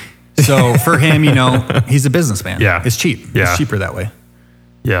 So for him, you know, he's a businessman. Yeah. It's cheap. Yeah. It's cheaper that way.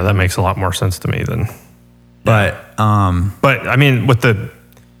 Yeah, that makes a lot more sense to me than... But I mean,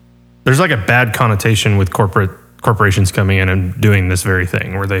 there's like a bad connotation with corporations coming in and doing this very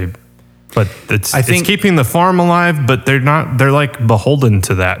thing it's keeping the farm alive, but they're like beholden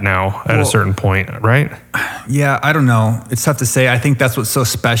to that now at a certain point, right? Yeah, I don't know. It's tough to say. I think that's what's so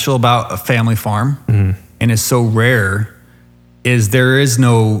special about a family farm and is so rare is there is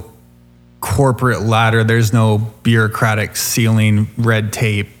no corporate ladder. There's no bureaucratic ceiling, red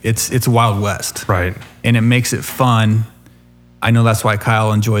tape. It's Wild West. Right. And it makes it fun. I know that's why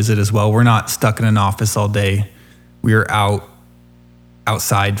Kyle enjoys it as well. We're not stuck in an office all day. We're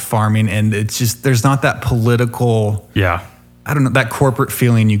outside farming, and it's just, there's not that political, I don't know, that corporate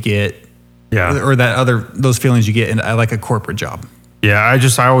feeling you get, or those feelings you get in like a corporate job. Yeah,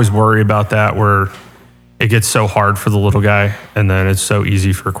 I always worry about that, where it gets so hard for the little guy, and then it's so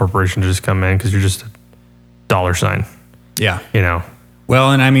easy for a corporation to just come in because you're just a dollar sign. Yeah. You know?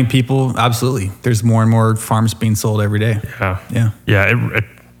 Well, and I mean, people, absolutely. There's more and more farms being sold every day. Yeah.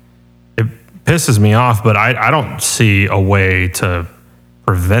 It pisses me off, but I don't see a way to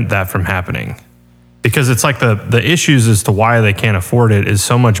prevent that from happening, because it's like the issues as to why they can't afford it is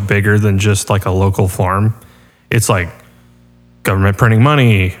so much bigger than just like a local farm. It's like government printing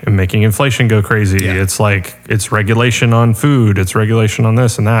money and making inflation go crazy. Yeah. It's like, it's regulation on food. It's regulation on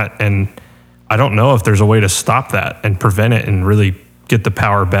this and that. And I don't know if there's a way to stop that and prevent it and really get the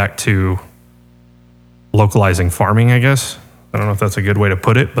power back to localizing farming, I guess. I don't know if that's a good way to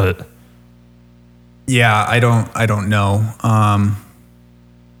put it, but yeah, I don't know.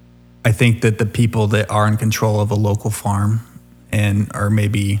 I think that the people that are in control of a local farm and are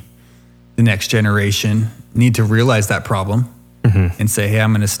maybe the next generation need to realize that problem and say, hey,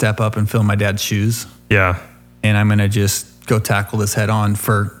 I'm going to step up and fill my dad's shoes. Yeah. And I'm going to just go tackle this head on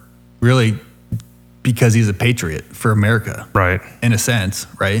for really because he's a patriot for America. Right. In a sense,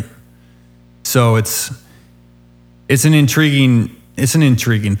 right? So it's an intriguing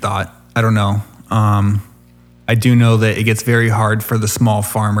thought. I don't know. I do know that it gets very hard for the small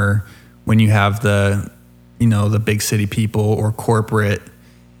farmer when you have the big city people or corporate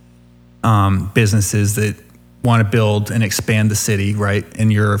businesses that want to build and expand the city, right?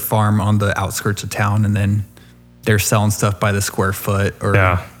 And you're a farm on the outskirts of town, and then they're selling stuff by the square foot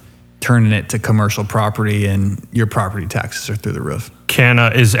or turning it to commercial property, and your property taxes are through the roof.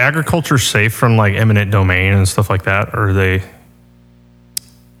 Is agriculture safe from like eminent domain and stuff like that? Or are they...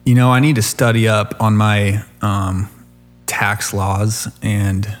 I need to study up on my tax laws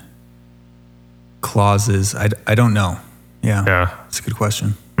and clauses. I don't know. Yeah. It's a good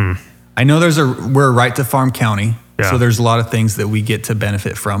question. I know we're a right to farm county. Yeah. So there's a lot of things that we get to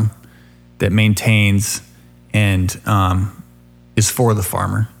benefit from that maintains and is for the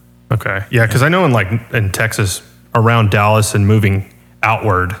farmer. Okay. Yeah. Cause I know in Texas around Dallas and moving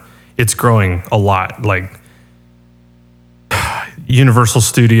outward, it's growing a lot. Like, Universal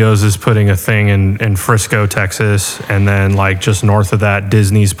Studios is putting a thing in Frisco, Texas, and then like just north of that,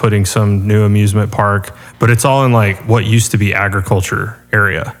 Disney's putting some new amusement park, but it's all in like what used to be agriculture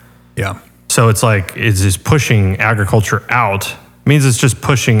area. Yeah. So it's like, it's just pushing agriculture out. It means it's just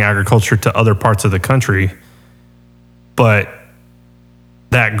pushing agriculture to other parts of the country. But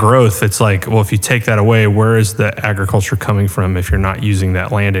that growth, it's like, well, if you take that away, where is the agriculture coming from if you're not using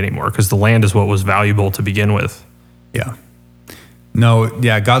that land anymore? Because the land is what was valuable to begin with. Yeah. No,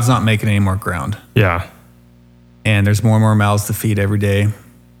 yeah, God's not making any more ground. Yeah. And there's more and more mouths to feed every day.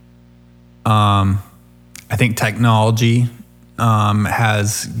 I think technology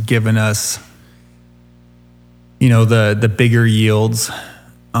has given us, the bigger yields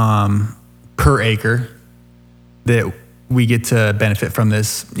per acre. that we get to benefit from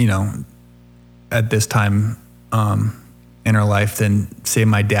this, at this time in our life than say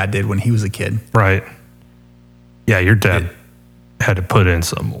my dad did when he was a kid. Right. Yeah, your dad had to put in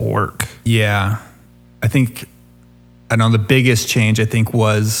some work. Yeah. I know the biggest change I think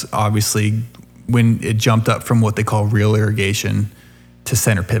was obviously when it jumped up from what they call real irrigation to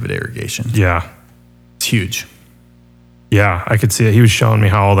center pivot irrigation. Yeah. It's huge. Yeah, I could see it. He was showing me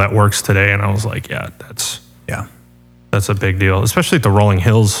how all that works today, and I was like, yeah, that's a big deal, especially at the rolling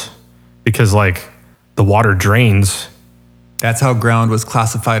hills, because like the water drains. That's how ground was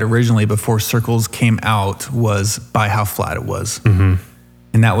classified originally before circles came out, was by how flat it was. Mm-hmm.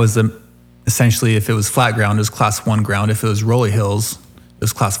 And that was essentially, if it was flat ground, it was class 1 ground. If it was rolling hills, it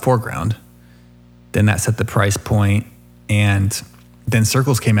was class 4 ground. Then that set the price point, and then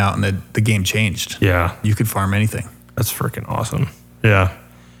circles came out and the game changed. Yeah. You could farm anything. That's freaking awesome. Yeah.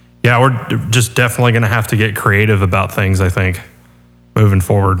 Yeah, we're just definitely going to have to get creative about things, I think, moving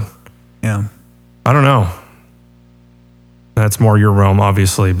forward. Yeah. I don't know. That's more your realm,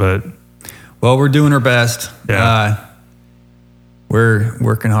 obviously, but... Well, we're doing our best. Yeah. We're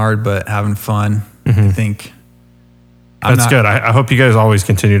working hard, but having fun. Mm-hmm. I think... That's good. I hope you guys always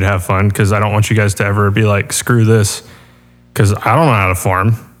continue to have fun, because I don't want you guys to ever be like, screw this, because I don't know how to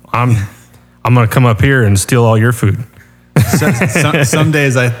farm. I'm going to come up here and steal all your food. Some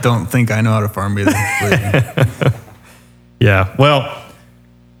days I don't think I know how to farm either. Yeah. Well,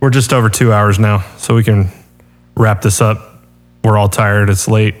 we're just over 2 hours now, so we can wrap this up. We're all tired. It's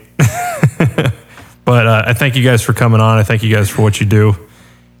late. But I thank you guys for coming on. I thank you guys for what you do.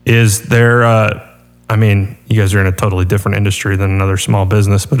 Is there, you guys are in a totally different industry than another small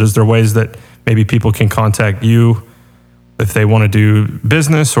business, but is there ways that maybe people can contact you if they want to do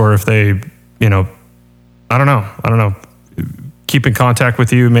business, or if they, I don't know, keep in contact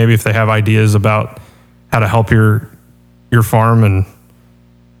with you, maybe if they have ideas about how to help your farm, and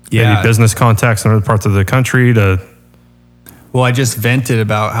maybe business contacts in other parts of the country to... Well, I just vented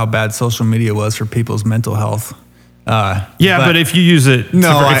about how bad social media was for people's mental health. But if you use it,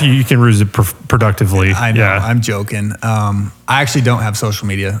 if you can use it productively. I know, yeah. I'm joking. I actually don't have social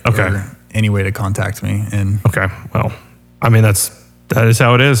media or any way to contact me. Okay, well, that is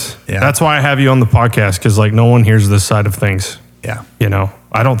how it is. Yeah. That's why I have you on the podcast, because like no one hears this side of things. Yeah.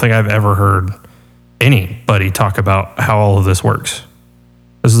 I don't think I've ever heard anybody talk about how all of this works.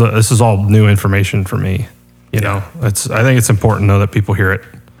 This is all new information for me. I think it's important to know that people hear it.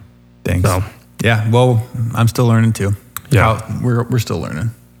 Thanks. So, yeah. Well, I'm still learning too. Yeah. We're still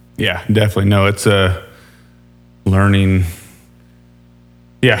learning. Yeah, definitely. No, it's learning.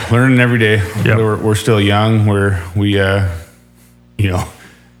 Yeah, learning every day. Yep. We're still young. We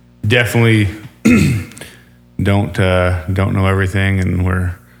definitely don't know everything, and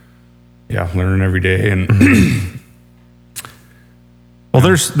we're learning every day. And well,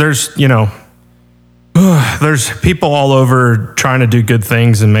 there's people all over trying to do good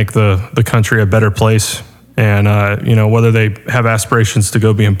things and make the country a better place. And, whether they have aspirations to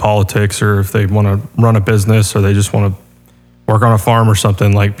go be in politics, or if they want to run a business, or they just want to work on a farm or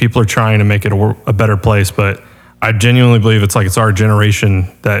something, like people are trying to make it a better place. But I genuinely believe it's our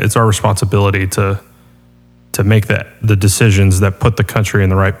generation, that it's our responsibility to make the decisions that put the country in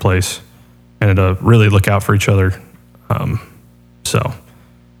the right place, and to really look out for each other. I'll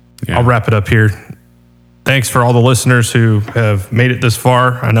wrap it up here. Thanks for all the listeners who have made it this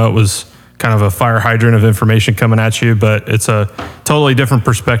far. I know it was kind of a fire hydrant of information coming at you, but it's a totally different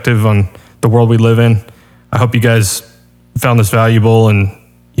perspective on the world we live in. I hope you guys found this valuable, and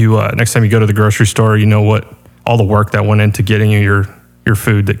you next time you go to the grocery store, what all the work that went into getting you your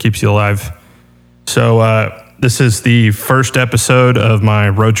food that keeps you alive. So this is the first episode of my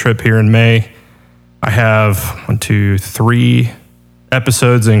road trip here in May. I have 3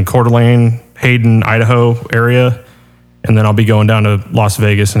 episodes in Coeur d'Alene, Hayden, Idaho area, and then I'll be going down to Las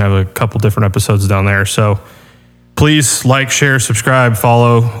Vegas and have a couple different episodes down there. So please like, share, subscribe,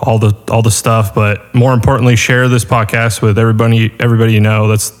 follow all the stuff, but more importantly, share this podcast with everybody you know.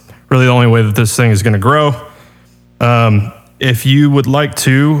 That's really the only way that this thing is going to grow. If you would like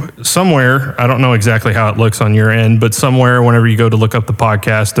to, somewhere, I don't know exactly how it looks on your end, but somewhere, whenever you go to look up the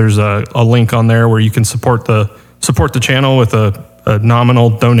podcast, there's a link on there where you can support the channel with a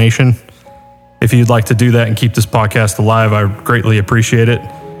nominal donation. If you'd like to do that and keep this podcast alive, I greatly appreciate it.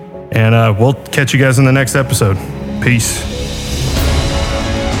 And we'll catch you guys in the next episode. Peace.